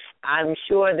against, I'm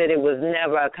sure that it was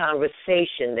never a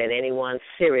conversation that anyone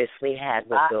seriously had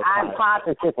with Bill Cosby. I'm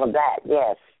positive of that,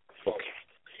 yes.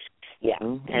 Yeah,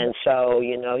 and so,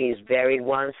 he's buried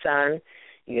one son,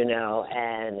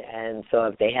 and so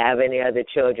if they have any other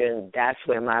children, that's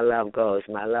where my love goes.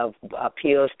 My love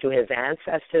appeals to his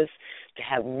ancestors to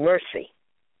have mercy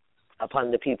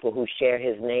upon the people who share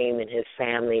his name and his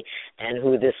family and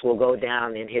who this will go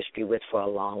down in history with for a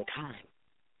long time.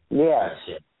 Yes.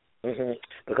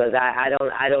 Because I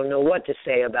don't know what to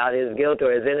say about his guilt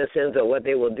or his innocence or what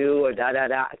they will do or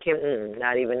da-da-da. I can't,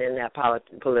 not even in that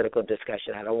political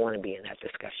discussion. I don't want to be in that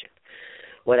discussion.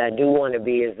 What I do want to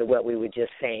be is what we were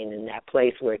just saying, in that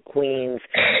place where queens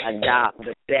adopt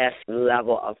the best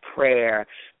level of prayer,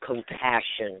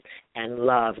 compassion, and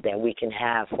love that we can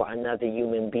have for another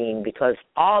human being, because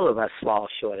all of us fall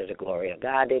short of the glory of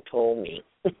God, they told me.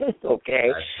 Okay?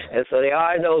 And so there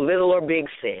are no little or big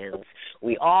sins.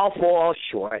 We all fall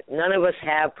short. None of us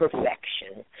have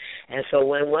perfection. And so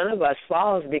when one of us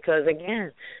falls, because,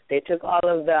 again, they took all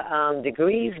of the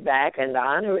degrees back and the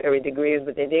honorary degrees,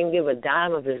 but they didn't give a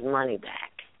dime of his money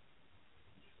back.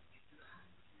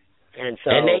 And so,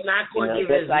 they're not going to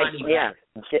give his money back.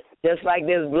 Just like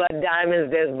there's blood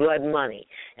diamonds, there's blood money.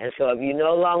 And so if you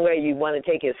no longer, you want to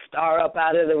take his star up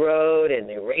out of the road and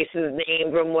erase his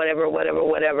name from whatever,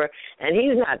 and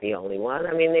he's not the only one.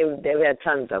 I mean, they've had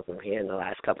tons of them here in the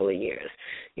last couple of years.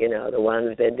 The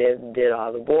ones that did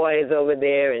all the boys over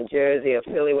there in Jersey or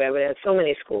Philly, wherever. There's so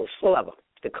many schools full of them,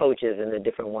 the coaches and the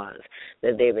different ones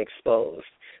that they've exposed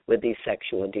with these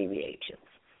sexual deviations.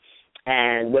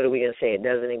 And what are we going to say? It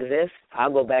doesn't exist?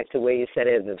 I'll go back to where you said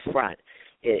it at the front.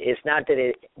 It's not that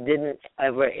it didn't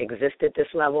ever exist at this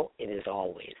level. It has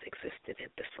always existed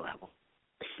at this level.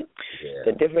 Yeah.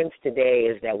 The difference today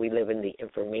is that we live in the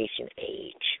information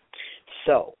age.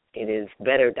 So it is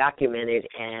better documented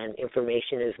and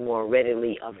information is more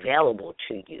readily available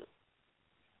to you.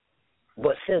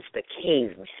 But since the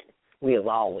cavemen, we have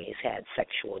always had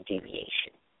sexual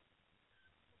deviation.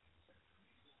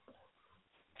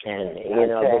 And, you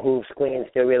know, it behooves queens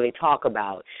to really talk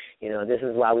about, you know, this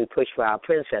is why we push for our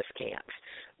princess camps.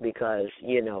 Because,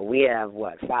 you know, we have,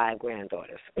 5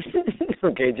 granddaughters,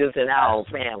 okay, just in our whole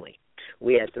family.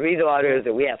 We have 3 daughters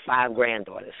and we have 5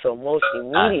 granddaughters. So most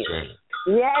immediately,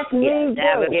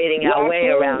 navigating our way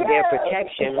around their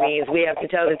protection means we have to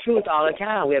tell the truth all the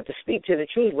time. We have to speak to the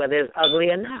truth, whether it's ugly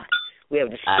or not. We have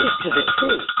to speak to the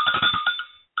truth.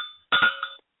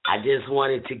 I just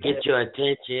wanted to get your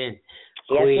attention,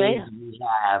 Yes, Queens. ma'am. We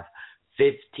have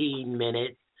 15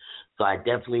 minutes, so I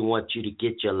definitely want you to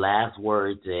get your last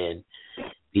words in,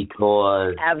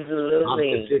 because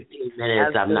Absolutely. after 15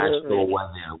 minutes, I'm not sure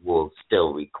whether we'll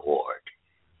still record.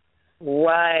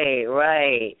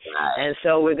 Right. And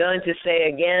so we're going to say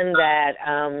again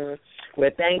that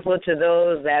we're thankful to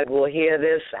those that will hear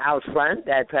this out front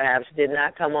that perhaps did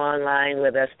not come online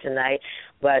with us tonight,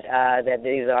 but that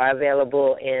these are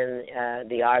available in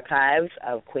the archives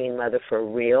of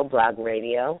QueenMother4real Blog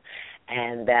Radio,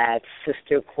 and that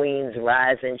Sister Queens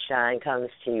Rise and Shine comes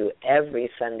to you every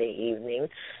Sunday evening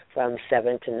from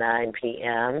 7 to 9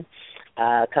 p.m.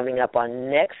 Coming up on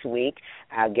next week,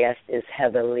 our guest is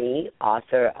Heather Lee,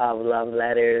 author of Love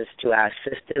Letters to Our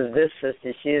Sisters. This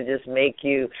sister, she'll just make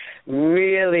you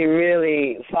really,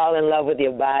 really fall in love with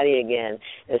your body again.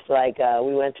 It's like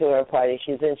we went to her party.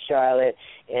 She's in Charlotte,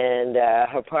 and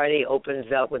her party opens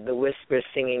up with the whisper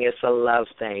singing It's a Love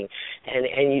Thing.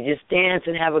 And you just dance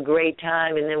and have a great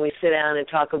time, and then we sit down and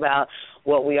talk about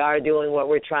what we are doing, what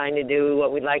we're trying to do,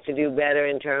 what we'd like to do better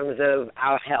in terms of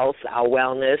our health, our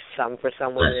wellness. For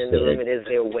someone in the room, it is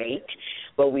their weight.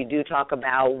 But we do talk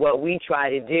about what we try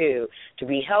to do to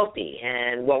be healthy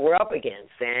and what we're up against.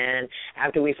 And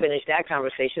after we finish that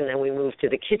conversation, then we move to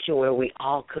the kitchen where we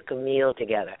all cook a meal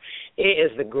together. It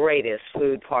is the greatest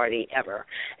food party ever.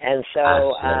 And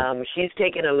so she's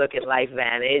taking a look at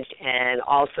LifeVantage, and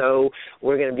also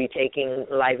we're going to be taking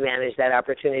LifeVantage, that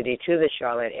opportunity, to the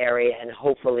Charlotte area and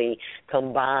hopefully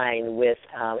combine with,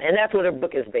 and that's what her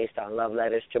book is based on, Love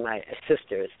Letters to My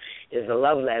Sisters, is a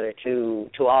love letter to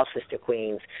all sister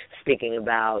queens, speaking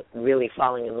about really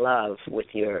falling in love with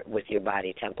your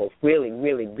body temple, really,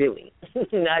 really, really,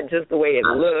 not just the way it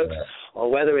looks or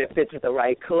whether it fits the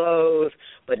right clothes,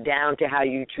 but down to how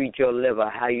you treat your liver,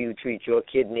 how you treat your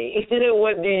kidney,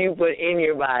 what do you put in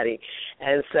your body.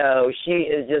 And so she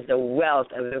is just a wealth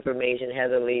of information,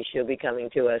 Heather Lee. She'll be coming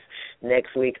to us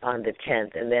next week on the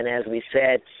 10th. And then, as we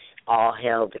said, All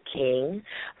Hail the King,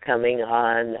 coming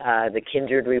on the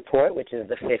Kindred Report, which is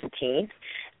the 15th.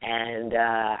 And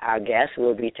our guest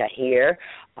will be Tahir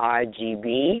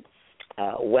RGB,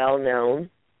 well-known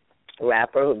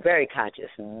rapper, very conscious,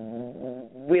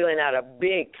 wheeling out a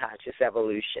big conscious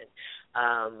evolution.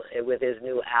 With his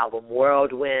new album,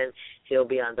 Whirlwind. He'll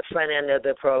be on the front end of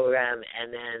the program,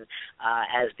 and then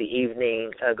as the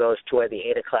evening goes toward the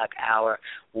 8 o'clock hour,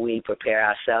 we prepare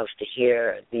ourselves to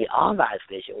hear the Alba's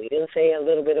vision. We didn't say a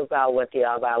little bit about what the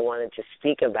Alba wanted to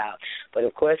speak about, but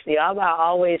of course the Alba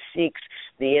always seeks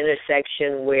the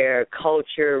intersection where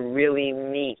culture really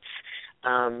meets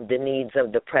the needs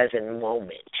of the present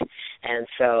moment. And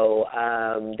so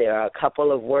there are a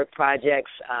couple of work projects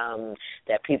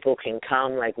that people can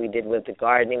come, like we did with the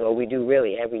gardening, or we do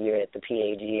really every year at the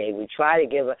PAGA. We try to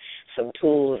give some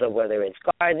tools of whether it's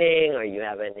gardening or you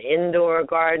have an indoor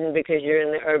garden because you're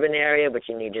in the urban area, but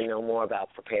you need to know more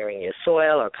about preparing your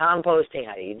soil or composting.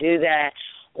 How do you do that?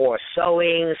 Or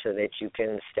sewing so that you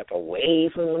can step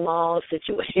away from the mall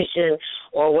situation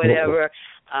or whatever.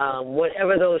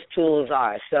 Whatever those tools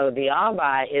are. So the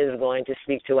Abba is going to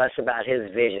speak to us about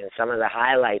his vision, some of the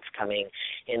highlights coming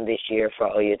in this year for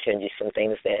Oyotunji, some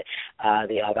things that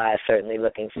the Abba is certainly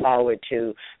looking forward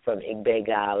to, from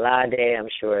Igberonhinjade, I'm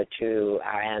sure, to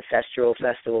our Ancestral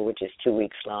Festival, which is 2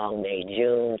 weeks long, May,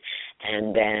 June.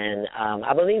 And then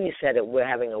I believe you said that we're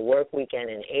having a work weekend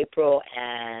in April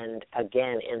and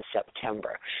again in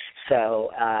September. So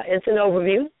it's an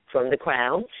overview from the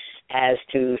Crown as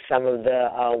to some of the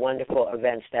wonderful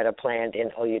events that are planned in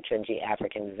Oyotunji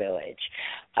African Village.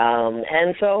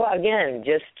 And so, again,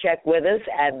 just check with us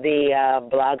at the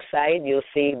blog site. You'll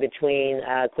see between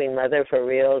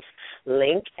QueenMother4real's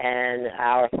link and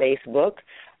our Facebook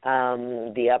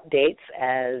the updates,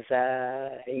 as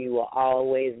you will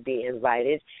always be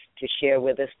invited to share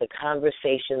with us the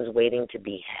conversations waiting to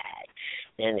be had.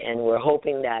 And we're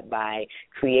hoping that by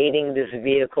creating this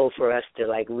vehicle for us to,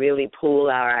 like, really pool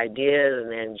our ideas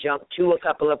and then jump to a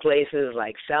couple of places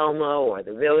like Selma or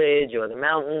the village or the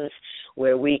mountains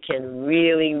where we can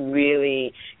really,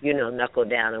 really, knuckle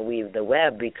down and weave the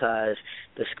web, because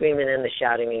the screaming and the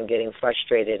shouting and getting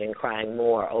frustrated and crying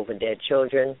more over dead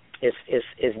children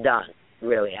is done.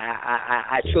 Really,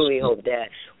 I truly hope that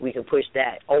we can push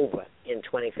that over in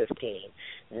 2015.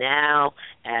 Now,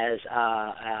 as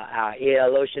our Iya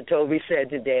Toby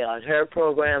said today on her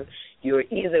program, you're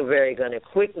either very going to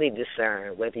quickly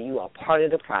discern whether you are part of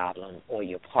the problem or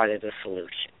you're part of the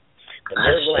solution. The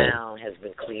middle ground has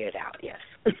been cleared out, yes.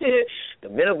 The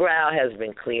middle ground has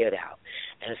been cleared out.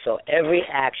 And so every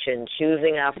action,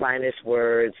 choosing our finest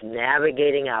words,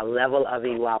 navigating our level of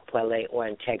iwapwele or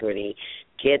integrity,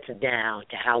 gets down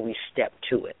to how we step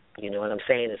to it. You know what I'm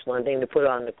saying? It's one thing to put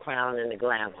on the crown and the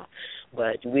glamour,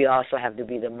 but we also have to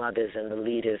be the mothers and the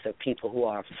leaders of people who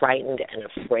are frightened and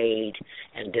afraid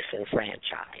and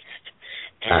disenfranchised.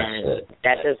 And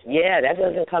that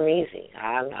doesn't come easy.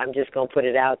 I'm just going to put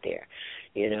it out there.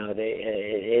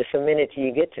 It's a minute till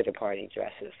you get to the party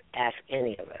dresses. Ask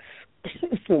any of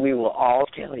us. We will all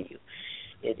tell you.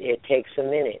 It takes a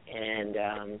minute,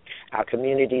 and our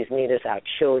communities need us, our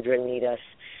children need us,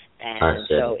 and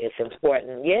so it's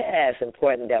important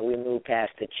that we move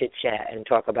past the chit-chat and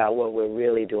talk about what we're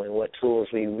really doing, what tools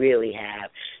we really have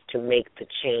to make the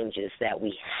changes that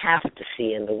we have to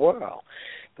see in the world.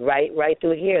 Right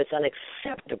through here, it's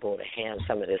unacceptable to hand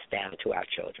some of this down to our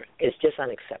children. It's just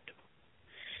unacceptable.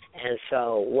 And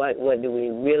so what do we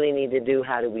really need to do?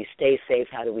 How do we stay safe?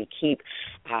 How do we keep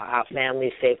our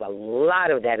families safe? A lot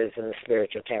of that is in the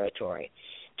spiritual territory.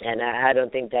 And I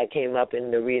don't think that came up in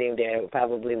the reading there. It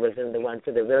probably was in the one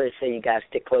for the village. So you got to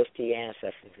stick close to your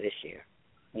ancestors this year.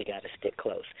 You got to stick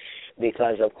close.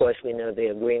 Because, of course, we know the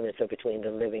agreements are between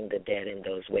the living, the dead, and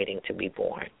those waiting to be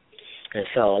born. And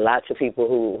so lots of people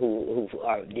who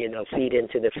are, feed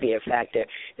into the fear factor,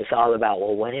 it's all about,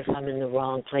 well, what if I'm in the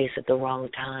wrong place at the wrong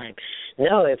time?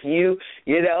 No, if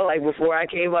like before I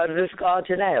came out of this call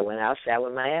today, I went outside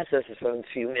with my ancestors for a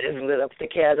few minutes, lit up the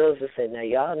candles and said, now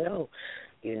y'all know,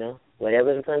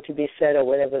 whatever's going to be said or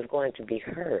whatever's going to be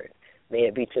heard, may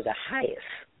it be to the highest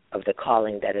of the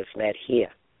calling that is led here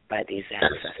by these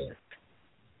ancestors.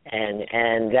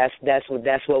 And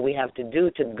that's what we have to do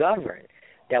to govern,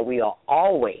 that we are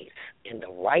always in the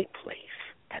right place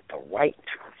at the right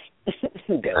time.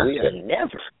 That we are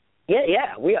never,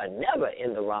 we are never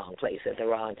in the wrong place at the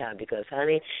wrong time, because,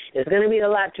 honey, there's going to be a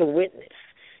lot to witness,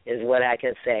 is what I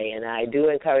can say. And I do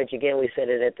encourage, again, we said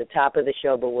it at the top of the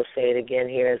show, but we'll say it again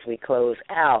here as we close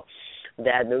out,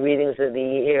 that the readings of the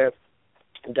year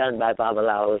done by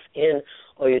Babalaos in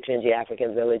Oyotunji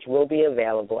African Village will be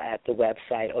available at the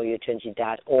website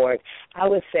oyotunji.org. I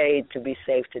would say, to be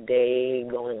safe today,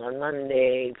 going on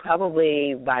Monday,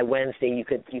 probably by Wednesday you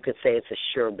could say it's a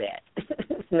sure bet.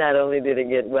 Not only did it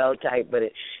get well typed, but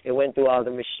it went through all the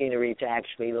machinery to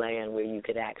actually land where you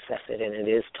could access it, and it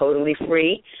is totally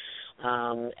free.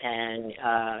 And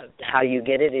how you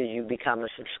get it is you become a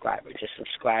subscriber. Just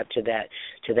subscribe to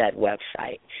that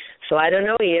website. So I don't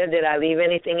know, Iya, did I leave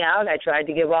anything out? I tried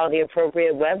to give all the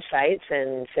appropriate websites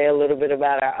and say a little bit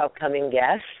about our upcoming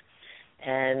guests.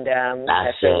 And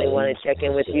I certainly want to check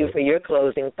in with you for your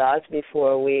closing thoughts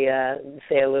before we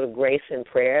say a little grace and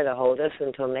prayer to hold us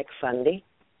until next Sunday.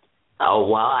 Oh,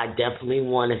 well, I definitely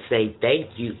want to say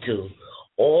thank you to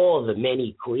all the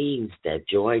many queens that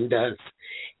joined us,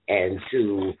 and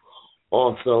to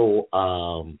also,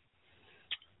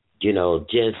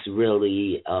 just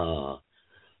really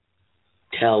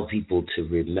tell people to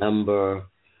remember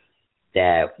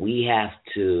that we have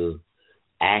to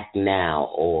act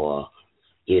now or,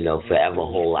 forever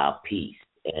hold our peace.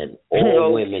 And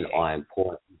all women are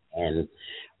important and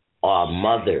are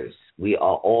mothers. We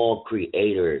are all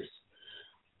creators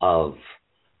of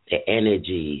the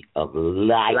energy of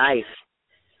life.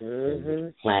 On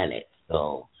the planet.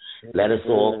 So let us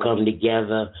all come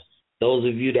together. Those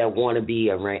of you that want to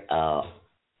be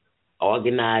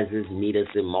organizers, meet us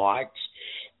in March.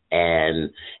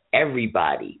 And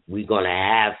everybody, we're going to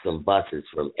have some buses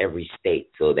from every state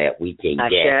so that we can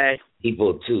get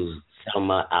people to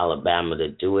Selma, Alabama to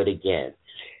do it again.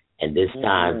 And this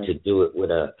time to do it with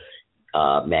a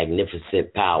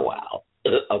magnificent powwow,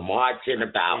 a march and a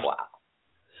powwow.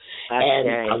 And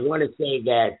I want to say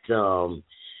that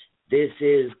this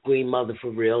is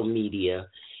QueenMother4real Media,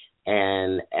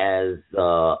 and as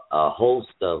a host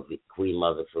of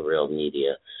QueenMother4real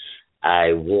Media,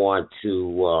 I want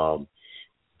to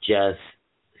just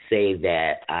say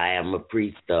that I am a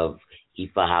priest of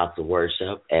Ifa House of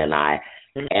Worship, and I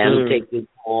am taking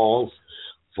calls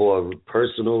for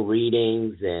personal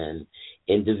readings and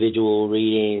individual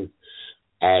readings.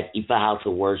 At Ifa House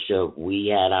of Worship, we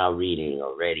had our reading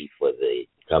already for the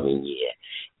coming year,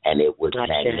 and it was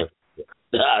magnificent.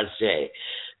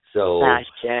 So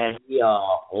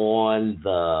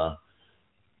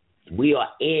we are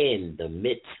in the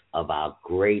midst of our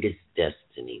greatest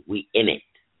destiny. We in it.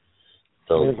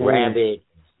 So grab it,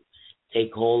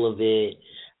 take hold of it.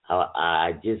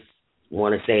 I just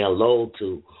want to say hello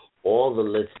to all the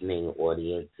listening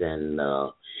audience and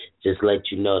just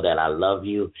let you know that I love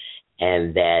you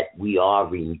and that we are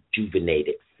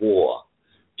rejuvenated for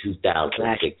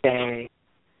 2016.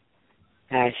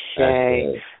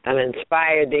 I'm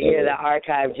inspired to hear the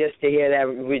archive, just to hear that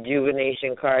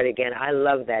rejuvenation card again. I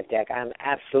love that deck. I'm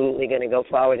absolutely going to go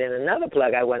forward. And another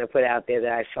plug I want to put out there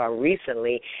that I saw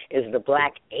recently is the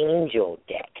Black Angel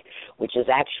deck, which is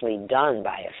actually done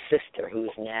by a sister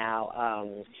who's now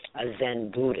a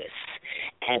Zen Buddhist.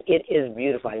 And it is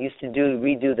beautiful. I used to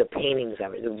redo the paintings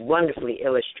of it. It was wonderfully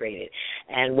illustrated.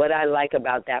 And what I like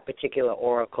about that particular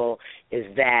oracle is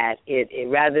that it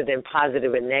rather than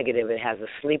positive and negative, it has a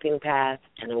sleeping path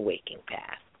and a waking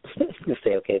path. You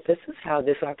say, okay, this is how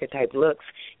this archetype looks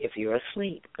if you're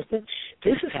asleep. This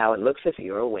is how it looks if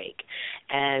you're awake.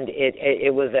 And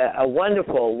it was a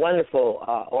wonderful, wonderful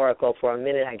oracle for a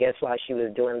minute, I guess, while she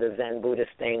was doing the Zen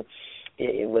Buddhist thing.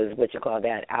 It was, what you call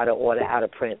that, out of order, out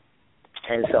of print.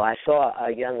 And so I saw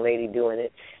a young lady doing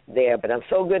it there. But I'm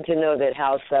so good to know that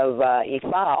House of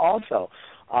Ifa also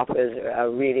offers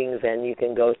readings, and you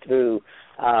can go through,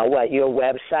 your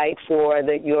website for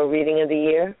your reading of the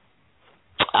year?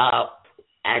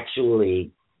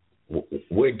 Actually,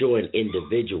 we're doing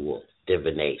individual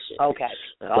divination. Okay.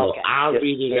 So our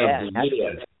reading of the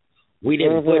year, we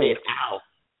didn't put it out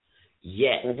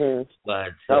yet, but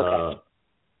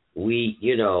we,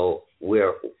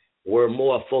 we're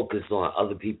more focused on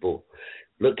other people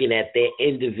looking at their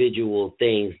individual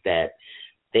things that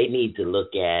they need to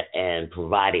look at and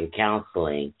providing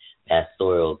counseling,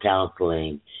 pastoral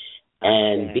counseling,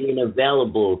 and being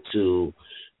available to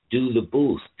do the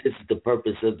boost. This is the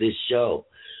purpose of this show,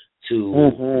 to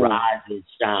rise and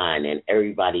shine, and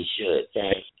everybody should.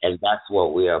 And that's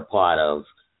what we are a part of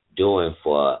doing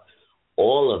for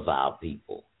all of our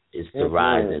people, is to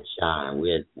rise and shine.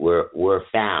 We're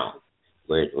found.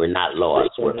 We're not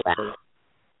lost. We're found.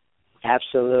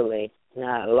 Absolutely.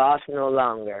 Not lost no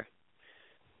longer.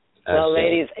 Well,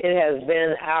 ladies, it has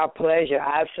been our pleasure.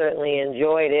 I've certainly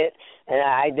enjoyed it. And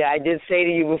I did say to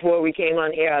you before we came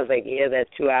on air, I was like, that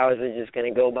 2 hours is just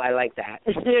going to go by like that.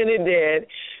 And it did,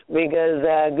 because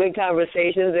good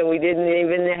conversations, and we didn't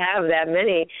even have that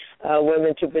many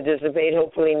women to participate.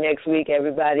 Hopefully next week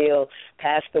everybody will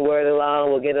pass the word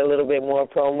along. We'll get a little bit more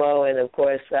promo. And, of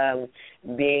course,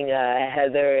 being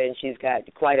Heather, and she's got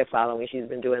quite a following. She's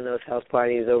been doing those house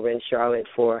parties over in Charlotte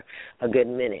for a good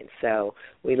minute. So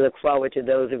we look forward to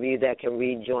those of you that can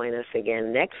rejoin us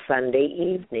again next Sunday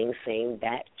evening, same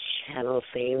bat channel,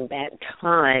 same bat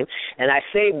time. And I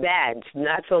say bat,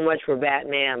 not so much for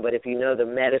Batman, but if you know the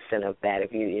medicine of bat,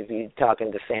 if you're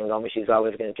talking to Sangoma, she's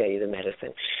always going to tell you the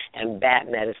medicine. And bat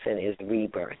medicine is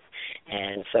rebirth.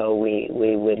 And so we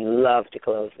would love to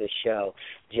close the show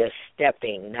just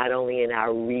stepping not only in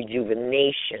our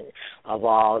rejuvenation of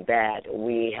all that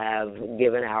we have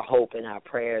given our hope and our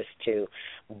prayers to,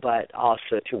 but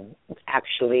also to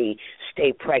actually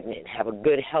stay pregnant, have a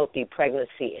good, healthy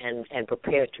pregnancy, and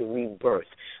prepare to rebirth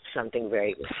something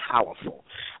very powerful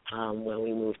when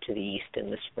we move to the east in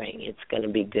the spring. It's going to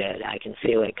be good. I can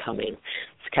feel it coming.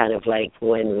 It's kind of like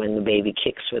when the baby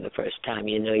kicks for the first time.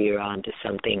 You know you're on to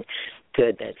something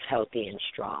good that's healthy and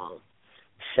strong.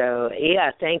 So,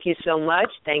 thank you so much.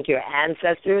 Thank your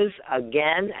ancestors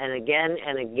again and again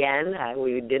and again.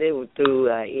 We did it through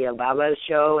Iya Baba's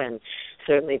show, and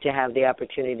certainly to have the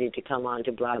opportunity to come on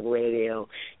to Blog Radio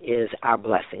is our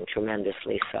blessing,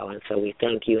 tremendously so. And so we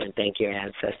thank you and thank your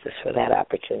ancestors for that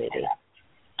opportunity.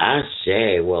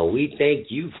 Ashe. Well, we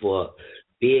thank you for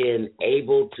being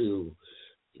able to,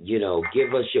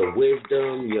 give us your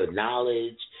wisdom, your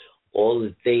knowledge, all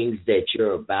the things that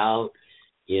you're about,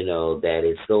 that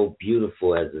is so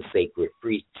beautiful as a sacred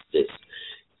priestess,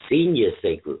 senior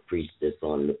sacred priestess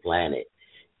on the planet.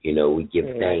 We give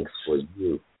thanks for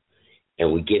you.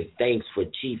 And we give thanks for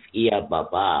Chief Iya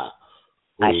Baba,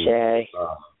 who,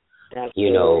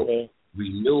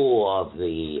 renewal of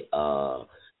the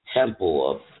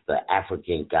temple of the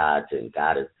African gods and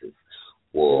goddesses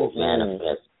will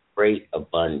manifest great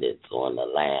abundance on the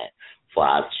land for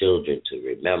our children to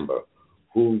remember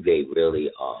who they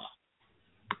really are.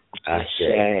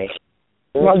 Ashe.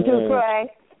 Well, do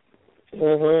pray.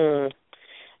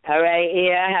 All right,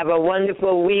 Iya, have a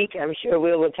wonderful week. I'm sure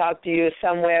we will talk to you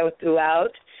somewhere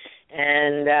throughout.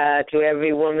 And to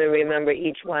every woman, remember,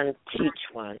 each one teach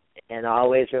one. And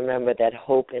always remember that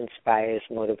hope inspires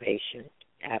motivation.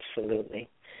 Absolutely.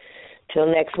 Till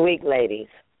next week, ladies.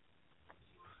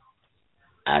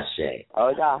 Ashe.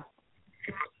 Oda.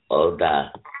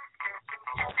 Oda.